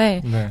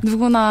모르겠는데 네.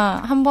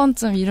 누구나 한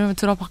번쯤 이름을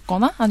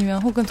들어봤거나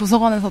아니면 혹은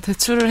도서관에서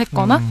대출을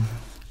했거나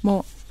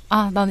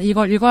난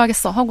이걸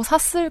읽어야겠어 하고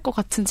샀을 것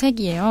같은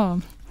책이에요.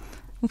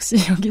 혹시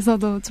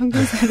여기서도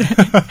총균세를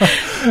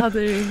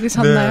다들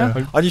읽으셨나요?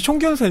 네. 아니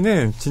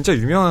총균세는 진짜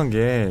유명한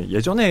게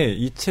예전에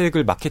이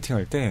책을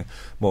마케팅할 때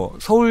뭐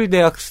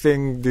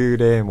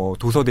서울대학생들의 뭐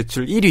도서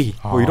대출 1위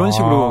뭐 이런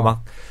식으로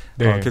막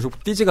네.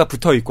 계속 띠지가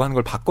붙어 있고 하는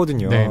걸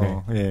봤거든요. 네네.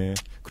 예.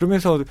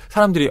 그러면서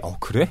사람들이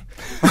그래?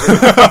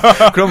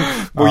 그럼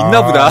뭐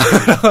있나 보다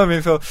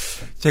하면서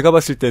제가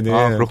봤을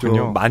때는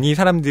좀 많이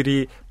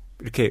사람들이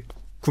이렇게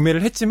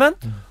구매를 했지만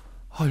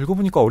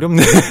읽어보니까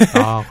어렵네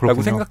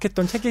라고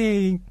생각했던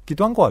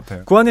책이기도 한 것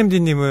같아요.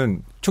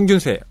 구환MD님은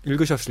총균세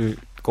읽으셨을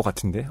것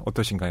같은데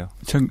어떠신가요?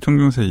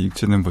 총균세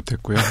읽지는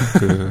못했고요.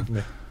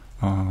 네.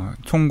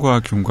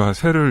 총과 균과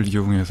세를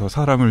이용해서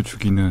사람을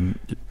죽이는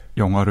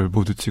영화를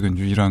모두 찍은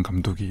유일한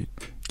감독이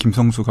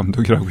김성수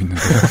감독이라고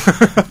있는데요.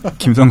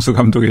 김성수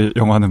감독의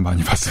영화는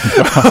많이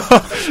봤습니다.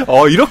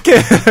 이렇게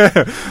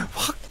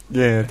확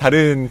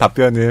다른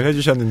답변을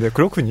해주셨는데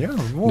그렇군요.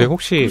 네,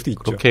 혹시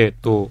그렇게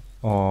또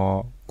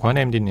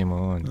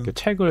구환MD님은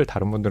책을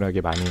다른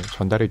분들에게 많이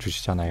전달해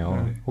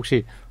주시잖아요. 네.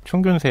 혹시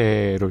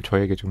총균세를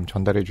저에게 좀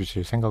전달해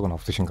주실 생각은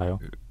없으신가요?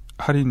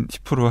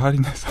 10%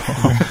 할인해서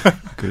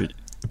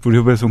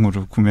무료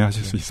배송으로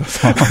구매하실 수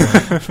있어서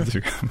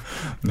지금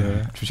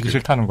주식이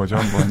싫다는 거죠.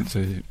 한번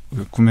저희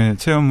구매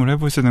체험을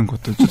해보시는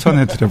것도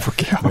추천해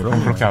드려볼게요.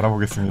 그럼 그렇게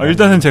알아보겠습니다.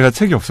 일단은 제가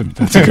책이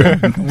없습니다. 지금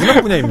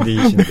문학 분야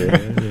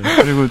MD이신데.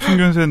 그리고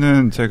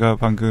총균세는 제가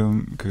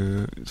방금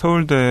그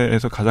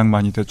서울대에서 가장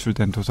많이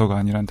대출된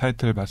도서관이란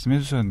타이틀을 말씀해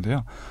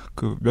주셨는데요.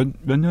 그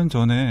몇 년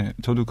전에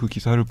저도 그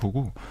기사를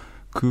보고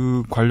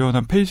그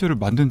관련한 페이지를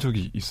만든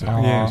적이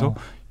있어요. 그래서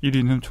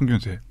 1위는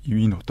총균세,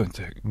 2위는 어떤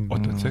책,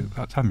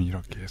 3위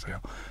이렇게 해서요.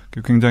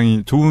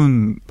 굉장히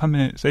좋은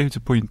판매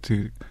세일즈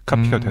포인트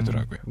카피가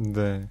되더라고요.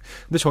 네.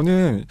 근데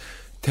저는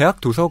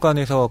대학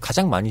도서관에서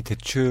가장 많이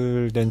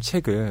대출된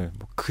책을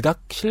뭐 그닥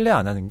신뢰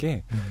안 하는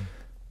게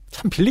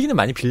참 빌리기는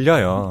많이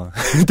빌려요.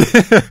 근데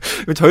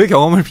저의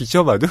경험을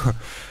비춰봐도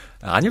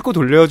안 읽고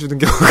돌려주는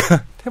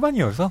경우가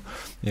태반이어서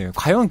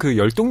과연 그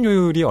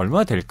열독률이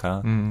얼마나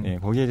될까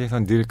거기에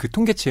대해서는 늘 그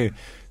통계치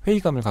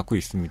회의감을 갖고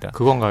있습니다.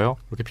 그건가요?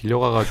 이렇게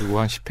빌려가가지고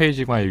한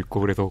 10페이지만 읽고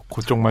그래서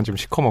그쪽만 좀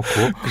시커멓고.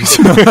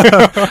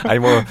 아니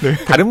뭐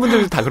다른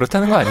분들도 다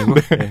그렇다는 거 아니고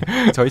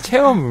저희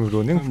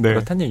체험으로는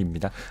그렇다는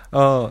얘기입니다.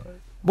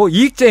 뭐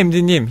이익재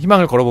MD님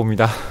희망을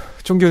걸어봅니다.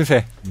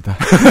 총균세입니다.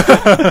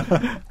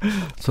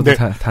 저도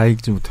다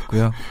읽지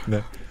못했고요.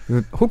 네.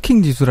 그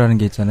호킹 지수라는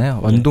게 있잖아요.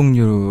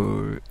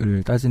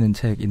 완독률을 따지는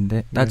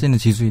책인데 따지는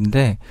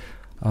지수인데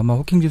아마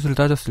호킹 지수를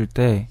따졌을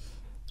때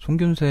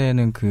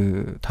총균세는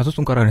그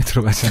 5손가락 안에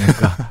들어가지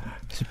않을까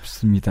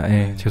싶습니다.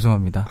 예,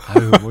 죄송합니다.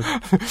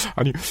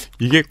 아니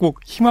이게 꼭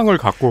희망을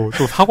갖고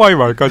또 사과의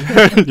말까지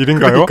할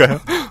일인가요?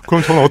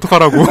 그럼 저는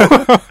어떡하라고?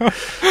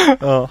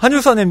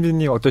 한유선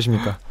MD님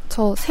어떠십니까?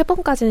 저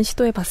 3번까지는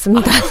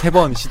시도해봤습니다.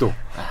 3번 시도.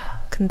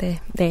 근데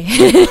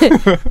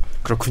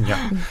그렇군요.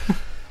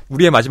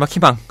 우리의 마지막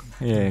희망.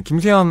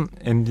 김수현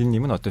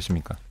MD님은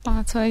어떠십니까?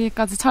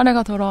 저에게까지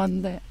차례가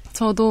돌아왔는데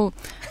저도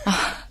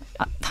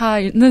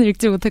다는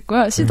읽지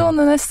못했고요.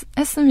 시도는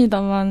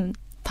했습니다만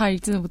다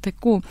읽지는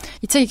못했고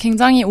이 책이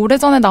굉장히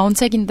오래전에 나온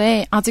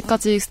책인데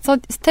아직까지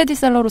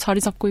스테디셀러로 자리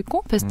잡고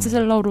있고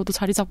베스트셀러로도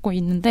자리 잡고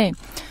있는데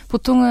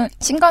보통은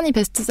신간이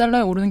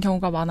베스트셀러에 오르는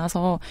경우가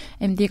많아서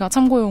MD가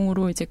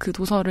참고용으로 이제 그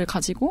도서를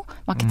가지고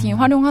마케팅에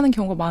활용하는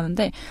경우가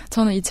많은데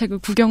저는 이 책을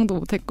구경도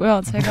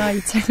못했고요. 제가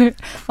이 책을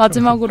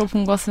마지막으로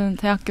본 것은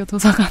대학교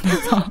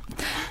도서관에서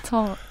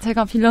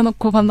제가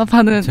빌려놓고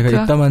반납하는 제가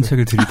입담한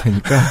책을 드릴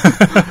테니까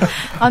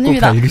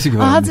아닙니다. 꼭 다 읽으시기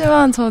바랍니다.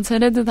 하지만 저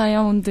제레드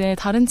다이아몬드의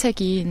다른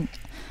책인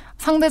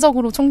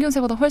상대적으로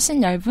총균세보다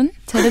훨씬 얇은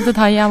제레드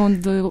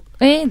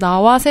다이아몬드의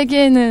나와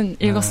세계는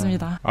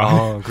읽었습니다.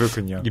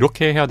 그렇군요.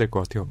 이렇게 해야 될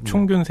것 같아요.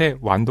 총균세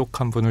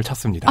완독한 분을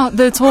찾습니다.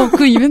 네, 저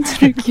그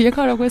이벤트를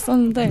기획하려고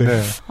했었는데,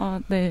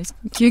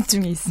 기획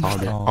중에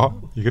있습니다.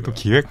 이게 또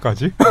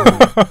기획까지?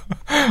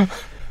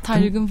 다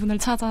읽은 분을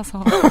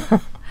찾아서.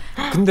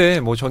 근데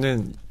뭐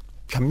저는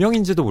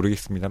변명인지도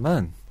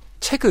모르겠습니다만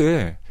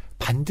책을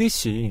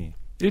반드시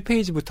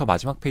 1페이지부터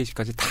마지막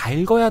페이지까지 다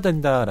읽어야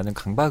된다라는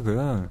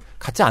강박은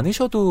갖지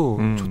않으셔도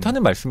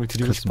좋다는 말씀을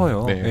드리고 그렇습니다.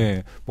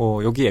 싶어요.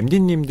 뭐 여기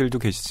MD님들도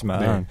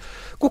계시지만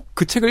꼭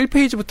그 책을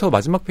 1페이지부터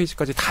마지막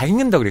페이지까지 다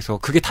읽는다 그래서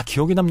그게 다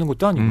기억에 남는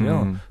것도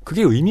아니고요.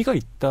 그게 의미가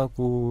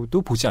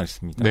있다고도 보지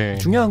않습니다.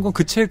 중요한 건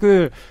그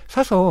책을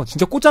사서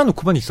진짜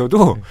꽂아놓고만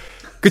있어도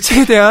그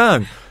책에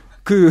대한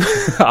그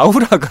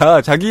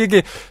아우라가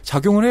자기에게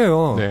작용을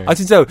해요.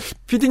 진짜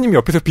PD님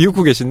옆에서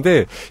비웃고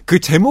계신데 그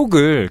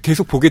제목을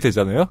계속 보게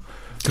되잖아요.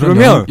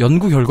 그러면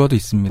연구 결과도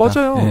있습니다.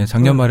 맞아요.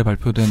 작년 말에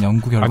발표된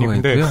연구 결과가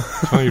있고요.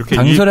 저는 이렇게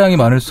당서량이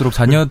많을수록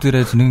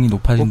자녀들의 지능이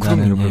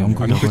높아진다는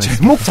연구 결과가 그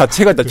제목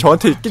자체가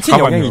저한테 끼친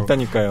영향이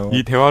있다니까요.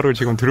 이 대화를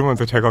지금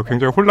들으면서 제가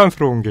굉장히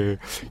혼란스러운 게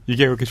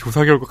이게 이렇게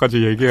조사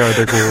결과까지 얘기해야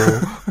되고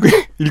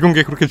읽은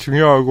게 그렇게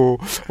중요하고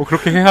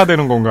그렇게 해야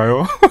되는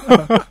건가요?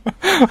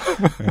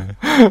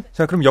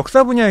 자, 그럼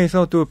역사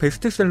분야에서 또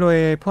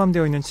베스트셀러에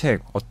포함되어 있는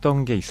책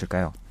어떤 게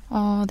있을까요?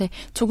 네.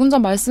 조금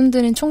전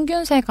말씀드린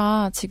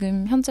총균세가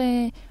지금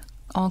현재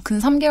근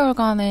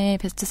 3개월간의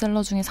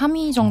베스트셀러 중에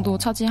 3위 정도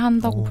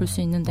차지한다고 볼 수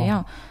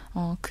있는데요.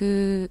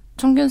 그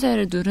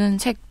총균세를 누른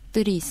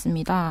책들이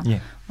있습니다.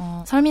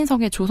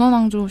 설민석의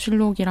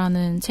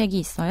조선왕조실록이라는 책이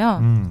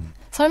있어요.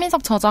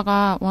 설민석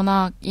저자가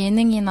워낙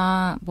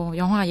예능이나 뭐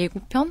영화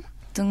예고편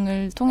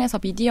등을 통해서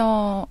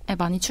미디어에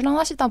많이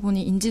출연하시다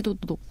보니 인지도도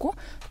높고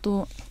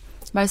또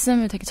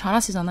말씀을 되게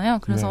잘하시잖아요.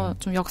 그래서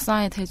좀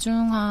역사의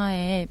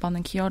대중화에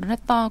많은 기여를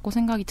했다고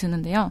생각이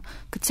드는데요.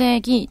 그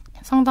책이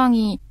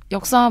상당히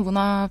역사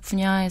문화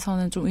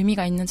분야에서는 좀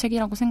의미가 있는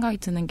책이라고 생각이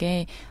드는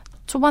게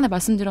초반에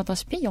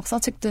말씀드렸다시피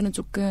역사책들은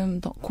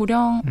조금 더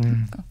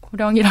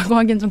고령이라고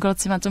하기엔 좀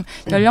그렇지만 좀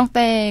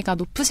연령대가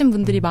높으신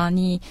분들이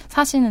많이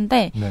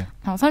사시는데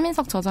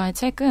설민석 저자의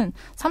책은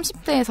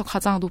 30대에서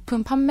가장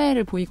높은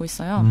판매를 보이고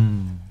있어요.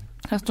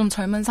 그래서 좀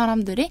젊은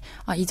사람들이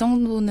이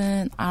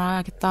정도는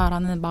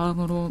알아야겠다라는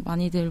마음으로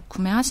많이들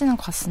구매하시는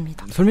것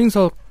같습니다.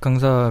 설민석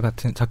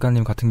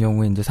작가님 같은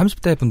경우에 이제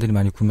 30대 분들이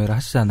많이 구매를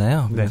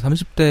하시잖아요.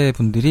 30대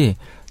분들이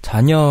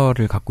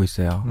자녀를 갖고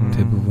있어요.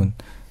 대부분.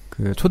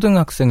 그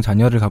초등학생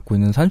자녀를 갖고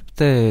있는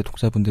 30대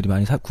독자분들이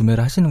많이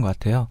구매를 하시는 것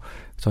같아요.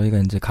 저희가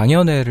이제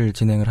강연회를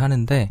진행을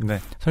하는데 네.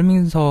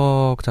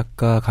 설민석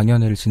작가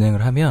강연회를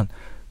진행을 하면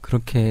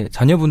그렇게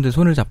자녀분들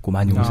손을 잡고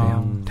많이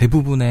오세요.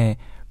 대부분의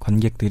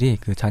관객들이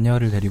그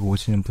자녀를 데리고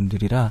오시는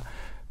분들이라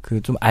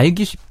그 좀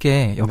알기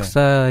쉽게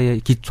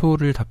역사의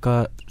기초를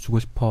닦아주고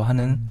싶어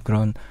하는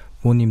그런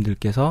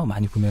부모님들께서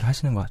많이 구매를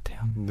하시는 것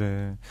같아요.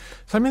 네.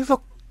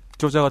 설민석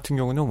저자 같은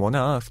경우는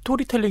워낙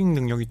스토리텔링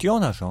능력이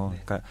뛰어나서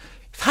그러니까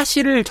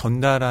사실을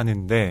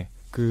전달하는데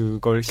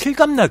그걸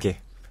실감나게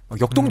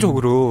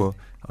역동적으로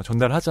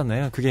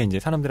전달하잖아요. 그게 이제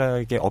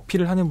사람들에게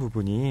어필을 하는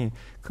부분이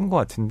큰 것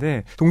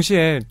같은데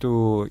동시에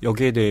또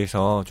여기에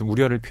대해서 좀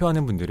우려를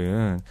표하는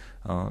분들은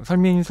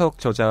설민석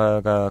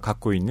저자가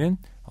갖고 있는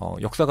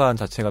역사관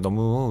자체가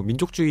너무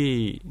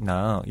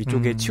민족주의나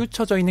이쪽에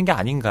치우쳐져 있는 게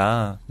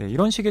아닌가. 네,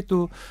 이런 식의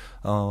또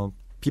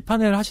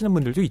비판을 하시는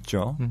분들도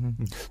있죠.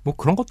 뭐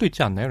그런 것도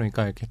있지 않나요?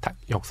 그러니까 이렇게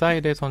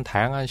역사에 대해서는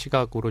다양한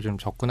시각으로 좀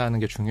접근하는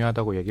게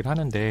중요하다고 얘기를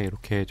하는데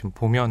이렇게 좀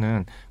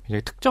보면은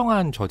굉장히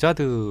특정한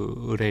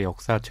저자들의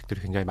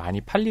역사책들이 굉장히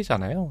많이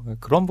팔리잖아요.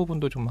 그런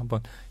부분도 좀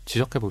한번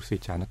지적해 볼 수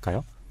있지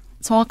않을까요?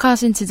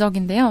 정확하신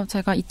지적인데요.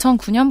 제가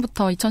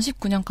 2009년부터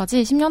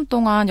 2019년까지 10년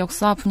동안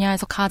역사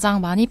분야에서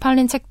가장 많이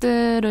팔린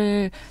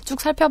책들을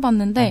쭉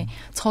살펴봤는데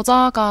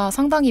저자가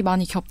상당히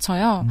많이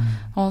겹쳐요.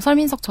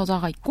 설민석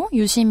저자가 있고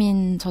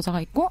유시민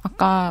저자가 있고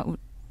아까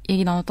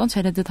얘기 나눴던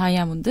제레드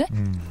다이아몬드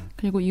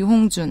그리고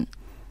유홍준,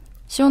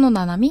 시오노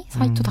나나미,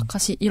 사이토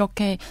다카시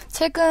이렇게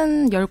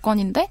책은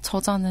 10권인데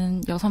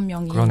저자는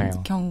 6명인 그러네요.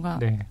 경우가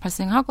네.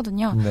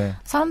 발생하거든요. 네.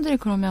 사람들이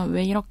그러면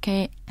왜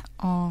이렇게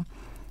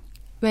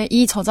왜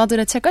이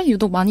저자들의 책을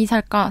유독 많이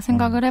살까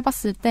생각을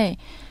해봤을 때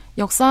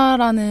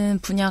역사라는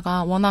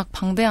분야가 워낙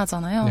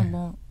방대하잖아요. 네.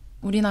 뭐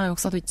우리나라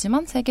역사도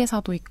있지만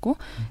세계사도 있고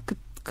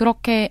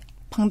그렇게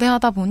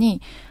방대하다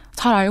보니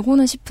잘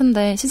알고는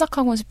싶은데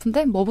시작하고는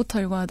싶은데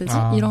뭐부터 읽어야 되지?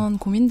 이런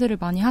고민들을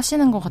많이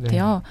하시는 것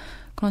같아요. 네.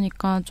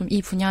 그러니까 좀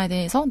이 분야에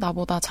대해서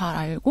나보다 잘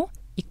알고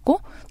있고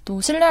또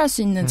신뢰할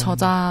수 있는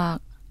저자의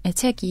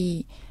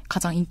책이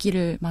가장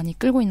인기를 많이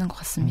끌고 있는 것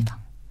같습니다.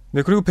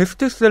 네, 그리고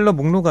베스트셀러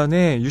목록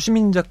안에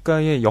유시민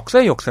작가의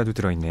역사의 역사도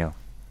들어있네요.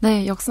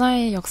 네,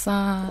 역사의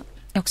역사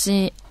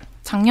역시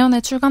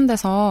작년에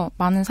출간돼서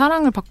많은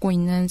사랑을 받고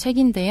있는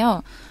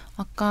책인데요.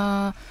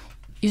 아까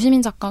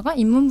유시민 작가가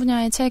인문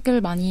분야의 책을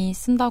많이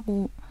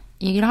쓴다고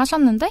얘기를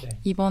하셨는데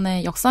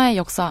이번에 역사의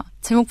역사,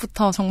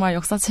 제목부터 정말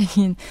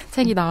역사책인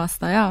책이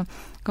나왔어요.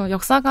 그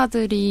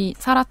역사가들이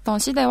살았던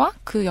시대와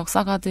그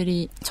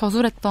역사가들이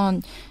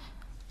저술했던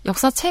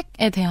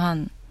역사책에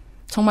대한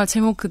정말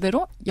제목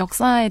그대로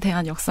역사에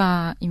대한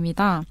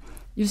역사입니다.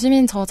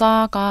 유시민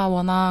저자가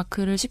워낙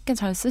글을 쉽게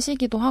잘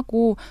쓰시기도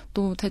하고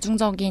또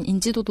대중적인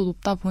인지도도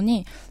높다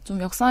보니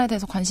좀 역사에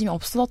대해서 관심이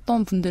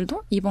없었던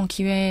분들도 이번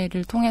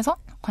기회를 통해서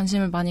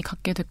관심을 많이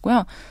갖게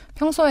됐고요.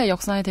 평소에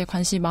역사에 대해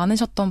관심이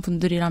많으셨던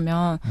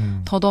분들이라면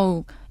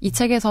더더욱 이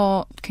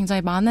책에서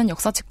굉장히 많은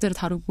역사책들을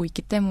다루고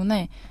있기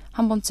때문에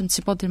한 번쯤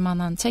집어들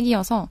만한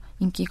책이어서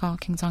인기가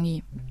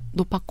굉장히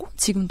높았고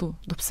지금도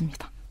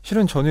높습니다.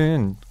 실은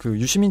저는 그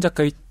유시민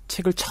작가의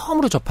책을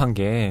처음으로 접한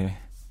게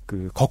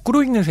그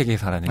거꾸로 읽는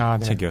세계사라는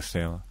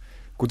책이었어요.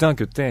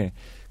 고등학교 때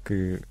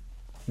그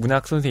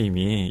문학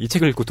선생님이 이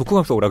책을 읽고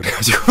독후감 써오라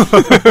그래가지고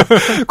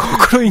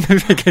거꾸로 읽는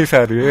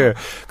세계사를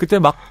그때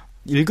막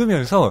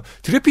읽으면서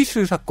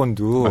드레피스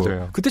사건도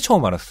맞아요. 그때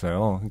처음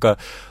알았어요. 그러니까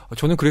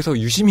저는 그래서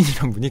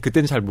유시민이란 분이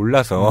그때는 잘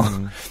몰라서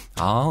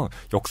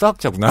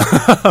역사학자구나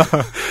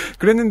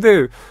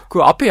그랬는데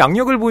그 앞에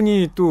양력을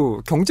보니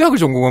또 경제학을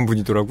전공한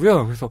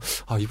분이더라고요. 그래서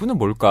이분은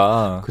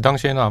뭘까? 그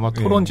당시에는 아마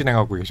토론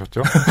진행하고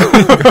계셨죠.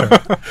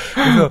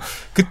 그래서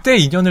그때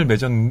인연을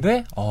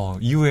맺었는데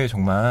이후에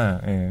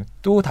정말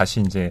또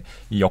다시 이제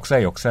이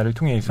역사의 역사를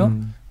통해서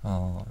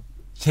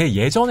제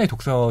예전의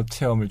독서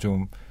체험을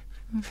좀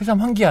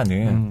새삼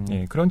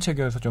환기하는 그런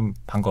책이어서 좀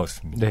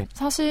반가웠습니다. 네.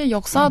 사실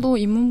역사도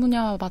인문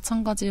분야와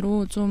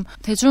마찬가지로 좀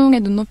대중의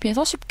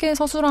눈높이에서 쉽게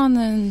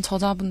서술하는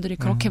저자분들이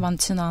그렇게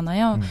많지는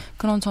않아요.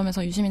 그런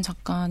점에서 유시민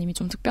작가님이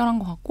좀 특별한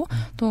것 같고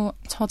또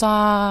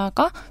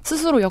저자가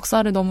스스로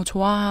역사를 너무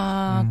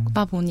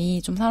좋아하다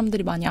보니 좀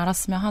사람들이 많이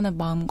알았으면 하는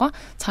마음과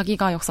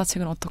자기가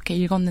역사책을 어떻게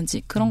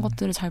읽었는지 그런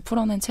것들을 잘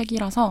풀어낸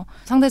책이라서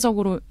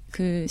상대적으로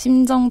그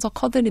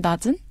심정적 허들이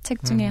낮은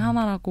책 중에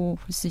하나라고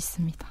볼 수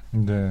있습니다.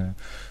 네.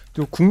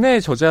 또 국내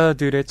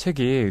저자들의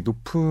책이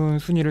높은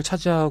순위를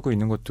차지하고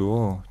있는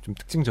것도 좀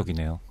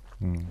특징적이네요.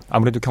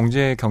 아무래도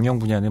경제 경영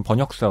분야는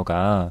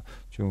번역서가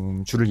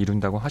좀 주를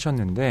이룬다고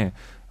하셨는데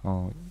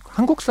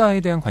한국사에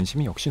대한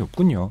관심이 역시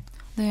높군요.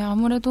 네,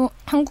 아무래도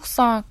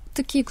한국사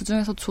특히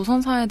그중에서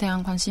조선사에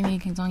대한 관심이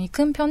굉장히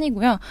큰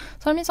편이고요.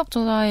 설민석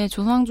저자의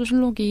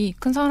조선왕조실록이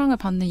큰 사랑을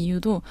받는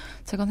이유도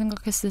제가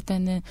생각했을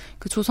때는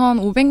그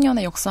조선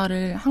 500년의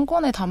역사를 한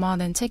권에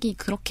담아낸 책이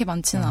그렇게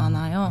많지는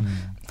않아요.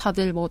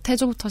 다들 뭐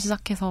태조부터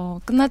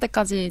시작해서 끝날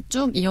때까지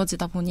쭉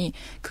이어지다 보니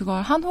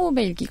그걸 한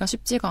호흡에 읽기가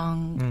쉽지가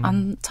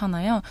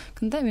않잖아요.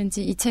 근데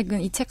왠지 이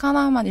책은 이 책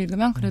하나만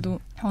읽으면 그래도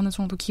어느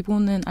정도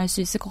기본은 알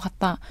수 있을 것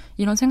같다.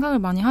 이런 생각을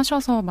많이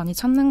하셔서 많이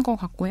찾는 것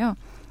같고요.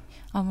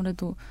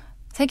 아무래도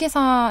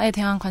세계사에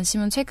대한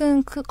관심은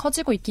최근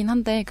커지고 있긴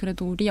한데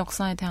그래도 우리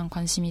역사에 대한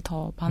관심이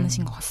더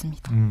많으신 것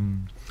같습니다.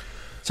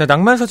 자,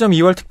 낭만서점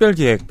 2월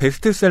특별기획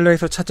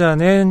베스트셀러에서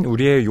찾아낸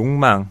우리의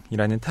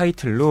욕망이라는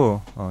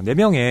타이틀로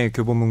 4명의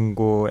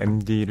교보문고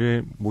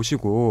MD를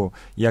모시고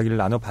이야기를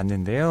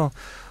나눠봤는데요.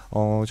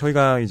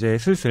 저희가 이제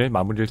슬슬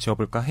마무리를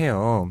지어볼까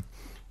해요.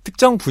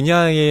 특정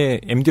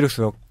분야의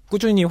MD로서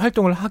꾸준히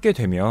활동을 하게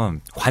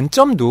되면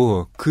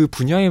관점도 그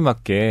분야에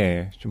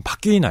맞게 좀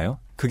바뀌나요?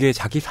 그게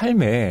자기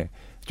삶에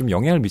좀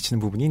영향을 미치는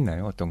부분이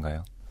있나요?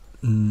 어떤가요?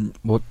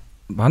 뭐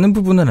많은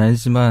부분은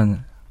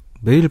아니지만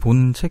매일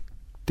보는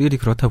책들이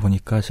그렇다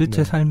보니까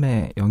실제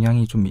삶에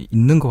영향이 좀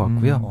있는 것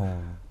같고요.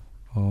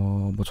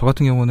 뭐 저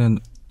같은 경우는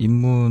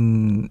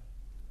인문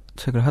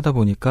책을 하다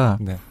보니까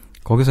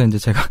거기서 이제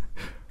제가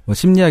뭐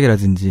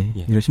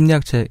심리학이라든지 이런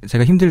심리학책,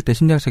 제가 힘들 때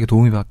심리학책에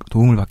도움을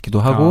받기도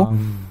하고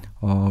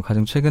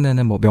가장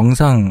최근에는 뭐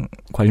명상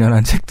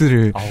관련한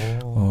책들을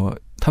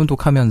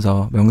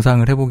탐독하면서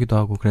명상을 해보기도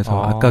하고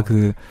그래서 아까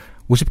그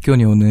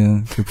 50기원이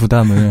오는 그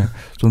부담을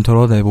좀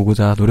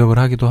덜어내보고자 노력을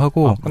하기도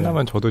하고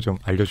끝나면 저도 좀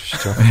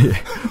알려주시죠.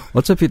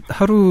 어차피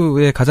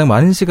하루에 가장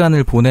많은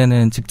시간을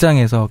보내는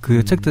직장에서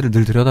그 책들을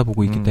늘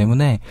들여다보고 있기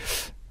때문에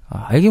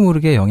알게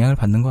모르게 영향을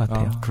받는 것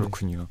같아요.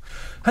 그렇군요.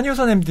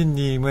 한효선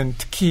MD님은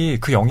특히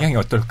그 영향이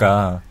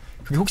어떨까?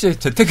 그게 혹시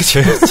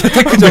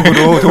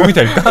재테크적으로 도움이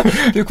될까?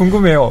 되게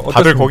궁금해요. 어떻습니까?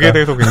 다들 거기에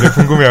대해서 굉장히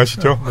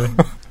궁금해하시죠?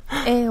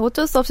 네,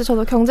 어쩔 수 없이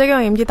저도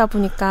경제경영 MD다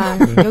보니까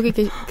여기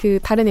그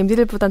다른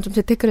MD들보단 좀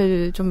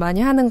재테크를 좀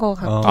많이 하는 것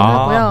같긴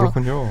하고요.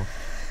 그렇군요.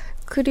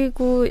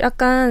 그리고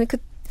약간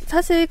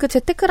사실 그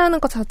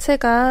재테크라는 것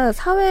자체가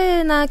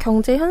사회나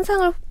경제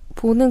현상을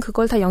보는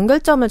그걸 다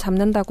연결점을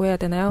잡는다고 해야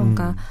되나요?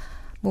 그러니까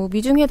뭐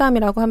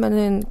미중회담이라고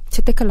하면은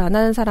재테크를 안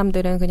하는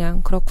사람들은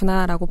그냥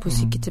그렇구나라고 볼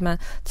수 있겠지만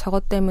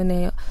저것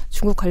때문에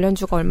중국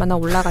관련주가 얼마나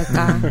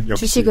올라갈까,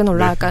 주식은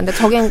올라갈까. 근데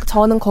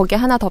저는 거기에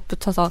하나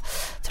덧붙여서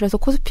그래서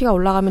코스피가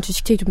올라가면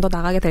주식책이 좀 더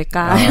나가게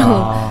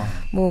될까.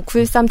 뭐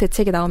 9.13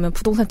 대책이 나오면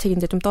부동산 책이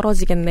이제 좀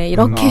떨어지겠네.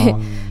 이렇게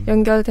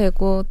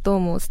연결되고 또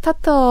뭐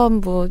스타트업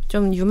뭐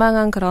좀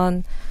유망한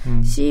그런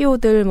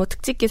CEO들 뭐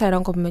특집 기사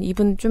이런 거 보면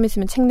이분 좀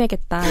있으면 책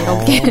내겠다.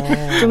 이렇게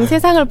좀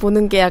세상을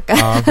보는 게 약간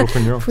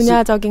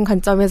분야적인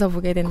관점에서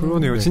보게 되는.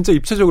 그러네요. 진짜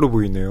입체적으로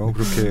보이네요.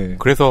 그렇게.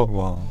 그래서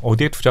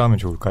어디에 투자하면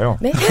좋을까요?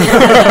 네?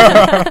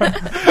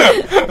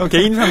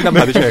 개인 상담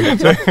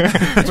받으셔야겠죠.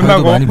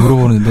 저도 많이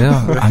물어보는데요.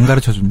 안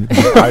가르쳐줍니다.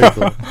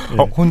 아이고.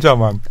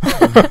 혼자만.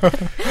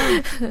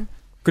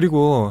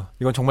 그리고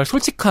이건 정말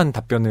솔직한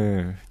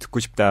답변을 듣고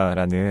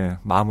싶다라는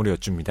마음으로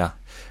여쭙니다.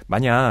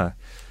 만약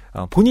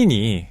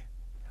본인이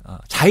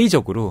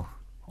자의적으로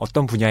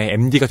어떤 분야의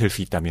MD가 될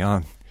수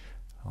있다면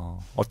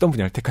어떤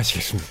분야를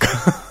택하시겠습니까?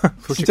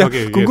 진짜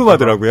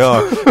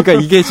궁금하더라고요. 그러니까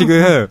이게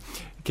지금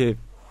이렇게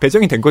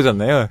배정이 된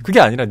거잖아요. 그게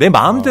아니라 내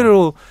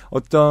마음대로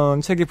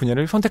어떤 책의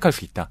분야를 선택할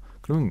수 있다.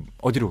 그럼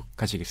어디로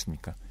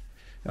가시겠습니까?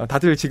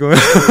 다들 지금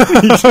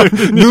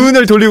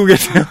눈을 돌리고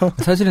계세요.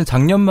 사실은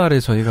작년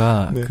말에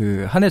저희가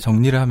그 한 해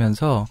정리를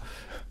하면서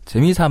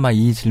재미삼아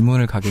이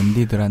질문을 각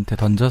MD들한테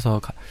던져서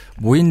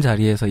모인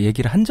자리에서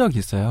얘기를 한 적이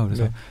있어요.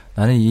 그래서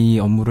나는 이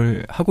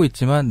업무를 하고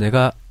있지만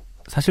내가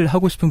사실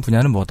하고 싶은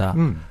분야는 뭐다.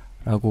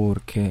 라고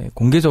이렇게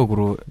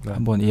공개적으로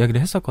한번 이야기를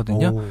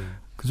했었거든요.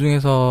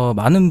 그중에서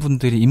많은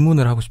분들이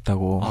입문을 하고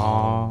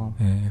싶다고.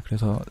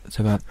 그래서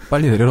제가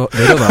빨리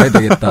내려놔야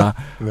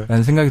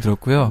되겠다라는 생각이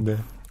들었고요.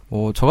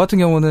 저 같은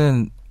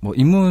경우는 뭐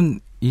인문이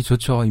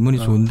좋죠. 인문이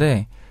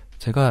좋은데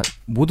제가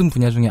모든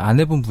분야 중에 안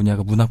해본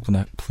분야가 문학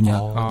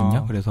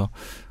분야거든요. 그래서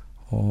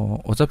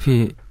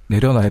어차피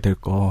내려놔야 될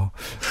거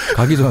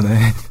가기 전에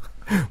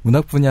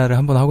문학 분야를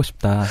한번 하고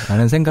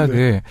싶다라는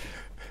생각을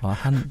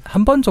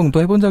한 번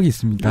정도 해본 적이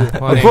있습니다.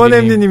 구환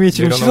MD님이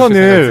지금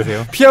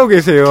시선을 피하고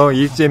계세요.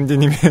 이익재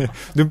MD님의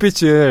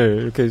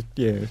눈빛을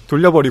이렇게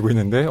돌려버리고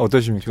있는데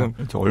어떠십니까?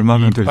 저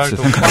얼마면 될지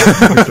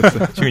생각하고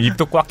있었어요. 지금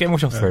입도 꽉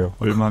깨무셨어요.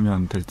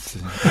 얼마면 될지.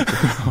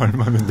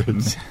 얼마면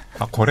될지.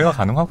 거래가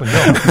가능하군요.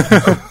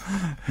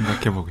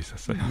 생각해보고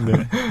있었어요.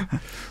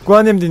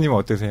 구환 MD님은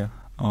어떠세요?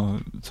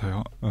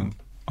 저요?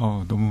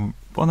 너무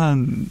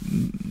뻔한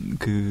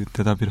그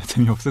대답이라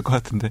재미없을 것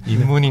같은데.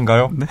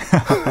 인문인가요? 네.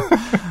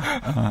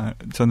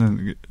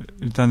 저는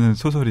일단은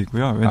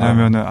소설이고요.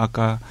 왜냐하면은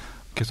아까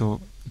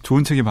계속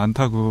좋은 책이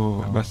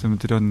많다고 말씀을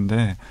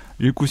드렸는데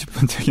읽고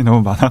싶은 책이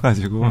너무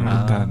많아가지고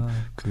일단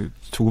그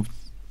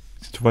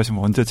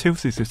조바심을 언제 채울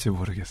수 있을지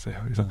모르겠어요.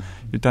 그래서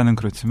일단은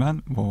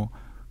그렇지만 뭐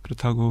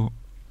그렇다고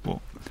뭐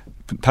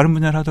다른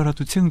분야를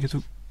하더라도 책은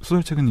계속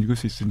소설책은 읽을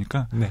수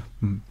있으니까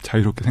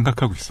자유롭게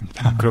생각하고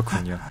있습니다.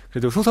 그렇군요.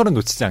 그래도 소설은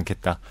놓치지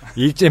않겠다.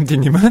 이익재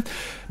MD님은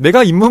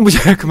내가 인문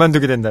분야를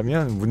그만두게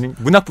된다면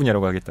문학 분야로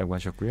가겠다고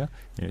하셨고요.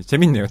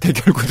 재밌네요.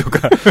 대결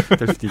구도가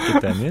될 수도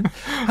있겠다는.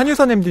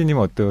 한효선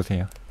MD님은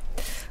어떠세요?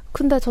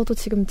 근데 저도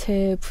지금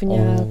제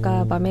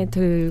분야가 마음에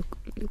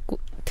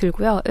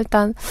들고요.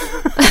 일단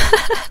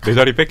내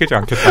자리 뺏기지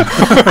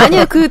않겠다.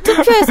 아니요, 그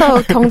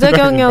투표에서 경제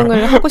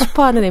경영을 하고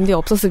싶어하는 MD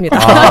없었습니다.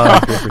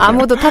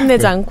 아무도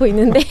탐내지 않고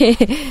있는데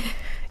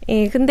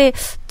예, 근데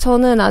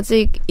저는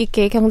아직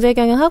이렇게 경제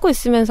경영하고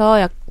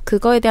있으면서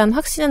그거에 대한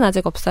확신은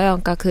아직 없어요.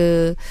 그러니까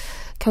그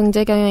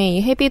경제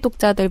경영의 헤비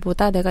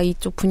독자들보다 내가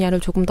이쪽 분야를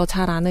조금 더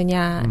잘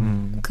아느냐,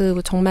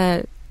 그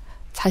정말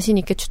자신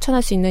있게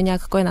추천할 수 있느냐,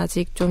 그거엔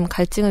아직 좀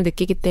갈증을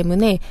느끼기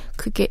때문에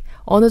그게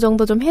어느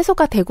정도 좀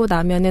해소가 되고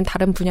나면은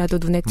다른 분야도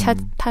눈에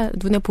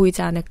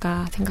보이지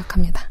않을까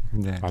생각합니다.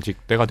 네.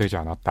 아직 때가 되지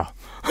않았다.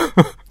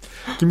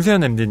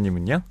 김수현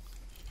MD님은요?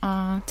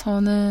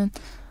 저는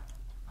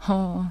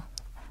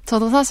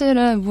저도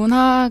사실은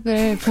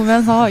문학을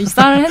보면서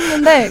입사를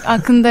했는데,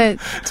 근데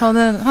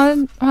저는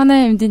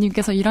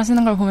호기심과님께서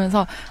일하시는 걸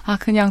보면서,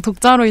 그냥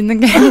독자로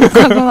있는 게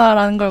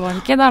행복하구나라는 걸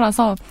많이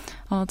깨달아서,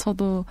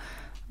 저도,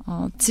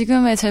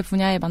 지금의 제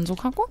분야에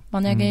만족하고,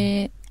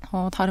 만약에,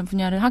 다른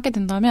분야를 하게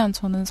된다면,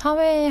 저는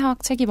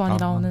사회학 책이 많이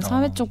나오는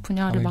사회 쪽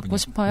분야를 맡고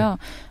싶어요.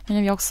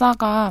 왜냐면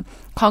역사가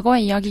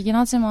과거의 이야기이긴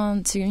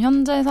하지만, 지금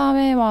현재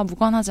사회와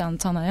무관하지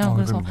않잖아요.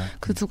 그래서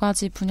그 두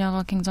가지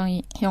분야가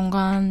굉장히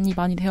연관이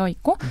많이 되어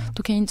있고,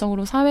 또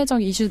개인적으로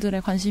사회적 이슈들에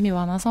관심이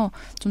많아서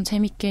좀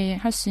재밌게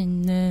할 수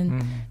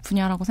있는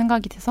분야라고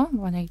생각이 돼서,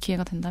 만약에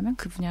기회가 된다면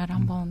그 분야를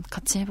한번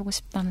같이 해보고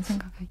싶다는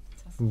생각이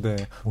네.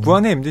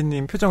 구환의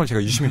MD님 표정을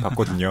제가 유심히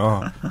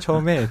봤거든요.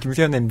 처음에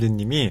김수현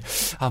MD님이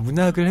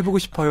문학을 해보고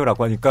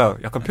싶어요라고 하니까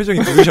약간 표정이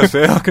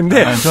부으셨어요.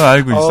 근데 저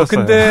알고 있었어요.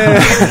 근데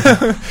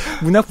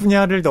문학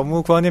분야를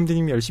너무 구환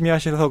MD님이 열심히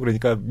하셔서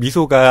그러니까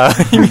미소가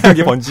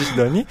희미하게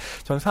번지시더니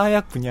전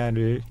사회학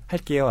분야를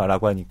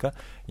할게요라고 하니까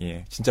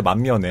진짜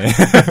만면에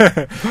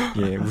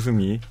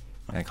웃음이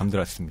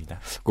감돌았습니다.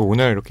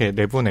 오늘 이렇게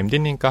네 분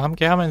MD님과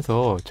함께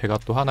하면서 제가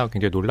또 하나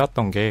굉장히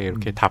놀랐던 게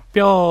이렇게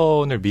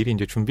답변을 미리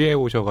이제 준비해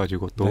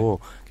오셔가지고 또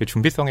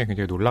준비성에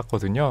굉장히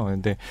놀랐거든요.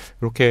 근데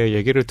이렇게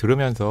얘기를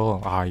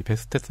들으면서 이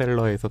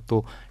베스트셀러에서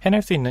또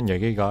해낼 수 있는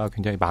얘기가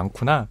굉장히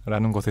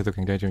많구나라는 것에서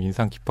굉장히 좀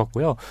인상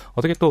깊었고요.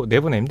 어떻게 또 네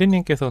분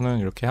MD님께서는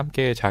이렇게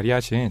함께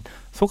자리하신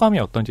소감이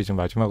어떤지 좀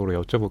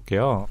마지막으로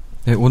여쭤볼게요.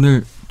 네,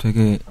 오늘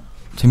되게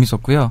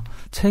재밌었고요.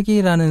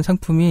 책이라는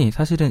상품이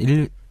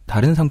사실은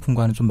다른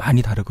상품과는 좀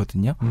많이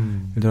다르거든요.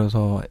 예를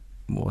들어서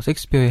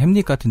셰익스피어의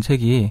햄릿 같은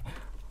책이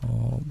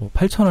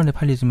 8,000원에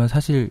팔리지만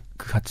사실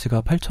그 가치가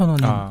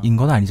 8,000원인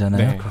건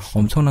아니잖아요. 네,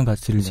 엄청난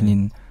가치를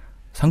지닌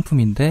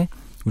상품인데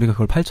우리가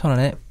그걸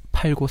 8,000원에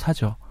팔고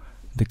사죠.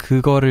 근데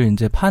그거를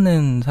이제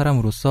파는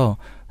사람으로서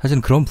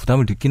사실은 그런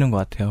부담을 느끼는 것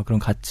같아요. 그런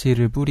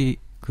가치를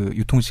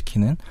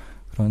유통시키는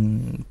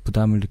그런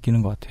부담을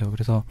느끼는 것 같아요.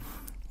 그래서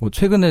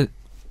최근에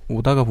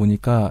오다가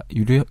보니까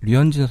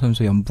류현진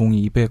선수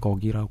연봉이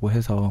 200억이라고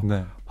해서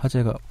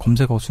화제가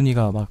검색어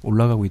순위가 막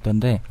올라가고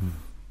있던데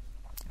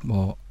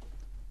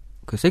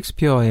그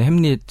셰익스피어의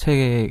햄릿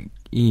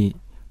책이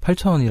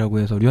 8,000원이라고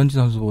해서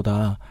류현진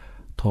선수보다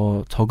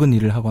더 적은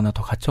일을 하거나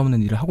더 가치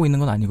없는 일을 하고 있는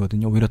건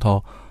아니거든요. 오히려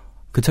더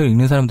그 책을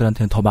읽는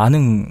사람들한테는 더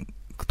많은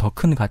더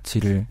큰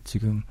가치를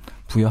지금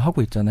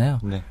부여하고 있잖아요.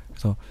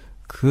 그래서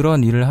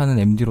그런 일을 하는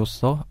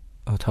MD로서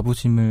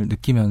자부심을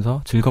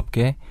느끼면서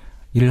즐겁게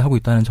일을 하고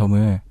있다는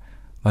점을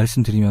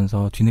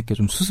말씀드리면서 뒤늦게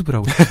좀 수습을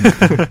하고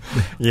있습니다.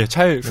 네.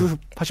 잘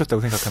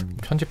수습하셨다고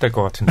생각합니다. 편집될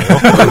것 같은데요.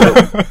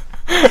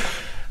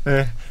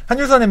 네.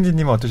 한유선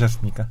MD님은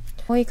어떠셨습니까?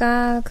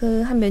 저희가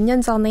한 몇 년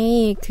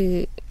전에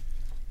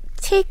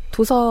책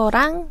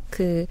도서랑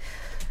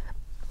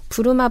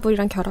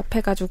부루마블이랑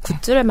결합해가지고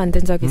굿즈를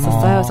만든 적이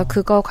있었어요. 그래서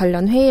그거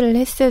관련 회의를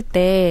했을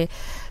때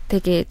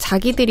되게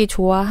자기들이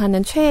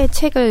좋아하는 최애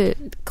책을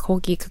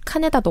거기 그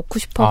칸에다 넣고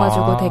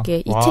싶어가지고 되게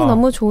이 책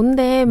너무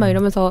좋은데 막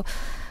이러면서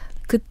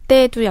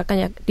그때도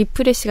약간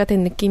리프레시가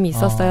된 느낌이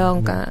있었어요.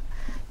 그러니까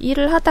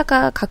일을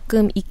하다가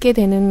가끔 잊게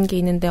되는 게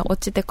있는데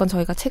어찌됐건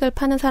저희가 책을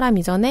파는 사람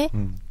이전에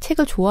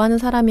책을 좋아하는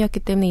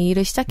사람이었기 때문에 이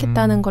일을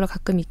시작했다는 걸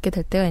가끔 잊게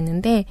될 때가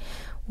있는데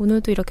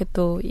오늘도 이렇게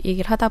또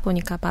얘기를 하다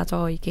보니까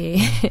맞아 이게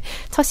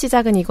첫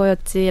시작은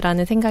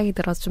이거였지라는 생각이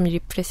들어서 좀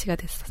리프레시가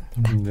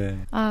됐습니다.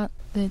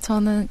 네,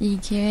 저는 이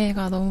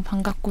기회가 너무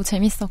반갑고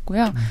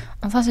재밌었고요.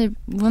 사실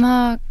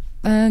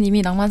문학은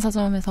이미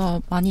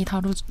낭만서점에서 많이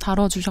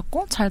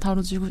다뤄주셨고 잘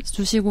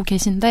다뤄주시고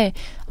계신데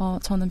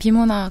저는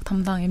비문학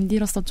담당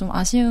MD로서 좀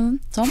아쉬운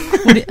점?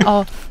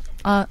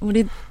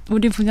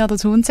 우리 분야도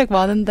좋은 책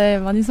많은데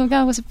많이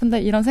소개하고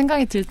싶은데 이런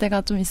생각이 들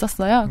때가 좀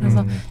있었어요.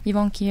 그래서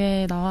이번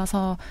기회에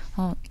나와서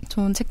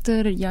좋은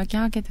책들을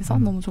이야기하게 돼서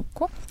너무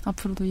좋고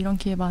앞으로도 이런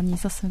기회 많이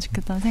있었으면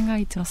좋겠다는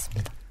생각이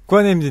들었습니다.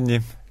 구환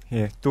MD님,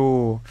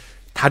 또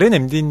다른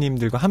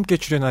MD님들과 함께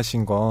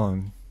출연하신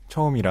건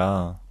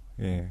처음이라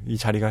이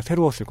자리가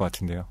새로웠을 것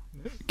같은데요.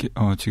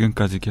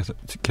 지금까지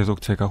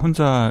계속 제가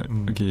혼자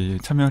여기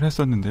참여를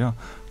했었는데요.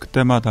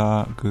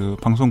 그때마다 그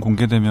방송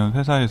공개되면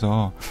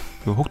회사에서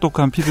그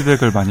혹독한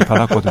피드백을 많이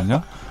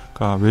받았거든요.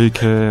 그러니까 왜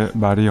이렇게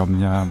말이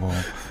없냐,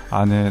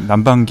 안에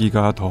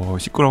난방기가 더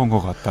시끄러운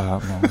것 같다,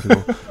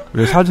 그리고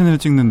왜 사진을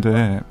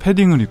찍는데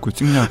패딩을 입고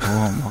찍냐고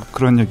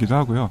그런 얘기도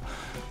하고요.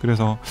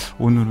 그래서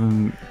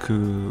오늘은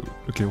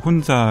이렇게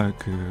혼자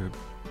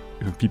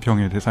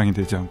비평의 대상이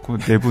되지 않고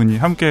네 분이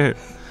함께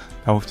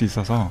나올 수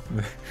있어서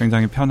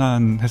굉장히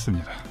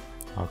편안했습니다.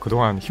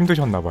 그동안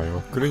힘드셨나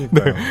봐요.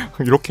 그러니까요. 네,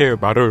 이렇게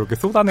말을 이렇게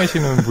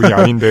쏟아내시는 분이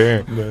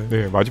아닌데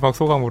네, 마지막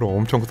소감으로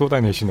엄청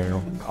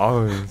쏟아내시네요.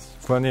 아우,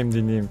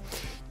 구환회MD님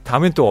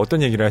다음엔 또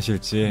어떤 얘기를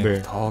하실지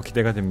네. 더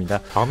기대가 됩니다.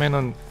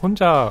 다음에는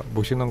혼자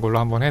모시는 걸로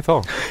한번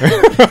해서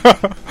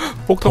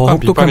혹독한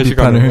비판의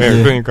시간을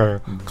네, 그러니까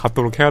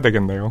갖도록 해야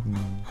되겠네요.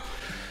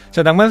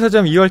 자,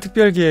 낭만서점 2월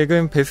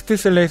특별기획은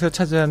베스트셀러에서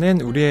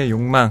찾아낸 우리의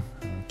욕망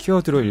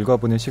키워드로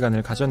읽어보는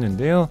시간을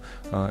가졌는데요.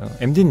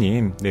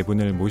 MD님 네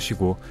분을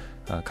모시고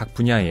각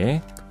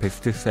분야의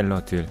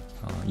베스트셀러들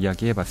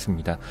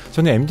이야기해봤습니다.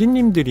 저는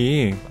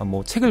MD님들이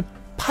뭐 책을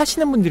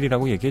파시는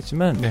분들이라고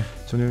얘기했지만 네.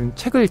 저는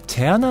책을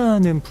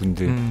제안하는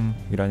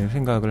분들이라는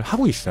생각을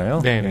하고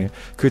있어요. 네.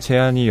 그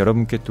제안이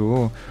여러분께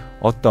또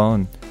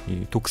어떤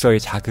이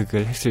독서의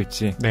자극을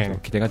했을지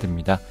기대가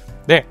됩니다.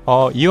 네,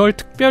 2월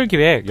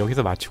특별기획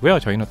여기서 마치고요.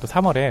 저희는 또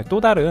 3월에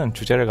또 다른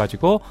주제를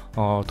가지고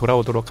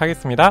돌아오도록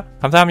하겠습니다.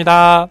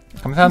 감사합니다.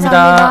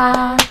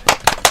 감사합니다.